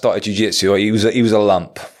first started jiu-jitsu, he was a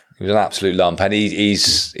lump. He was an absolute lump, and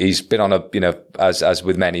he's been on a as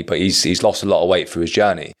with many, but he's lost a lot of weight through his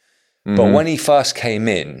journey. Mm-hmm. But when he first came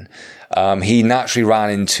in, he naturally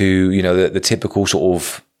ran into the typical sort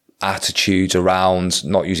of attitudes around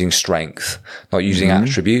not using strength, not using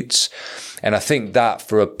attributes, and I think that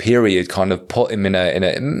for a period kind of put him in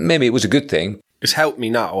a maybe it was a good thing. It's helped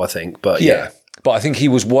me now, I think, but yeah. But I think he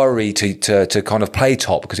was worried to kind of play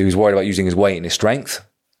top because he was worried about using his weight and his strength.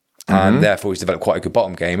 And therefore he's developed quite a good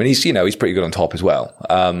bottom game, and he's pretty good on top as well.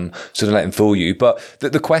 So don't let him fool you. But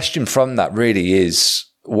the question from that really is,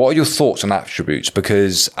 what are your thoughts on attributes?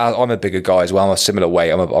 Because I'm a bigger guy as well. I'm a similar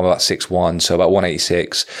weight. I'm about 6'1", so about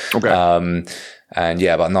 186. Okay. And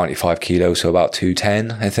about 95 kilos, so about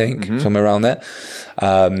 210, I think, somewhere around there.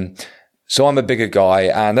 So I'm a bigger guy,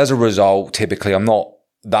 and as a result, typically I'm not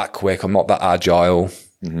that quick. I'm not that agile.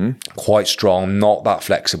 Quite strong, not that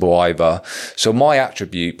flexible either. So my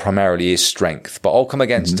attribute primarily is strength, but I'll come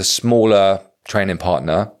against a smaller training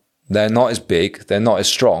partner. They're not as big, they're not as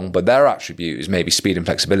strong, but their attribute is maybe speed and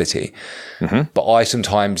flexibility. But I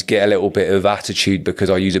sometimes get a little bit of attitude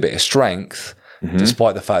because I use a bit of strength,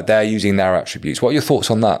 despite the fact they're using their attributes. What are your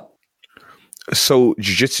thoughts on that? So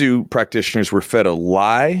jiu-jitsu practitioners were fed a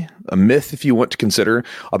lie, a myth, if you want to consider,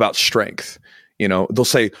 about strength. They'll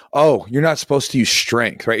say, oh, you're not supposed to use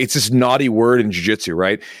strength, right? It's this naughty word in jiu-jitsu,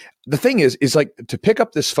 right? The thing is like to pick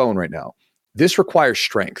up this phone right now, this requires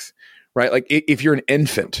strength, right? Like if you're an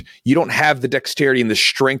infant, you don't have the dexterity and the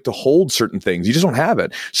strength to hold certain things. You just don't have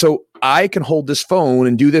it. So I can hold this phone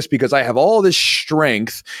and do this because I have all this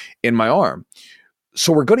strength in my arm.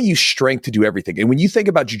 So we're going to use strength to do everything. And when you think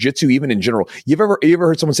about jiu-jitsu, even in general, you ever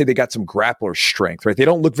heard someone say they got some grappler strength, right? They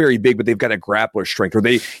don't look very big, but they've got a grappler strength. Or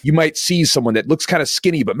you might see someone that looks kind of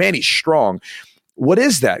skinny, but man, he's strong. What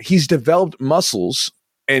is that? He's developed muscles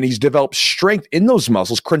and he's developed strength in those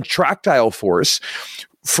muscles, contractile force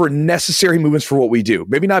for necessary movements for what we do.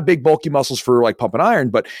 Maybe not big, bulky muscles for like pumping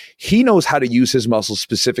iron, but he knows how to use his muscles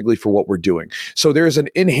specifically for what we're doing. So there's an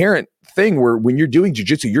inherent thing where when you're doing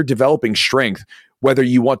jiu-jitsu, you're developing strength, whether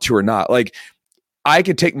you want to or not. Like I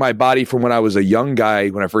could take my body from when I was a young guy,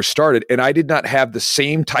 when I first started, and I did not have the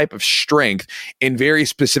same type of strength in very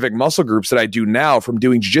specific muscle groups that I do now from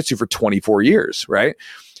doing jiu-jitsu for 24 years, right?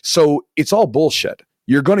 So it's all bullshit.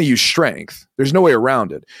 You're going to use strength. There's no way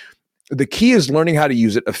around it. The key is learning how to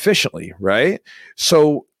use it efficiently, right?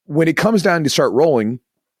 So when it comes down to start rolling,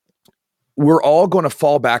 we're all going to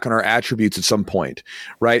fall back on our attributes at some point,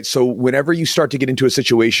 right? So whenever you start to get into a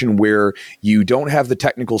situation where you don't have the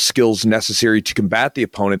technical skills necessary to combat the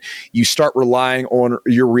opponent, you start relying on,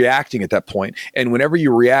 you're reacting at that point. And whenever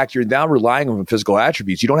you react, you're now relying on physical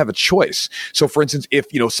attributes. You don't have a choice. So for instance, if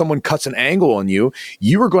someone cuts an angle on you,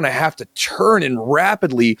 you are going to have to turn and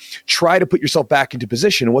rapidly try to put yourself back into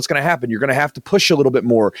position. And what's going to happen? You're going to have to push a little bit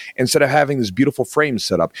more instead of having this beautiful frame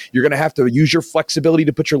set up. You're going to have to use your flexibility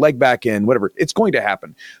to put your leg back in, whatever. It's going to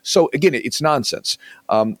happen. So again, it's nonsense.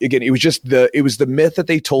 Again, it was the myth that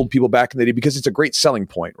they told people back in the day because it's a great selling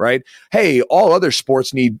point, right? Hey, all other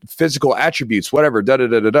sports need physical attributes, whatever,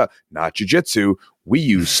 Not jiu-jitsu. We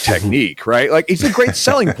use technique, right? Like, it's a great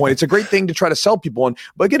selling point. It's a great thing to try to sell people on.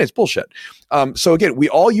 But again, it's bullshit. So again, we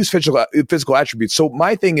all use physical attributes. So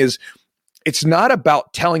my thing is, it's not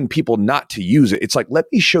about telling people not to use it. It's like, let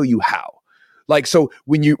me show you how. Like, so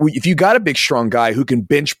if you got a big, strong guy who can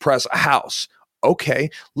bench press a house, okay,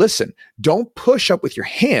 listen, don't push up with your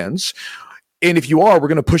hands. And if you are, we're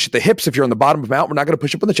going to push at the hips. If you're on the bottom of the mount, we're not going to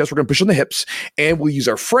push up on the chest. We're going to push on the hips, and we'll use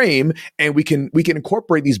our frame, and we can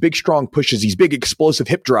incorporate these big, strong pushes, these big, explosive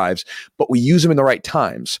hip drives, but we use them in the right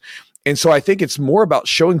times. And so I think it's more about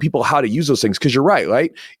showing people how to use those things, because you're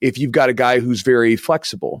right? If you've got a guy who's very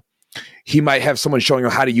flexible, he might have someone showing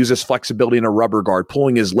him how to use his flexibility in a rubber guard,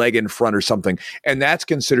 pulling his leg in front or something. And that's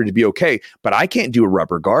considered to be okay. But I can't do a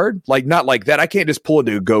rubber guard. Like, not like that. I can't just pull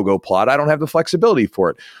into a go-go plot. I don't have the flexibility for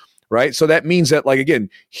it. Right. So that means that, like, again,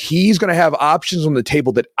 he's going to have options on the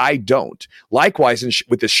table that I don't. Likewise,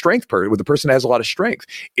 with the strength with the person that has a lot of strength,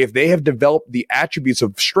 if they have developed the attributes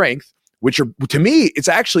of strength, which are, to me, it's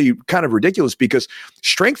actually kind of ridiculous because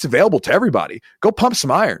strength's available to everybody. Go pump some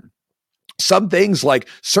iron. Some things, like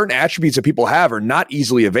certain attributes that people have, are not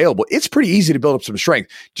easily available. It's pretty easy to build up some strength.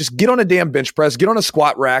 Just get on a damn bench press, get on a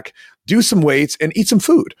squat rack, do some weights, and eat some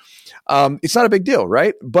food. It's not a big deal,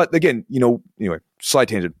 right? But again, anyway, slight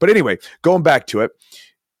tangent. But anyway, going back to it,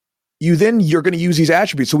 you're going to use these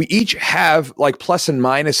attributes. So we each have like plus and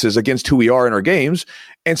minuses against who we are in our games.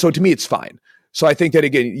 And so to me, it's fine. So I think that,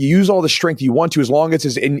 again, you use all the strength you want to, as long as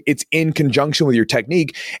it's in conjunction with your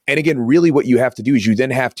technique. And again, really what you have to do is you then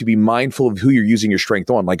have to be mindful of who you're using your strength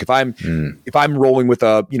on. Like if I'm rolling with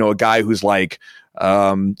a guy who's like,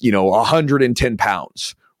 110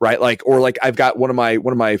 pounds, right? Or I've got one of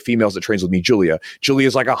my females that trains with me, Julia.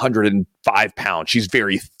 Julia's like 105 pounds. She's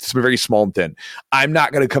very, very small and thin. I'm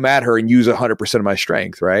not going to come at her and use 100% of my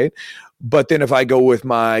strength, right? But then if I go with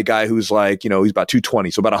my guy who's like, he's about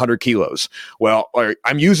 220, so about 100 kilos, well,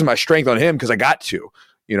 I'm using my strength on him because I got to,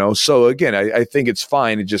 So again, I think it's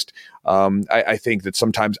fine. It just, I think that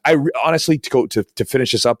sometimes honestly, to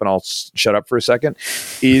finish this up, and I'll shut up for a second,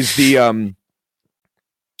 is the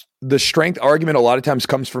strength argument a lot of times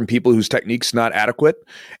comes from people whose technique's not adequate.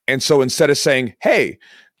 And so instead of saying, hey,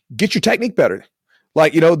 get your technique better,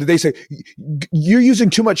 they say, you're using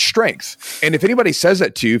too much strength. And if anybody says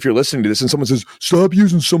that to you, if you're listening to this and someone says, stop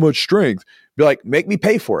using so much strength, be like, make me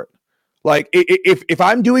pay for it. Like, if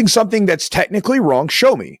I'm doing something that's technically wrong,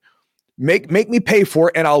 show me. Make me pay for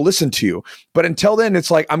it, and I'll listen to you. But until then, it's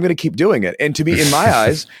like, I'm going to keep doing it. And to be, in my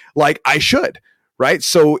eyes, like, I should. Right.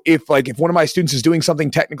 So if one of my students is doing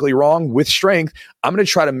something technically wrong with strength, I'm going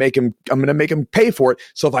to make him pay for it.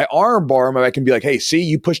 So if I arm bar him, I can be like, hey, see,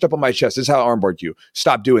 you pushed up on my chest. This is how I arm barred you.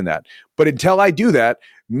 Stop doing that. But until I do that,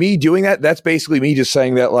 me doing that, that's basically me just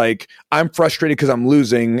saying that, like, I'm frustrated because I'm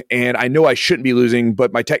losing and I know I shouldn't be losing,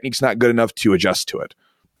 but my technique's not good enough to adjust to it.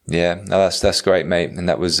 Yeah, no, that's great, mate. And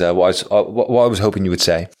that was what I was hoping you would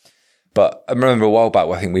say. But I remember a while back,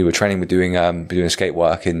 I think we were training with doing skate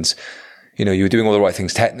work, and you were doing all the right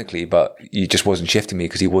things technically, but you just wasn't shifting me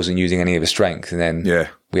because he wasn't using any of his strength. And then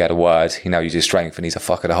we had a word. He now uses strength, and he's a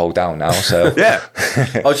fucker to hold down now. So yeah,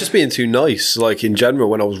 I was just being too nice, like, in general,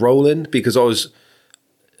 when I was rolling, because I was,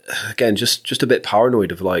 again, just a bit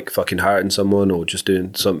paranoid of like fucking hurting someone or just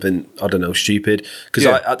doing something, I don't know, stupid. Because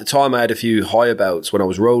at the time I had a few higher bouts when I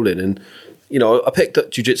was rolling, and I picked up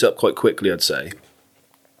jiu-jitsu up quite quickly, I'd say.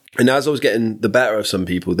 And as I was getting the better of some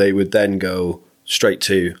people, they would then go straight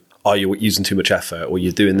to, oh, you're using too much effort, or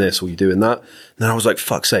you're doing this, or you're doing that. And then I was like,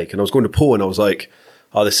 fuck's sake. And I was going to Paul, and I was like,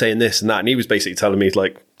 oh, they're saying this and that. And he was basically telling me,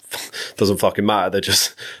 like, doesn't fucking matter. They're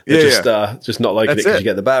just not liking it because you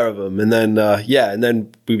get the better of them. And then, and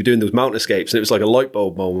then we were doing those mountain escapes, and it was like a light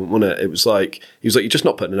bulb moment, wasn't it? It was like, he was like, you're just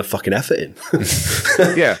not putting enough fucking effort in.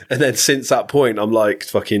 Yeah. And then since that point, I'm like,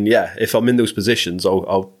 fucking, if I'm in those positions,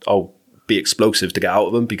 I'll be explosive to get out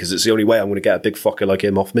of them, because it's the only way I'm going to get a big fucker like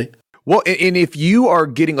him off me. Well, and if you are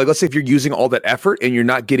getting, like, let's say if you're using all that effort and you're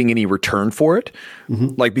not getting any return for it,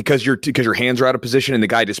 like because your hands are out of position and the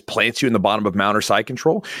guy just plants you in the bottom of mount or side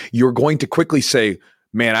control, you're going to quickly say,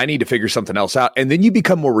 man, I need to figure something else out. And then you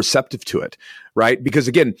become more receptive to it, right? Because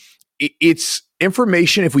again, it's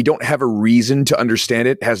information. If we don't have a reason to understand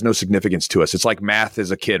it, has no significance to us. It's like math as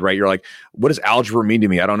a kid, right? You're like, what does algebra mean to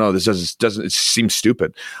me? I don't know. This doesn't, it seems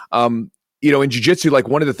stupid. In jiu-jitsu, like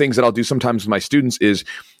one of the things that I'll do sometimes with my students is,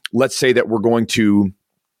 let's say that we're going to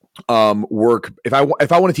work. If I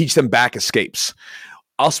want to teach them back escapes,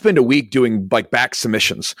 I'll spend a week doing like back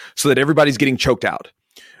submissions so that everybody's getting choked out.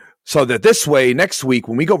 So that this way, next week,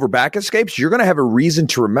 when we go over back escapes, you're going to have a reason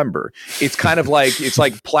to remember. It's kind of like, it's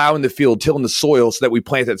like plowing the field, tilling the soil so that we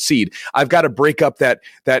plant that seed. I've got to break up I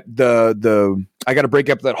got to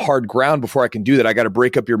break up that hard ground before I can do that. I got to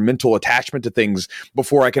break up your mental attachment to things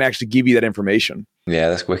before I can actually give you that information. Yeah,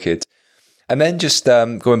 that's wicked. And then just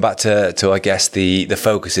going back to I guess the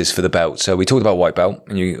focuses for the belt. So we talked about white belt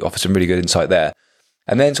and you offered some really good insight there.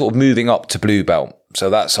 And then sort of moving up to blue belt.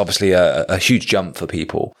 So that's obviously a huge jump for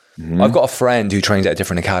people. Mm-hmm. I've got a friend who trains at a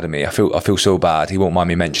different academy. I feel so bad. He won't mind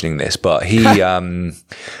me mentioning this, but he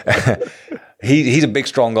he's a big,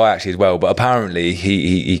 strong guy actually as well. But apparently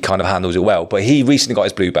he kind of handles it well. But he recently got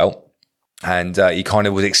his blue belt, and he kind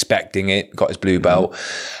of was expecting it. Got his blue belt,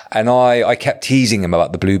 and I kept teasing him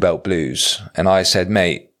about the blue belt blues, and I said,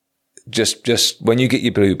 mate, just when you get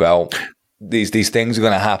your blue belt, these things are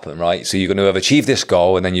going to happen, right? So you're going to have achieved this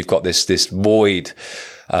goal, and then you've got this void,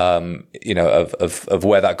 of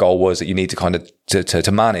where that goal was that you need to kind of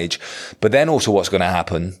to manage. But then also what's going to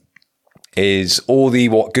happen is all the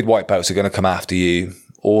good white belts are going to come after you.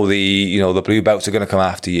 All the blue belts are going to come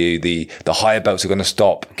after you. The higher belts are going to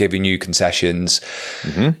stop giving you concessions.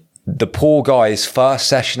 Mm-hmm. The poor guy's first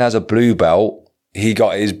session as a blue belt, he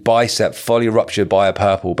got his bicep fully ruptured by a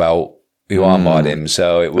purple belt who armbarred him.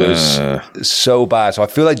 So it was so bad. So I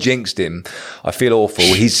feel I jinxed him. I feel awful.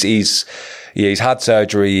 He's had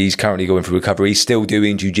surgery. He's currently going through recovery. He's still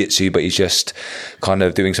doing jiu-jitsu, but he's just kind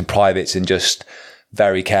of doing some privates and just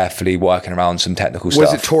very carefully working around some technical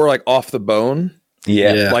stuff. Was it tore like off the bone?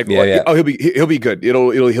 Yeah. Oh, he'll be good.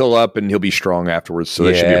 It'll heal up and he'll be strong afterwards. So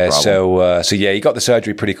that should be a problem. So he got the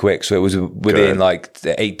surgery pretty quick. So it was within like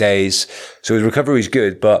 8 days. So his recovery is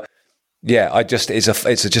good, but yeah, it's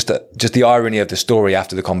just the irony of the story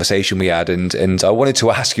after the conversation we had. And I wanted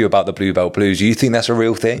to ask you about the blue belt blues. Do you think that's a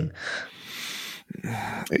real thing?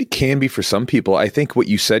 It can be for some people. I think what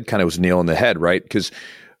you said kind of was nail on the head, right? Because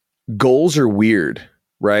goals are weird,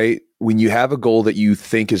 right? When you have a goal that you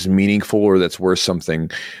think is meaningful or that's worth something,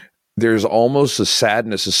 there's almost a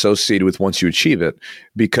sadness associated with once you achieve it,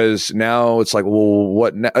 because now it's like, well,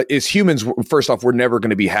 what now? As humans, first off, we're never going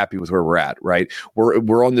to be happy with where we're at, right?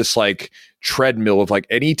 We're on this like treadmill of like,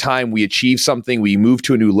 anytime we achieve something, we move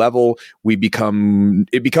to a new level, it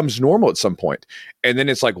becomes normal at some point. And then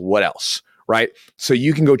it's like, what else? Right. So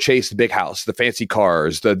you can go chase the big house, the fancy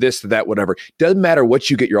cars, the this, the that, whatever. Doesn't matter what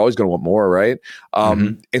you get. You're always going to want more. Right.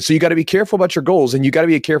 And so you got to be careful about your goals, and you got to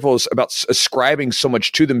be careful about ascribing so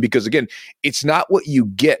much to them, because again, it's not what you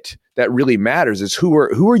get that really matters. It's who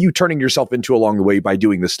are you turning yourself into along the way by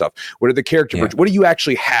doing this stuff? What are the character? What do you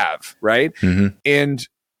actually have? Right. And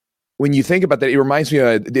when you think about that, it reminds me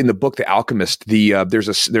in the book, The Alchemist, there's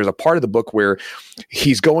a part of the book where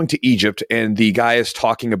he's going to Egypt and the guy is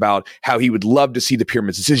talking about how he would love to see the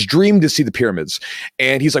pyramids. It's his dream to see the pyramids.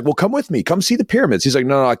 And he's like, well, come with me, come see the pyramids. He's like,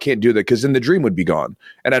 no, I can't do that, because then the dream would be gone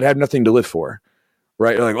and I'd have nothing to live for.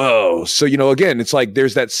 Right. You're like, whoa. So, again, it's like,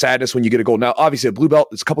 there's that sadness when you get a goal. Now, obviously a blue belt,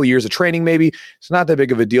 it's a couple of years of training, maybe it's not that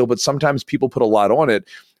big of a deal, but sometimes people put a lot on it,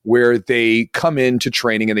 where they come into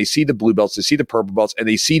training and they see the blue belts, they see the purple belts, and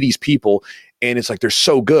they see these people, and it's like, they're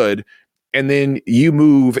so good. And then you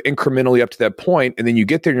move incrementally up to that point, and then you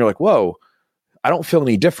get there and you're like, whoa, I don't feel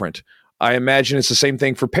any different. I imagine it's the same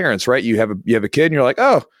thing for parents, right? You have a kid and you're like,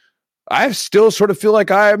 oh, I still sort of feel like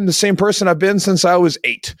I'm the same person I've been since I was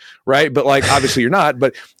 8, right? But like, obviously you're not,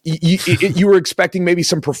 but you were expecting maybe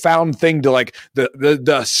some profound thing to like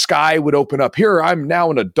the sky would open up. Here, I'm now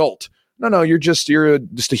an adult. No, you're just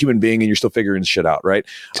a human being, and you're still figuring shit out, right?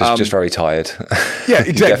 Just very tired. Yeah,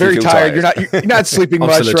 exactly. Very tired. You're not sleeping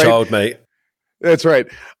much, still a right? Child, mate. That's right.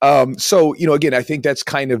 So again, I think that's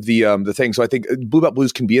kind of the thing. So I think blue belt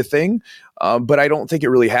blues can be a thing, but I don't think it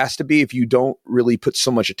really has to be if you don't really put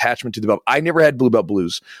so much attachment to the belt. I never had blue belt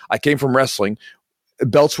blues. I came from wrestling.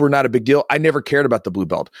 Belts were not a big deal. I never cared about the blue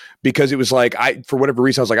belt, because it was like, for whatever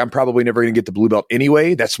reason, I was like, I'm probably never going to get the blue belt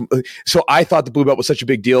anyway. So I thought the blue belt was such a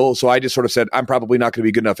big deal. So I just sort of said, I'm probably not going to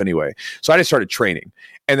be good enough anyway. So I just started training,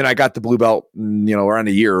 and then I got the blue belt, around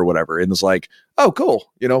a year or whatever. And it was like, oh,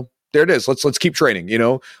 cool. there it is. Let's keep training.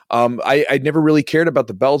 I never really cared about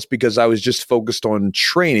the belts because I was just focused on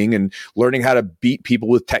training and learning how to beat people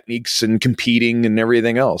with techniques and competing and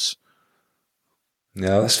everything else.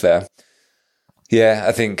 No, that's fair. Yeah,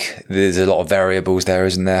 I think there's a lot of variables there,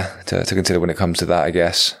 isn't there, to consider when it comes to that, I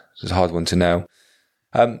guess. It's a hard one to know.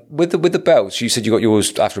 With the belts, you said you got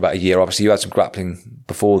yours after about a year. Obviously, you had some grappling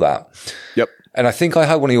before that. Yep. And I think I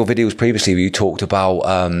had one of your videos previously where you talked about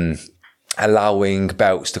allowing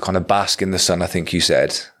belts to kind of bask in the sun, I think you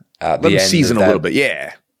said. At the end season a little bit,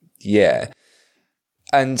 yeah. Yeah.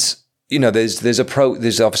 And,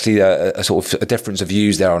 there's obviously a sort of a difference of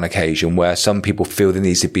views there on occasion where some people feel there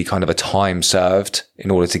needs to be kind of a time served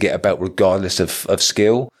in order to get a belt regardless of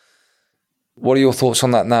skill. What are your thoughts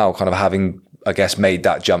on that now, kind of having, I guess, made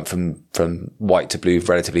that jump from white to blue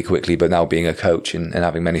relatively quickly, but now being a coach and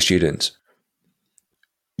having many students?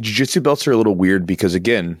 Jiu-jitsu belts are a little weird because,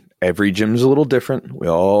 again, every gym's a little different. We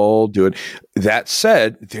all do it. That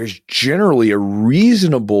said, there's generally a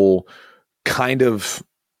reasonable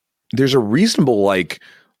like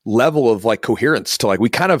level of like coherence to like, we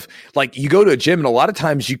kind of like, you go to a gym and a lot of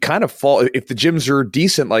times you kind of fall, if the gyms are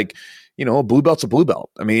decent, like, a blue belt's a blue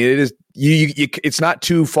belt. I mean, it is, it's not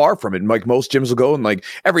too far from it. And like most gyms will go and like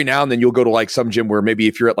every now and then you'll go to like some gym where maybe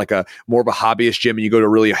if you're at like a more of a hobbyist gym and you go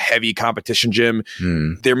to a heavy competition gym,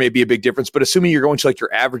 there may be a big difference. But assuming you're going to like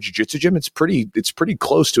your average jiu-jitsu gym, it's pretty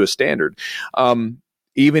close to a standard.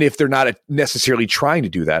 Even if they're not necessarily trying to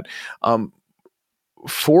do that.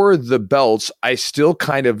 For the belts, I still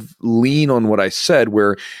kind of lean on what I said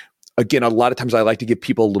where, again, a lot of times I like to give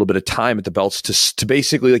people a little bit of time at the belts to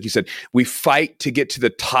basically, like you said, we fight to get to the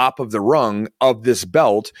top of the rung of this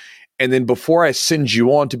belt. And then before I send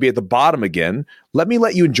you on to be at the bottom again,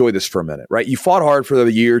 let you enjoy this for a minute, right? You fought hard for a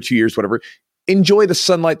year, 2 years, whatever. Enjoy the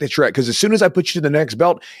sunlight that you're at. Because as soon as I put you to the next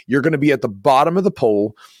belt, you're going to be at the bottom of the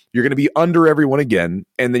pole. You're going to be under everyone again.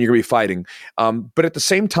 And then you're going to be fighting. But at the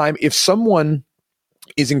same time, if someone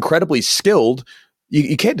is incredibly skilled,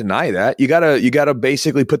 you can't deny that. You gotta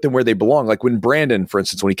basically put them where they belong. Like when Brandon, for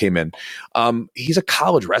instance, when he came in, he's a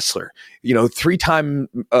college wrestler, 3-time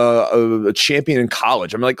a champion in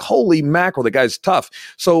college. I'm like, holy mackerel, the guy's tough.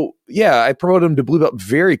 So yeah, I promoted him to blue belt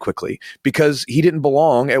very quickly because he didn't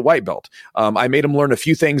belong at white belt. I made him learn a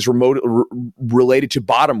few things related to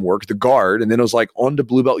bottom work, the guard, and then it was like, on to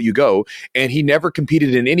blue belt you go. And he never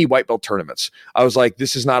competed in any white belt tournaments. I was like,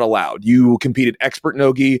 this is not allowed. You will compete at expert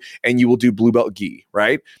no-gi and you will do blue belt gi,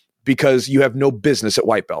 right? Because you have no business at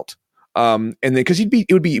white belt. And then because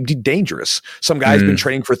it would be dangerous. Some guy's been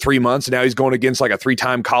training for 3 months and now he's going against like a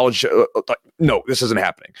 3-time college. No, this isn't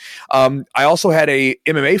happening. I also had a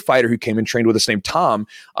MMA fighter who came and trained with us named Tom,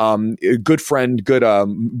 a good friend, good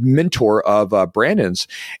mentor of Brandon's.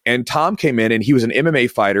 And Tom came in and he was an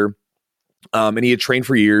MMA fighter. And he had trained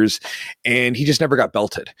for years and he just never got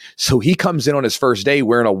belted. So he comes in on his first day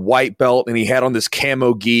wearing a white belt and he had on this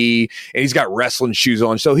camo gi and he's got wrestling shoes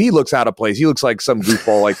on. So he looks out of place. He looks like some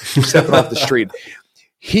goofball, like stepping off the street.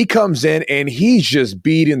 He comes in and he's just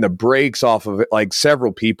beating the brakes off of it, like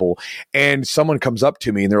several people. And someone comes up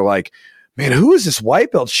to me and they're like, man, who is this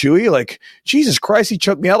white belt, Chewy? Like, Jesus Christ, he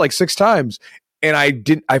choked me out like 6 times. And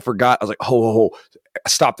I forgot. I was like, ho.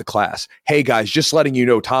 Stop the class. Hey guys, just letting you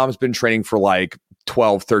know, Tom's been training for like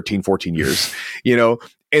 12, 13, 14 years,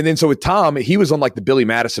 And then so with Tom, he was on like the Billy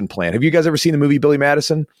Madison plan. Have you guys ever seen the movie Billy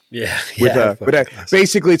Madison? Yeah.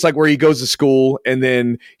 Basically it's like where he goes to school and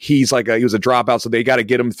then he's like he was a dropout. So they got to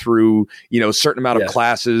get him through, a certain amount of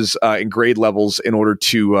classes and grade levels in order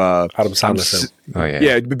to, Adam Sandler.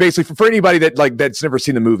 Yeah. Basically for anybody that's never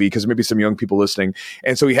seen the movie, because maybe some young people listening.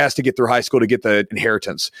 And so he has to get through high school to get the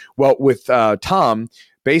inheritance. Well, with Tom,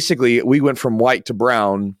 basically we went from white to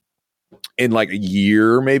brown in like a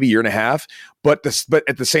year, maybe year and a half. But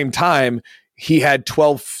at the same time, he had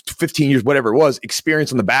 12, 15 years, whatever it was,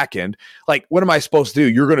 experience on the back end. Like, what am I supposed to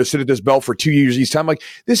do? You're going to sit at this belt for 2 years each time. Like,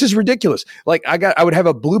 this is ridiculous. Like, I would have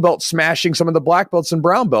a blue belt smashing some of the black belts and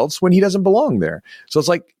brown belts when he doesn't belong there. So it's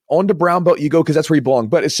like, on to brown belt you go because that's where you belong.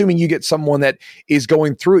 But assuming you get someone that is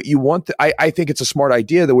going through it, I think it's a smart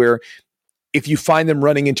idea that where if you find them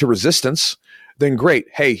running into resistance, then great.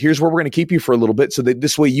 Hey, here's where we're going to keep you for a little bit so that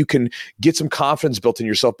this way you can get some confidence built in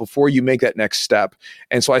yourself before you make that next step.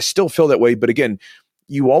 And so I still feel that way. But again,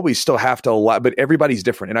 you always still have to allow, but everybody's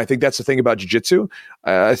different. And I think that's the thing about jiu-jitsu.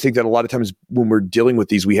 I think that a lot of times when we're dealing with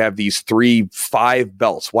these, we have these 5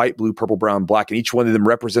 belts, white, blue, purple, brown, black, and each one of them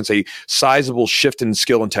represents a sizable shift in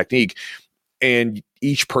skill and technique. and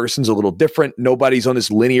each person's a little different. Nobody's on this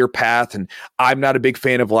linear path. And I'm not a big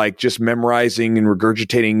fan of like just memorizing and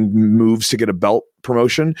regurgitating moves to get a belt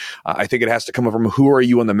promotion. I think it has to come from who are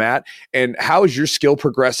you on the mat and how is your skill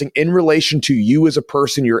progressing in relation to you as a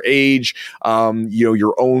person, your age,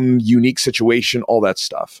 your own unique situation, all that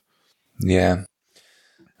stuff. Yeah.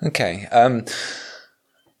 Okay.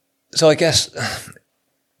 So I guess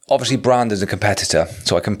obviously Brandon's a competitor,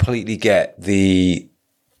 so I completely get the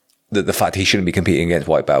fact he shouldn't be competing against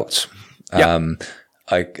white belts. Yeah.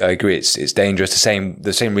 I agree. It's dangerous.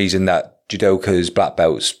 The same reason that judokas, black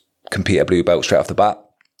belts compete at blue belt straight off the bat.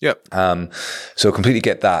 Yep. So completely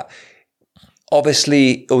get that.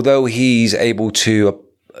 Obviously, although he's able to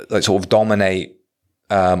sort of dominate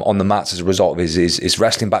on the mats as a result of his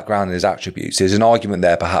wrestling background and his attributes, there's an argument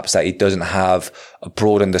there perhaps that he doesn't have a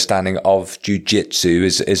broad understanding of jiu-jitsu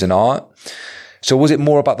as an art. So was it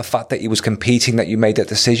more about the fact that he was competing that you made that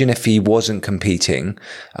decision? If he wasn't competing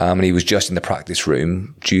and he was just in the practice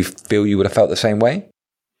room, do you feel you would have felt the same way?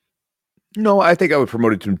 No, I think I would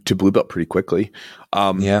promote it to blue belt pretty quickly.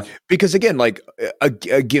 Yeah, because again,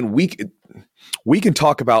 we can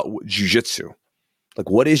talk about jiu-jitsu. Like,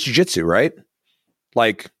 what is jiu-jitsu, right?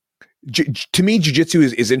 Like, to me, jiu-jitsu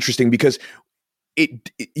is interesting because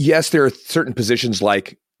yes, there are certain positions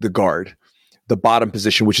like the guard, the bottom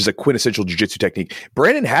position, which is a quintessential jiu-jitsu technique.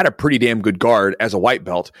 Brandon had a pretty damn good guard as a white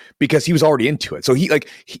belt because he was already into it. So he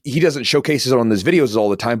doesn't showcase it on his videos all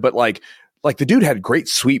the time, but like the dude had great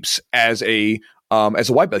sweeps as a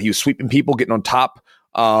white belt. He was sweeping people, getting on top,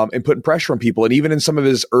 and putting pressure on people. And even in some of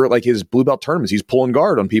his blue belt tournaments, he's pulling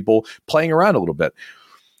guard on people, playing around a little bit.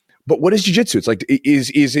 But what is jiu-jitsu? It's like,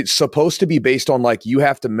 is it supposed to be based on like, you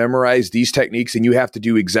have to memorize these techniques and you have to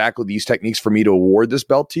do exactly these techniques for me to award this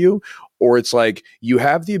belt to you? Or it's like, you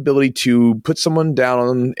have the ability to put someone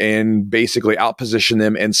down and basically outposition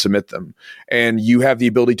them and submit them. And you have the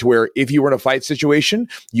ability to where if you were in a fight situation,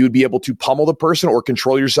 you would be able to pummel the person or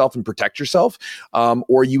control yourself and protect yourself.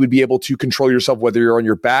 Or you would be able to control yourself, whether you're on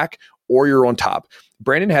your back or you're on top.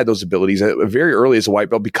 Brandon had those abilities very early as a white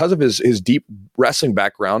belt because of his deep wrestling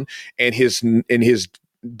background and his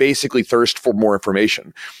basically thirst for more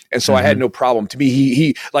information. And so I had no problem. To me,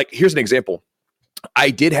 he like, here's an example.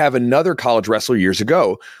 I did have another college wrestler years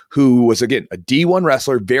ago who was, again, a D1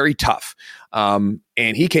 wrestler, very tough. And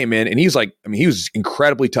he came in and he was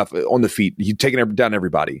incredibly tough on the feet. He'd taken down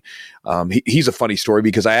everybody. He's a funny story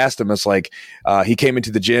because I asked him, it's like, he came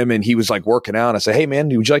into the gym and he was like working out. And I said, hey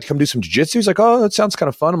man, would you like to come do some jiu-jitsu? He's like, oh, that sounds kind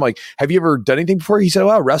of fun. I'm like, have you ever done anything before? He said,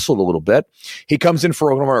 well, I wrestled a little bit. He comes in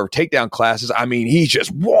for one of our takedown classes. I mean, he's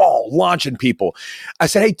just launching people. I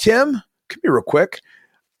said, hey, Tim, come here real quick.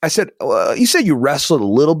 I said, you said you wrestled a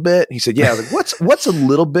little bit. He said, yeah. I was like, what's a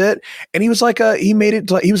little bit? And he was like, he made it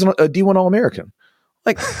like he was a D1 All-American.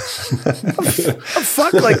 Like,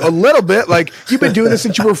 fuck, like a little bit. Like, you've been doing this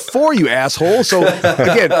since you were 4, you asshole. So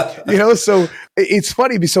again, so it's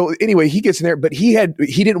funny. So anyway, he gets in there, but he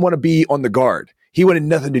didn't want to be on the guard. He wanted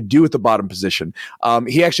nothing to do with the bottom position.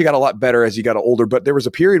 He actually got a lot better as he got older, but there was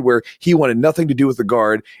a period where he wanted nothing to do with the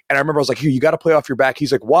guard. And I remember I was like, here, you got to play off your back.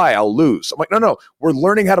 He's like, why? I'll lose. I'm like, no, we're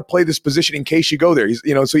learning how to play this position in case you go there.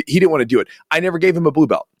 So he didn't want to do it. I never gave him a blue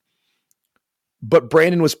belt. But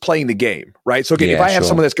Brandon was playing the game, right? So again, if I have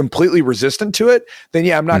someone that's completely resistant to it, then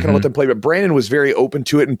yeah, I'm not going to let them play. But Brandon was very open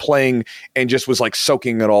to it and playing and just was like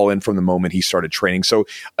soaking it all in from the moment he started training. So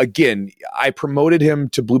again, I promoted him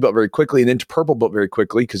to blue belt very quickly and then to purple belt very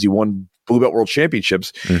quickly because he won blue belt world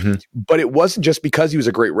championships. But it wasn't just because he was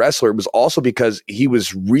a great wrestler. It was also because he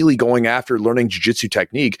was really going after learning jiu-jitsu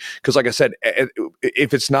technique. Because like I said,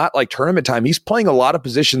 if it's not like tournament time, he's playing a lot of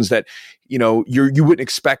positions that, you wouldn't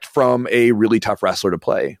expect from a really tough wrestler to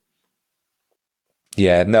play.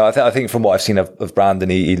 Yeah, no, I think from what I've seen of Brandon,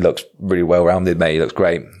 he looks really well-rounded, mate. He looks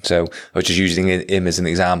great. So I was just using him as an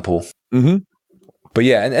example. But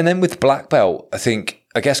yeah, and then with black belt,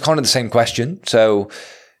 I guess kind of the same question. So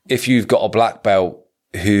if you've got a black belt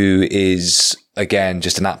who is, again,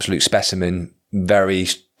 just an absolute specimen, very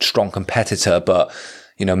strong competitor, but,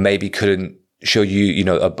 maybe couldn't show you,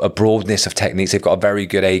 a broadness of techniques. They've got a very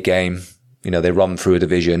good A game. They run through a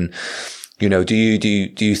division. Do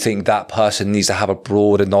you think that person needs to have a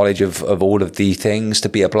broader knowledge of all of the things to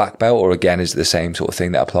be a black belt? Or again, is it the same sort of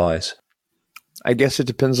thing that applies? I guess it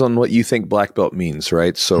depends on what you think black belt means,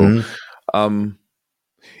 right? So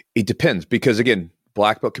it depends because again,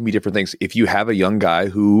 black belt can be different things. If you have a young guy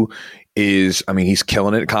who is, he's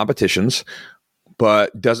killing it at competitions,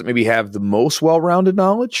 but doesn't maybe have the most well-rounded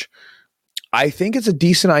knowledge, I think it's a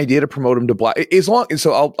decent idea to promote him to black.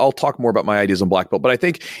 I'll talk more about my ideas on black belt, but I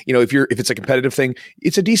think, if it's a competitive thing,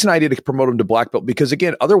 it's a decent idea to promote him to black belt because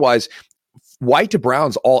again, otherwise white to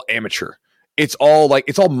brown's all amateur. It's all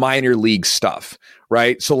minor league stuff,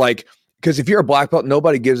 right? So like, because if you're a black belt,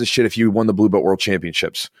 nobody gives a shit if you won the blue belt world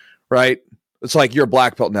championships, right? It's like you're a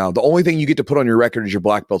black belt now. The only thing you get to put on your record is your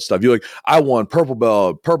black belt stuff. You're like, I won purple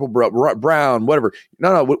belt, brown, whatever.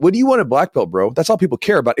 No. What do you want a black belt, bro? That's all people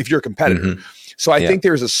care about if you're a competitor. Mm-hmm. So I think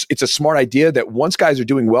it's a smart idea that once guys are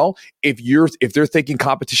doing well, if they're thinking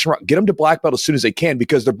competition, get them to black belt as soon as they can,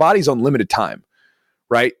 because their body's on limited time.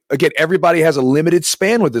 Right? Again, everybody has a limited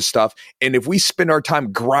span with this stuff. And if we spend our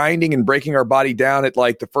time grinding and breaking our body down at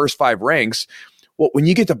like the first 5 ranks, well, when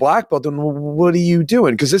you get to black belt, then what are you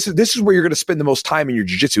doing? Because this is where you're going to spend the most time in your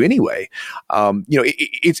jiu-jitsu anyway.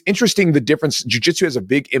 It's interesting, the difference. Jiu-jitsu has a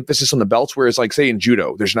big emphasis on the belts, whereas like say in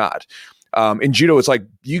judo, there's not. In judo, it's like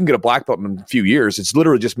you can get a black belt in a few years. It's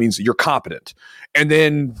literally just means you're competent. And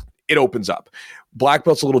then it opens up. Black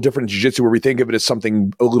belt's a little different in jiu-jitsu, where we think of it as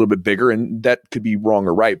something a little bit bigger, and that could be wrong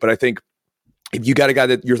or right. But I think if you got a guy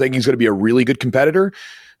that you're thinking is going to be a really good competitor,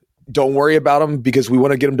 don't worry about him, because we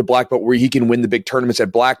want to get him to black belt where he can win the big tournaments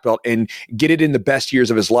at black belt and get it in the best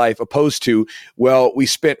years of his life, opposed to, well, we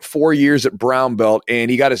spent 4 years at brown belt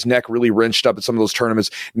and he got his neck really wrenched up at some of those tournaments.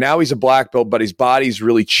 Now he's a black belt, but his body's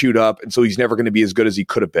really chewed up, and so he's never going to be as good as he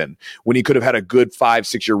could have been when he could have had a good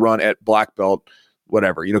 5-6 year run at black belt.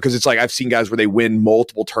 Whatever, because it's like I've seen guys where they win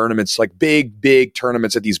multiple tournaments, like big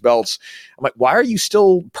tournaments at these belts. I'm like, why are you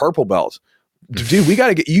still purple belt? Dude,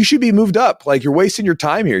 you should be moved up. Like, you're wasting your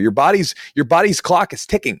time here. Your body's clock is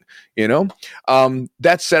ticking,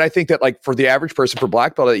 That said, I think that like for the average person for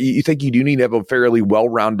black belt, you think you do need to have a fairly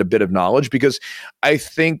well-rounded bit of knowledge, because I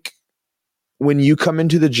think when you come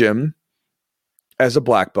into the gym as a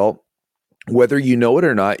black belt, whether you know it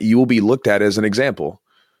or not, you will be looked at as an example.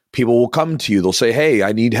 People will come to you. They'll say, hey,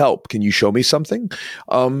 I need help. Can you show me something?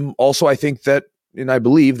 Also, I think that, and I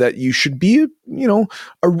believe that you should be, a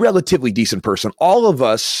relatively decent person. All of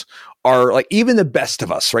us are like, even the best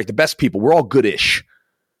of us, right? The best people, we're all goodish,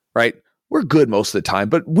 right? We're good most of the time,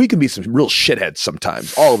 but we can be some real shitheads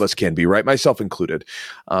sometimes. All of us can be, right? Myself included.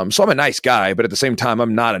 So I'm a nice guy, but at the same time,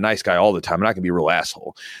 I'm not a nice guy all the time, and I can be a real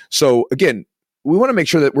asshole. So again, we want to make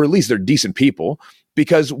sure that they're decent people.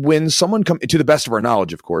 Because when someone comes, to the best of our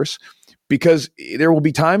knowledge, of course, because there will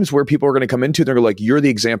be times where people are going to come into, they're like, you're the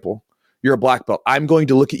example. You're a black belt. I'm going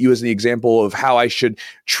to look at you as the example of how I should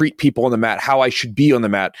treat people on the mat, how I should be on the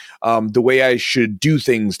mat, the way I should do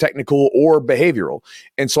things, technical or behavioral.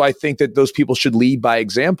 And so I think that those people should lead by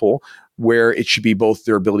example, where it should be both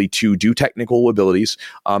their ability to do technical abilities,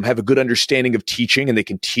 have a good understanding of teaching, and they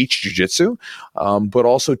can teach jiu-jitsu, but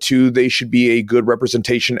also too, they should be a good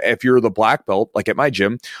representation, if you're the black belt, like at my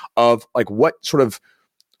gym, of like what sort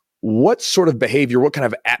of behavior, what kind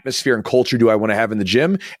of atmosphere and culture do I want to have in the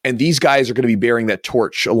gym? And these guys are going to be bearing that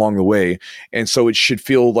torch along the way. And so it should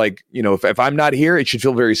feel like, if I'm not here, it should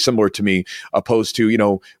feel very similar to me, opposed to,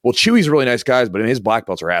 well, Chewy's a really nice guy, but his black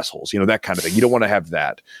belts are assholes, that kind of thing. You don't want to have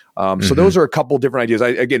that. So those are a couple different ideas.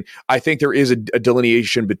 I think there is a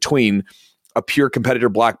delineation between a pure competitor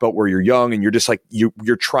black belt where you're young and you're just like,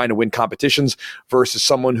 you're trying to win competitions, versus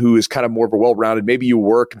someone who is kind of more of a well-rounded, maybe you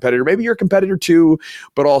were a competitor, maybe you're a competitor too,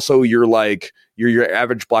 but also you're your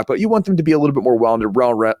average black belt. You want them to be a little bit more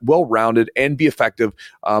well-rounded and be effective,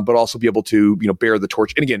 but also be able to, bear the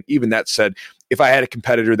torch. And again, even that said, if I had a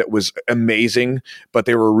competitor that was amazing, but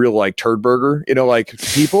they were a real like turd burger, like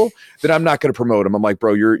people, then I'm not going to promote them. I'm like,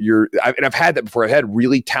 bro, and I've had that before. I've had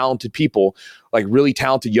really talented people, like really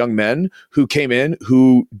talented young men who came in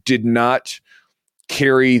who did not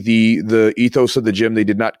carry the ethos of the gym. They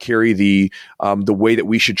did not carry the way that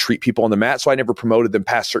we should treat people on the mat. So I never promoted them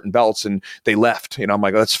past certain belts, and they left. I'm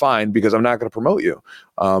like, that's fine, because I'm not going to promote you,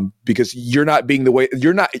 because you're not being the way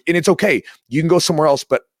you're not, and it's okay. You can go somewhere else,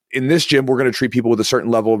 but in this gym, we're going to treat people with a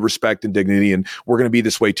certain level of respect and dignity, and we're going to be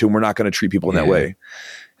this way too. And we're not going to treat people in that way.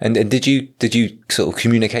 And did you sort of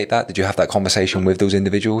communicate that? Did you have that conversation with those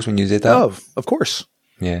individuals when you did that? Oh, of course.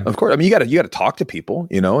 Yeah, of course. I mean, you got to talk to people,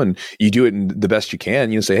 and you do it in the best you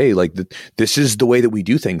can. You say, hey, like this is the way that we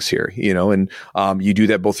do things here, and you do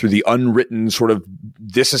that both through the unwritten sort of,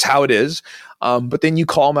 this is how it is. But then you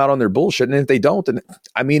call them out on their bullshit. And if they don't, then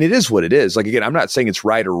I mean, it is what it is. Like, again, I'm not saying it's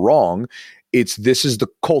right or wrong. This is the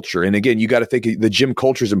culture. And again, you got to think the gym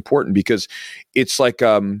culture is important, because it's like,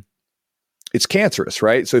 it's cancerous,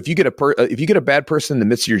 right? So if you get a bad person in the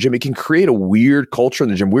midst of your gym, it can create a weird culture in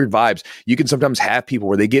the gym, weird vibes. You can sometimes have people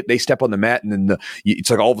where they step on the mat, and then it's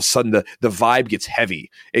like all of a sudden the vibe gets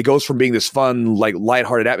heavy. It goes from being this fun, like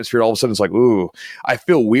lighthearted atmosphere. All of a sudden it's like, ooh, I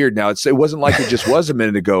feel weird now. It wasn't like it just was a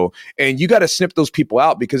minute ago. And you got to snip those people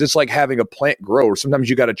out, because it's like having a plant grow, or sometimes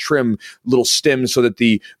you got to trim little stems so that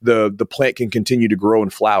the plant can continue to grow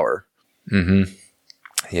and flower. Mm-hmm.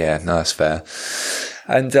 Yeah, no, that's fair.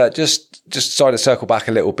 And just try to circle back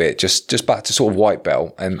a little bit, just back to sort of white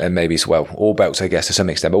belt and maybe as well, all belts, I guess, to some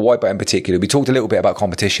extent, but white belt in particular. We talked a little bit about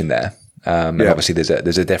competition there. And obviously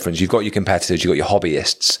there's a difference. You've got your competitors, you've got your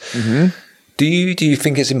hobbyists. Mm-hmm. Do you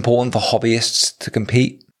think it's important for hobbyists to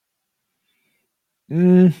compete?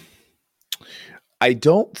 I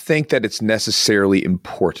don't think that it's necessarily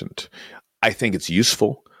important. I think it's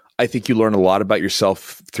useful. I think you learn a lot about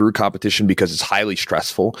yourself through competition because it's highly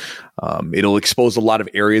stressful. It'll expose a lot of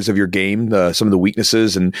areas of your game, some of the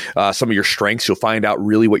weaknesses and some of your strengths. You'll find out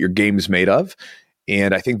really what your game is made of.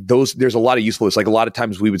 And I think there's a lot of usefulness. Like a lot of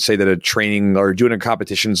times we would say that a training or doing a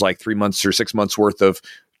competition is like 3 months or 6 months worth of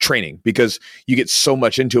training, because you get so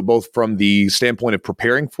much into it, both from the standpoint of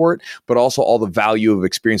preparing for it, but also all the value of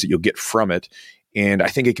experience that you'll get from it. And I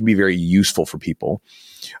think it can be very useful for people.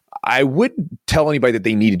 I wouldn't tell anybody that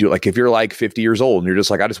they need to do it. Like if you're like 50 years old and you're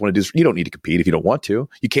just like, I just want to do this, you don't need to compete if you don't want to.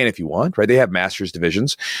 You can if you want, right? They have masters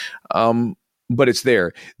divisions, but it's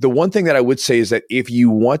there. The one thing that I would say is that if you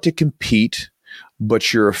want to compete,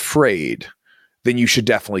 but you're afraid, then you should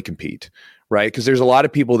definitely compete, right? Because there's a lot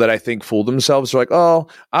of people that I think fool themselves. They're like, oh,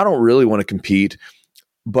 I don't really want to compete.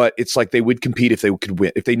 But it's like they would compete if they could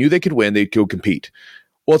win. If they knew they could win, they'd go compete.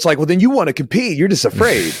 Well, it's like, well, then you want to compete. You're just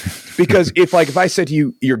afraid. Because if I said to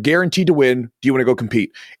you, you're guaranteed to win, do you want to go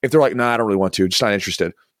compete? If they're like, no, I don't really want to, just not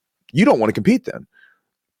interested. You don't want to compete then.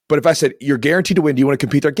 But if I said, you're guaranteed to win, do you want to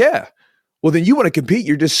compete? They're like, yeah. Well, then you want to compete.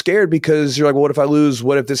 You're just scared because you're like, well, what if I lose?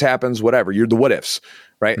 What if this happens? Whatever. You're the what ifs,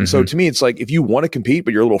 right? Mm-hmm. And so to me, it's like, if you want to compete,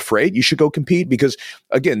 but you're a little afraid, you should go compete, because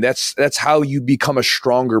again, that's how you become a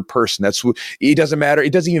stronger person. It doesn't matter.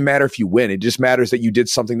 It doesn't even matter if you win. It just matters that you did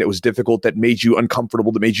something that was difficult, that made you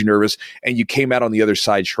uncomfortable, that made you nervous, and you came out on the other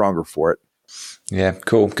side stronger for it. Yeah,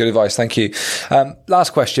 cool. Good advice. Thank you. Last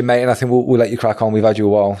question, mate, and I think we'll let you crack on. We've had you a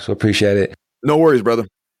while, so appreciate it. No worries, brother.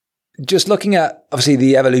 Just looking at obviously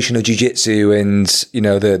the evolution of jiu-jitsu and, you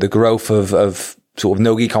know, the growth of sort of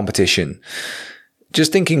no-gi competition,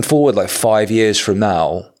 just thinking forward like 5 years from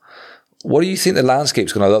now, what do you think the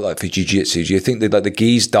landscape's going to look like for jiu-jitsu? Do you think that like the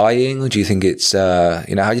gi's dying, or do you think it's, how do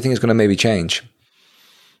you think it's going to maybe change?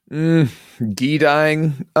 Gi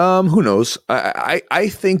dying? Who knows? I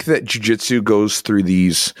think that jiu-jitsu goes through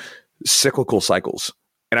these cyclical cycles.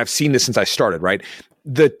 And I've seen this since I started, right?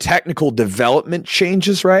 The technical development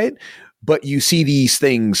changes, right? But you see these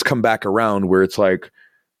things come back around where it's like,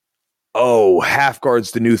 oh, half guard's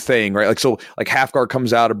the new thing, right? Like, so like half guard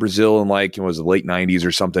comes out of Brazil in like, it was the late 90s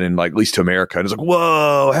or something, and like at least to America. And it's like,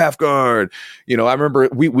 whoa, half guard. You know, I remember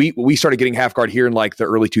we started getting half guard here in like the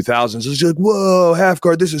early 2000s. It was like, whoa, half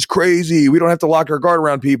guard, this is crazy. We don't have to lock our guard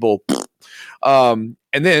around people. And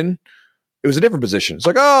then it was a different position. It's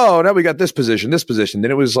like, oh, now we got this position. Then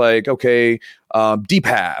it was like, okay, deep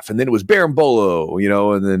half. And then it was berimbolo, you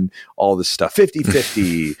know, and then all this stuff,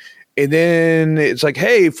 50-50. And then it's like,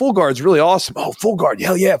 hey, full guard's really awesome. Oh, full guard.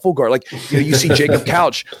 Hell yeah, full guard. Like, you know, you see Jacob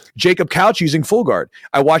Couch using full guard.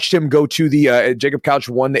 I watched him go to the, Jacob Couch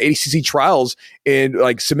won the ADCC trials and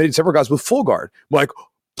like submitted several guys with full guard. I'm like,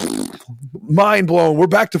 mind blown. We're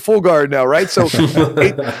back to full guard now, right? So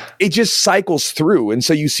it just cycles through, and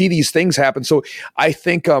so you see these things happen. So I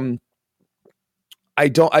think the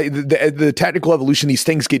technical evolution, these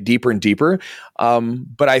things get deeper and deeper.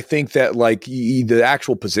 But I think that like the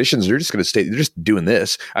actual positions are just going to stay. They're just doing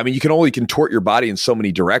this. I mean, you can only contort your body in so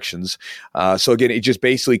many directions. So again, it just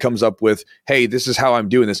basically comes up with, hey, this is how I'm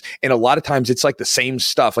doing this. And a lot of times it's like the same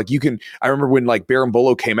stuff. Like I remember when like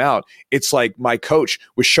berimbolo came out, it's like my coach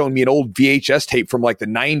was showing me an old VHS tape from like the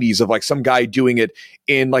 90s of like some guy doing it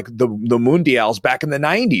in like the mundials back in the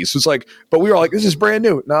 90s. So it's like, but we were like, this is brand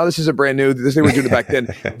new. No, this isn't brand new. They were doing it back then.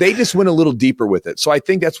 They just went a little deeper with it. So I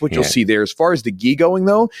think that's what you'll see there. As far as the gi going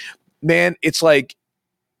though, man, it's like,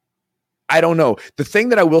 I don't know. The thing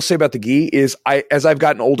that I will say about the gi is as I've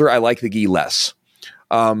gotten older, I like the gi less.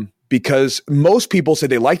 Because most people say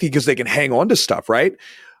they like it because they can hang on to stuff, right?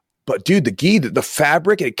 But dude, the gi, the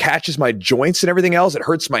fabric, it catches my joints and everything else. It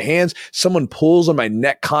hurts my hands. Someone pulls on my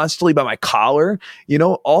neck constantly by my collar. You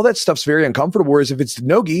know, all that stuff's very uncomfortable. Whereas if it's the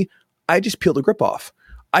no gi, I just peel the grip off.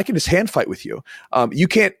 I can just hand fight with you. You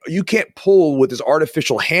can't pull with this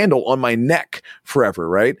artificial handle on my neck forever,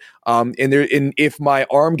 right? And if my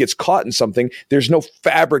arm gets caught in something, there's no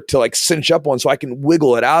fabric to like cinch up on, so I can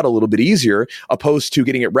wiggle it out a little bit easier, opposed to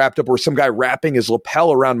getting it wrapped up, or some guy wrapping his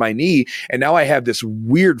lapel around my knee, and now I have this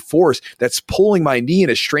weird force that's pulling my knee in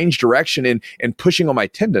a strange direction and pushing on my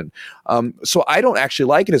tendon. So I don't actually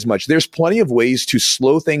like it as much. There's plenty of ways to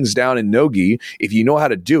slow things down in no-gi if you know how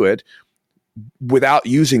to do it. Without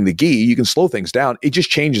using the gi, you can slow things down. It just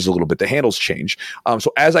changes a little bit. The handles change.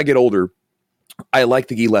 So as I get older, I like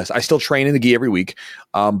the gi less. I still train in the gi every week,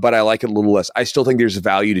 but I like it a little less. I still think there's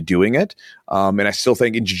value to doing it. And I still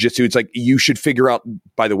think in jiu-jitsu, it's like you should figure out,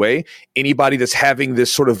 by the way, anybody that's having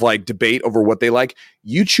this sort of like debate over what they like,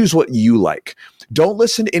 you choose what you like. Don't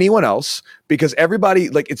listen to anyone else, because everybody,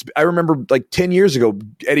 like, I remember like 10 yees ago,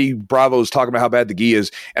 Eddie Bravo was talking about how bad the gi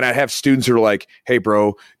is. And I'd have students who are like, hey,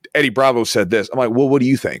 bro, Eddie Bravo said this. I'm like, well, what do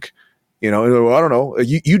you think? You know, well, I don't know.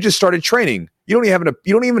 You just started training. You don't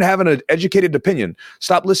even have an educated opinion.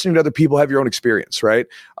 Stop listening to other people. Have your own experience, right?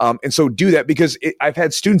 And so do that, because I've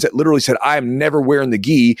had students that literally said, I am never wearing the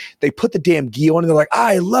gi. They put the damn gi on and they're like,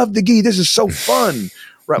 I love the gi. This is so fun.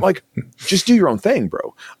 Right? I'm like, just do your own thing,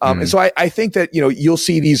 bro. And so I think that, you'll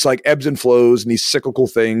see these like ebbs and flows and these cyclical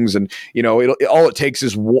things. And, all it takes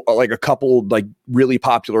is like a couple like really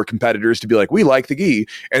popular competitors to be like, we like the gi.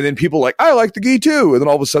 And then people like, I like the gi too. And then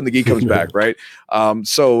all of a sudden the gi comes back. Right.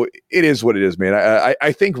 So it is what it is, man.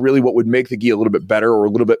 I think really what would make the gi a little bit better or a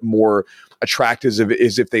little bit more attractive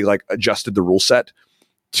is if they like adjusted the rule set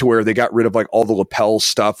to where they got rid of like all the lapel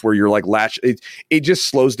stuff where you're like it just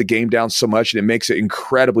slows the game down so much and it makes it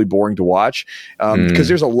incredibly boring to watch, because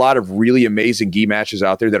there's a lot of really amazing gi matches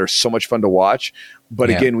out there that are so much fun to watch. But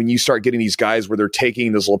again, when you start getting these guys where they're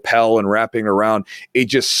taking this lapel and wrapping around, it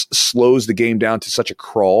just slows the game down to such a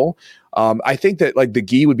crawl. I think that like the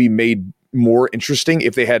gi would be made more interesting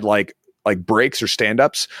if they had like breaks or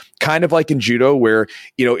stand-ups, kind of like in judo where,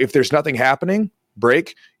 if there's nothing happening,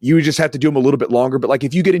 break, you would just have to do them a little bit longer. But like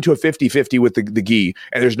if you get into a 50-50 with the gi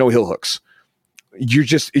and there's no heel hooks, you're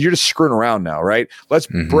just screwing around now, right? Let's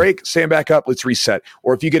break, stand back up, let's reset.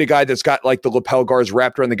 Or if you get a guy that's got like the lapel guards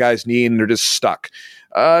wrapped around the guy's knee and they're just stuck,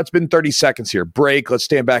 it's been 30 seconds here, break, let's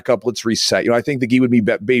stand back up, let's reset. I think the gi would be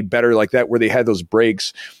made better like that, where they had those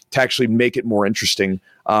breaks to actually make it more interesting,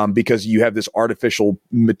 because you have this artificial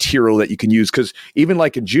material that you can use. Because even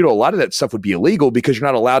like in judo, a lot of that stuff would be illegal because you're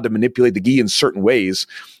not allowed to manipulate the gi in certain ways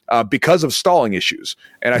because of stalling issues.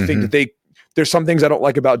 And I think that there's some things I don't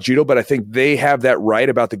like about judo, but I think they have that right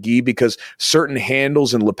about the gi, because certain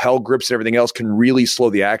handles and lapel grips and everything else can really slow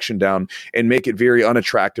the action down and make it very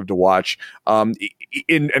unattractive to watch.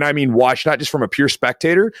 And I mean watch not just from a pure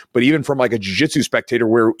spectator, but even from like a jiu-jitsu spectator,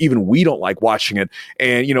 where even we don't like watching it.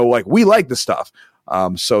 And, like we like the stuff.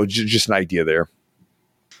 So just an idea there.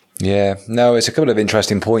 Yeah, no, it's a couple of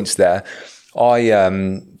interesting points there.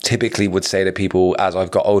 I typically would say to people, as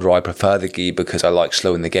I've got older, I prefer the gi because I like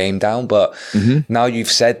slowing the game down. But now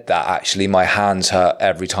you've said that, actually, my hands hurt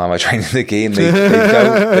every time I train in the gi, and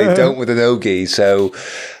they don't with the no gi. So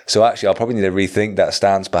actually, I'll probably need to rethink that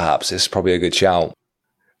stance. Perhaps it's probably a good shout.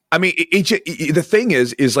 I mean, the thing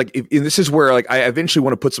is like, and this is where like I eventually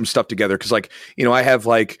want to put some stuff together, because like, I have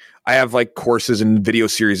like courses and video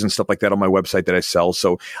series and stuff like that on my website that I sell.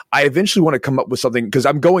 So I eventually want to come up with something, because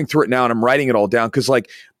I'm going through it now and I'm writing it all down. Because like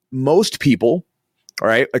most people, all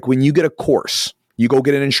right, like when you get a course, you go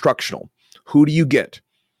get an instructional. Who do you get?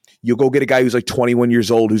 You'll go get a guy who's like 21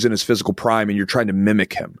 years old, who's in his physical prime, and you're trying to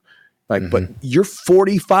mimic him. Like, but you're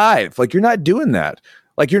 45. Like, you're not doing that.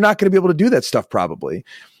 Like, you're not going to be able to do that stuff probably.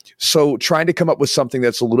 So trying to come up with something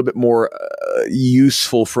that's a little bit more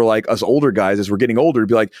useful for like us older guys as we're getting older, to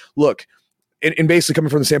be like, look, and basically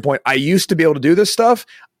coming from the standpoint, I used to be able to do this stuff.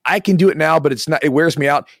 I can do it now, but it wears me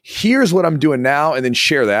out. Here's what I'm doing now. And then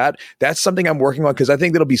share that. That's something I'm working on, because I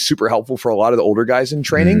think that'll be super helpful for a lot of the older guys in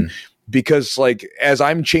training. Because like, as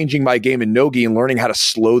I'm changing my game in no-gi and learning how to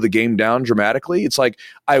slow the game down dramatically, it's like,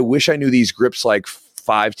 I wish I knew these grips like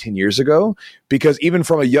 5-10 years ago, because even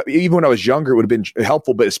when I was younger, it would have been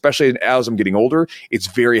helpful, but especially as I'm getting older, it's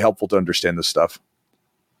very helpful to understand this stuff.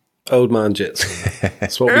 Old man jits.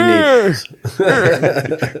 That's what we need.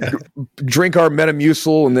 Drink our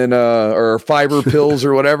Metamucil and then or fiber pills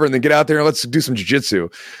or whatever, and then get out there and let's do some jiu-jitsu.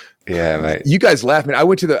 Yeah, mate. You guys laugh, man. I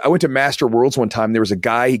went to Master Worlds one time. There was a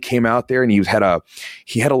guy, he came out there and he had a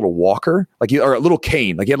little walker, or a little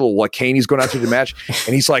cane. Like, he had a little like cane. He's going out to the match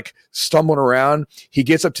and he's like stumbling around. He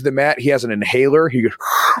gets up to the mat. He has an inhaler. He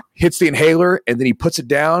hits the inhaler and then he puts it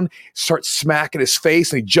down, starts smacking his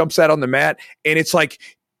face, and he jumps out on the mat. And it's like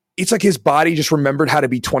his body just remembered how to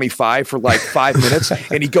be 25 for like 5 minutes,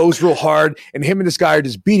 and he goes real hard, and him and this guy are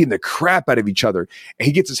just beating the crap out of each other. And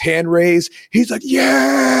he gets his hand raised. He's like,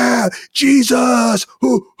 yeah, Jesus,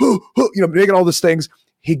 making all these things.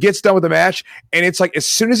 He gets done with the match, and it's like, as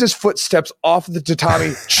soon as his foot steps off the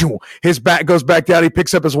tatami, his back goes back down. He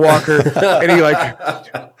picks up his walker, and he like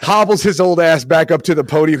hobbles his old ass back up to the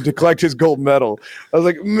podium to collect his gold medal. I was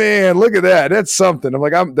like, man, look at that. That's something. I'm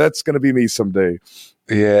like, that's going to be me someday.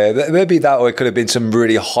 Yeah, maybe that, or it could have been some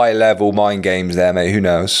really high level mind games there, mate. Who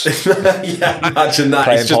knows? Yeah, imagine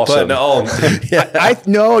that. He's just putting it on.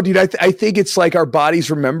 No, dude. I think it's like our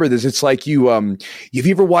bodies remember this. It's like you have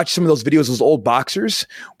you ever watched some of those videos, those old boxers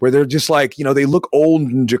where they're just like, they look old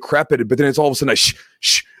and decrepit, but then it's all of a sudden a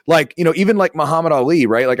shh. Like, even like Muhammad Ali,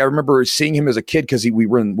 right? Like I remember seeing him as a kid because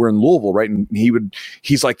we're in Louisville, right? And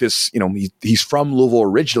he's like this, he's from Louisville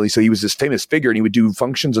originally. So he was this famous figure and he would do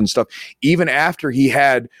functions and stuff. Even after he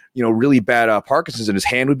had, really bad Parkinson's and his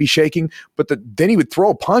hand would be shaking, but then he would throw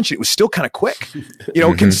a punch. And it was still kind of quick,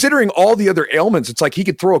 considering all the other ailments. It's like he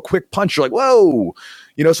could throw a quick punch. You're like, whoa.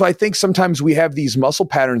 So I think sometimes we have these muscle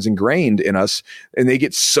patterns ingrained in us and they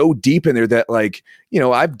get so deep in there that like,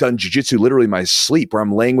 I've done jujitsu literally in my sleep where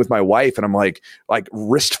I'm laying with my wife and I'm like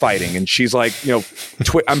wrist fighting and she's like,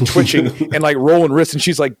 I'm twitching and like rolling wrists and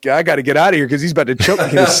she's like, I got to get out of here because he's about to choke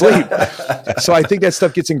me in his sleep. So I think that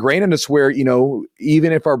stuff gets ingrained in us where,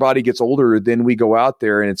 even if our body gets older, then we go out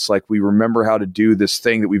there and it's like we remember how to do this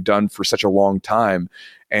thing that we've done for such a long time.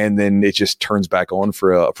 And then it just turns back on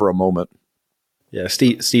for a moment. Yeah,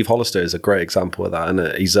 Steve Hollister is a great example of that,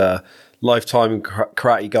 and he's a lifetime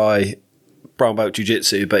karate guy, brown belt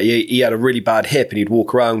jiu-jitsu, but he had a really bad hip and he'd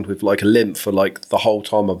walk around with like a limp for like the whole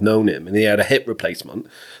time I've known him, and he had a hip replacement.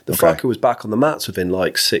 The fucker was back on the mats within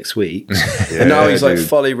like 6 weeks, and now he's like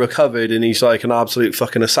fully recovered and he's like an absolute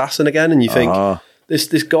fucking assassin again, and you think...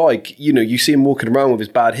 This guy, you see him walking around with his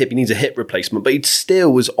bad hip. He needs a hip replacement, but he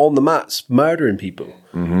still was on the mats murdering people.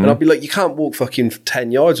 Mm-hmm. And I'd be like, you can't walk fucking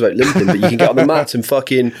 10 yards without limping, but you can get on the mats and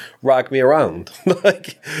fucking rag me around.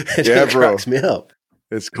 Like, it just cracks me up.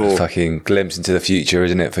 It's cool. A fucking glimpse into the future,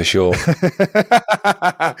 isn't it? For sure.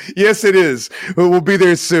 Yes, it is. We'll be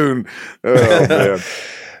there soon. Oh man.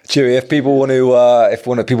 Chewy, if people want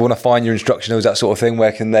to find your instructionals, that sort of thing,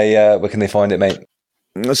 where can they find it, mate?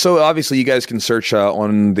 So obviously you guys can search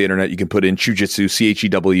on the internet. You can put in Chewjitsu,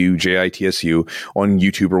 CHEWJITSU on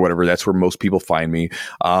YouTube or whatever. That's where most people find me.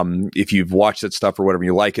 If you've watched that stuff or whatever,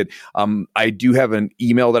 you like it. I do have an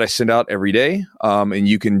email that I send out every day. And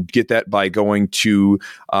you can get that by going to,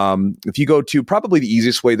 if you go to probably the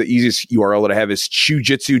easiest URL that I have is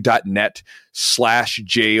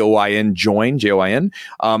chewjitsu.net/JOIN, JOIN.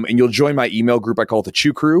 And you'll join my email group. I call it the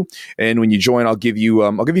Chew Crew. And when you join, I'll give you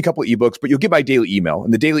a couple of ebooks, but you'll get my daily email.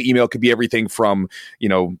 And the daily email could be everything from,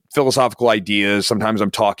 philosophical ideas. Sometimes I'm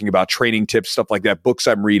talking about training tips, stuff like that, books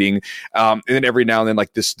I'm reading. And then every now and then,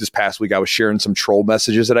 like this past week, I was sharing some troll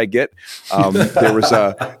messages that I get.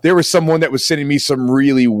 There was someone that was sending me some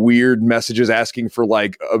really weird messages asking for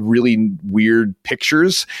like a really weird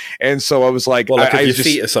pictures. And so I was like, like your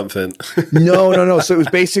feet or something. No. So it was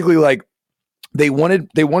basically like, they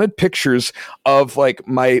wanted pictures of like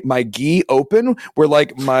my gi open where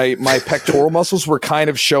like my pectoral muscles were kind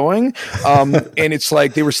of showing. And it's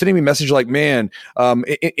like, they were sending me a message like, man,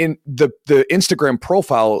 in the Instagram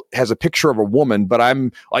profile has a picture of a woman, but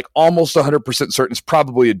I'm like almost 100% certain it's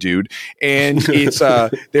probably a dude. And it's,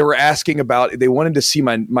 they were asking they wanted to see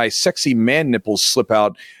my sexy man nipples slip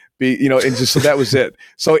out, and just, so that was it.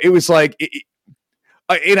 So it was like,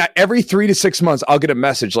 every 3 to 6 months, I'll get a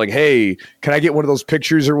message like, "Hey, can I get one of those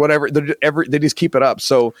pictures or whatever?" They just keep it up.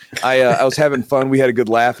 So I was having fun. We had a good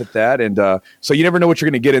laugh at that, and so you never know what you're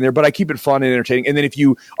going to get in there. But I keep it fun and entertaining. And then if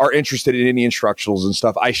you are interested in any instructionals and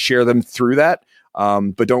stuff, I share them through that.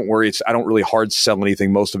 But don't worry, I don't really hard sell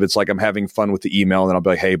anything. Most of it's like I'm having fun with the email, and then I'll be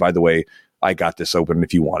like, "Hey, by the way, I got this open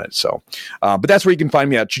if you want it." So, but that's where you can find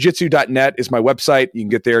me at. Chewjitsu.net is my website. You can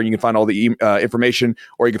get there and you can find all the information,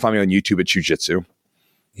 or you can find me on YouTube at Chewjitsu.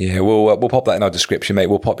 Yeah, we'll pop that in our description, mate.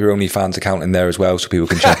 We'll pop your OnlyFans account in there as well so people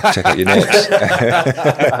can check out your nips.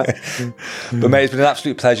 But mate, it's been an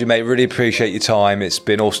absolute pleasure, mate. Really appreciate your time. It's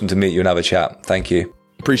been awesome to meet you and have a chat. Thank you.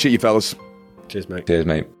 Appreciate you, fellas. Cheers, mate. Cheers,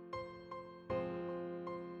 mate.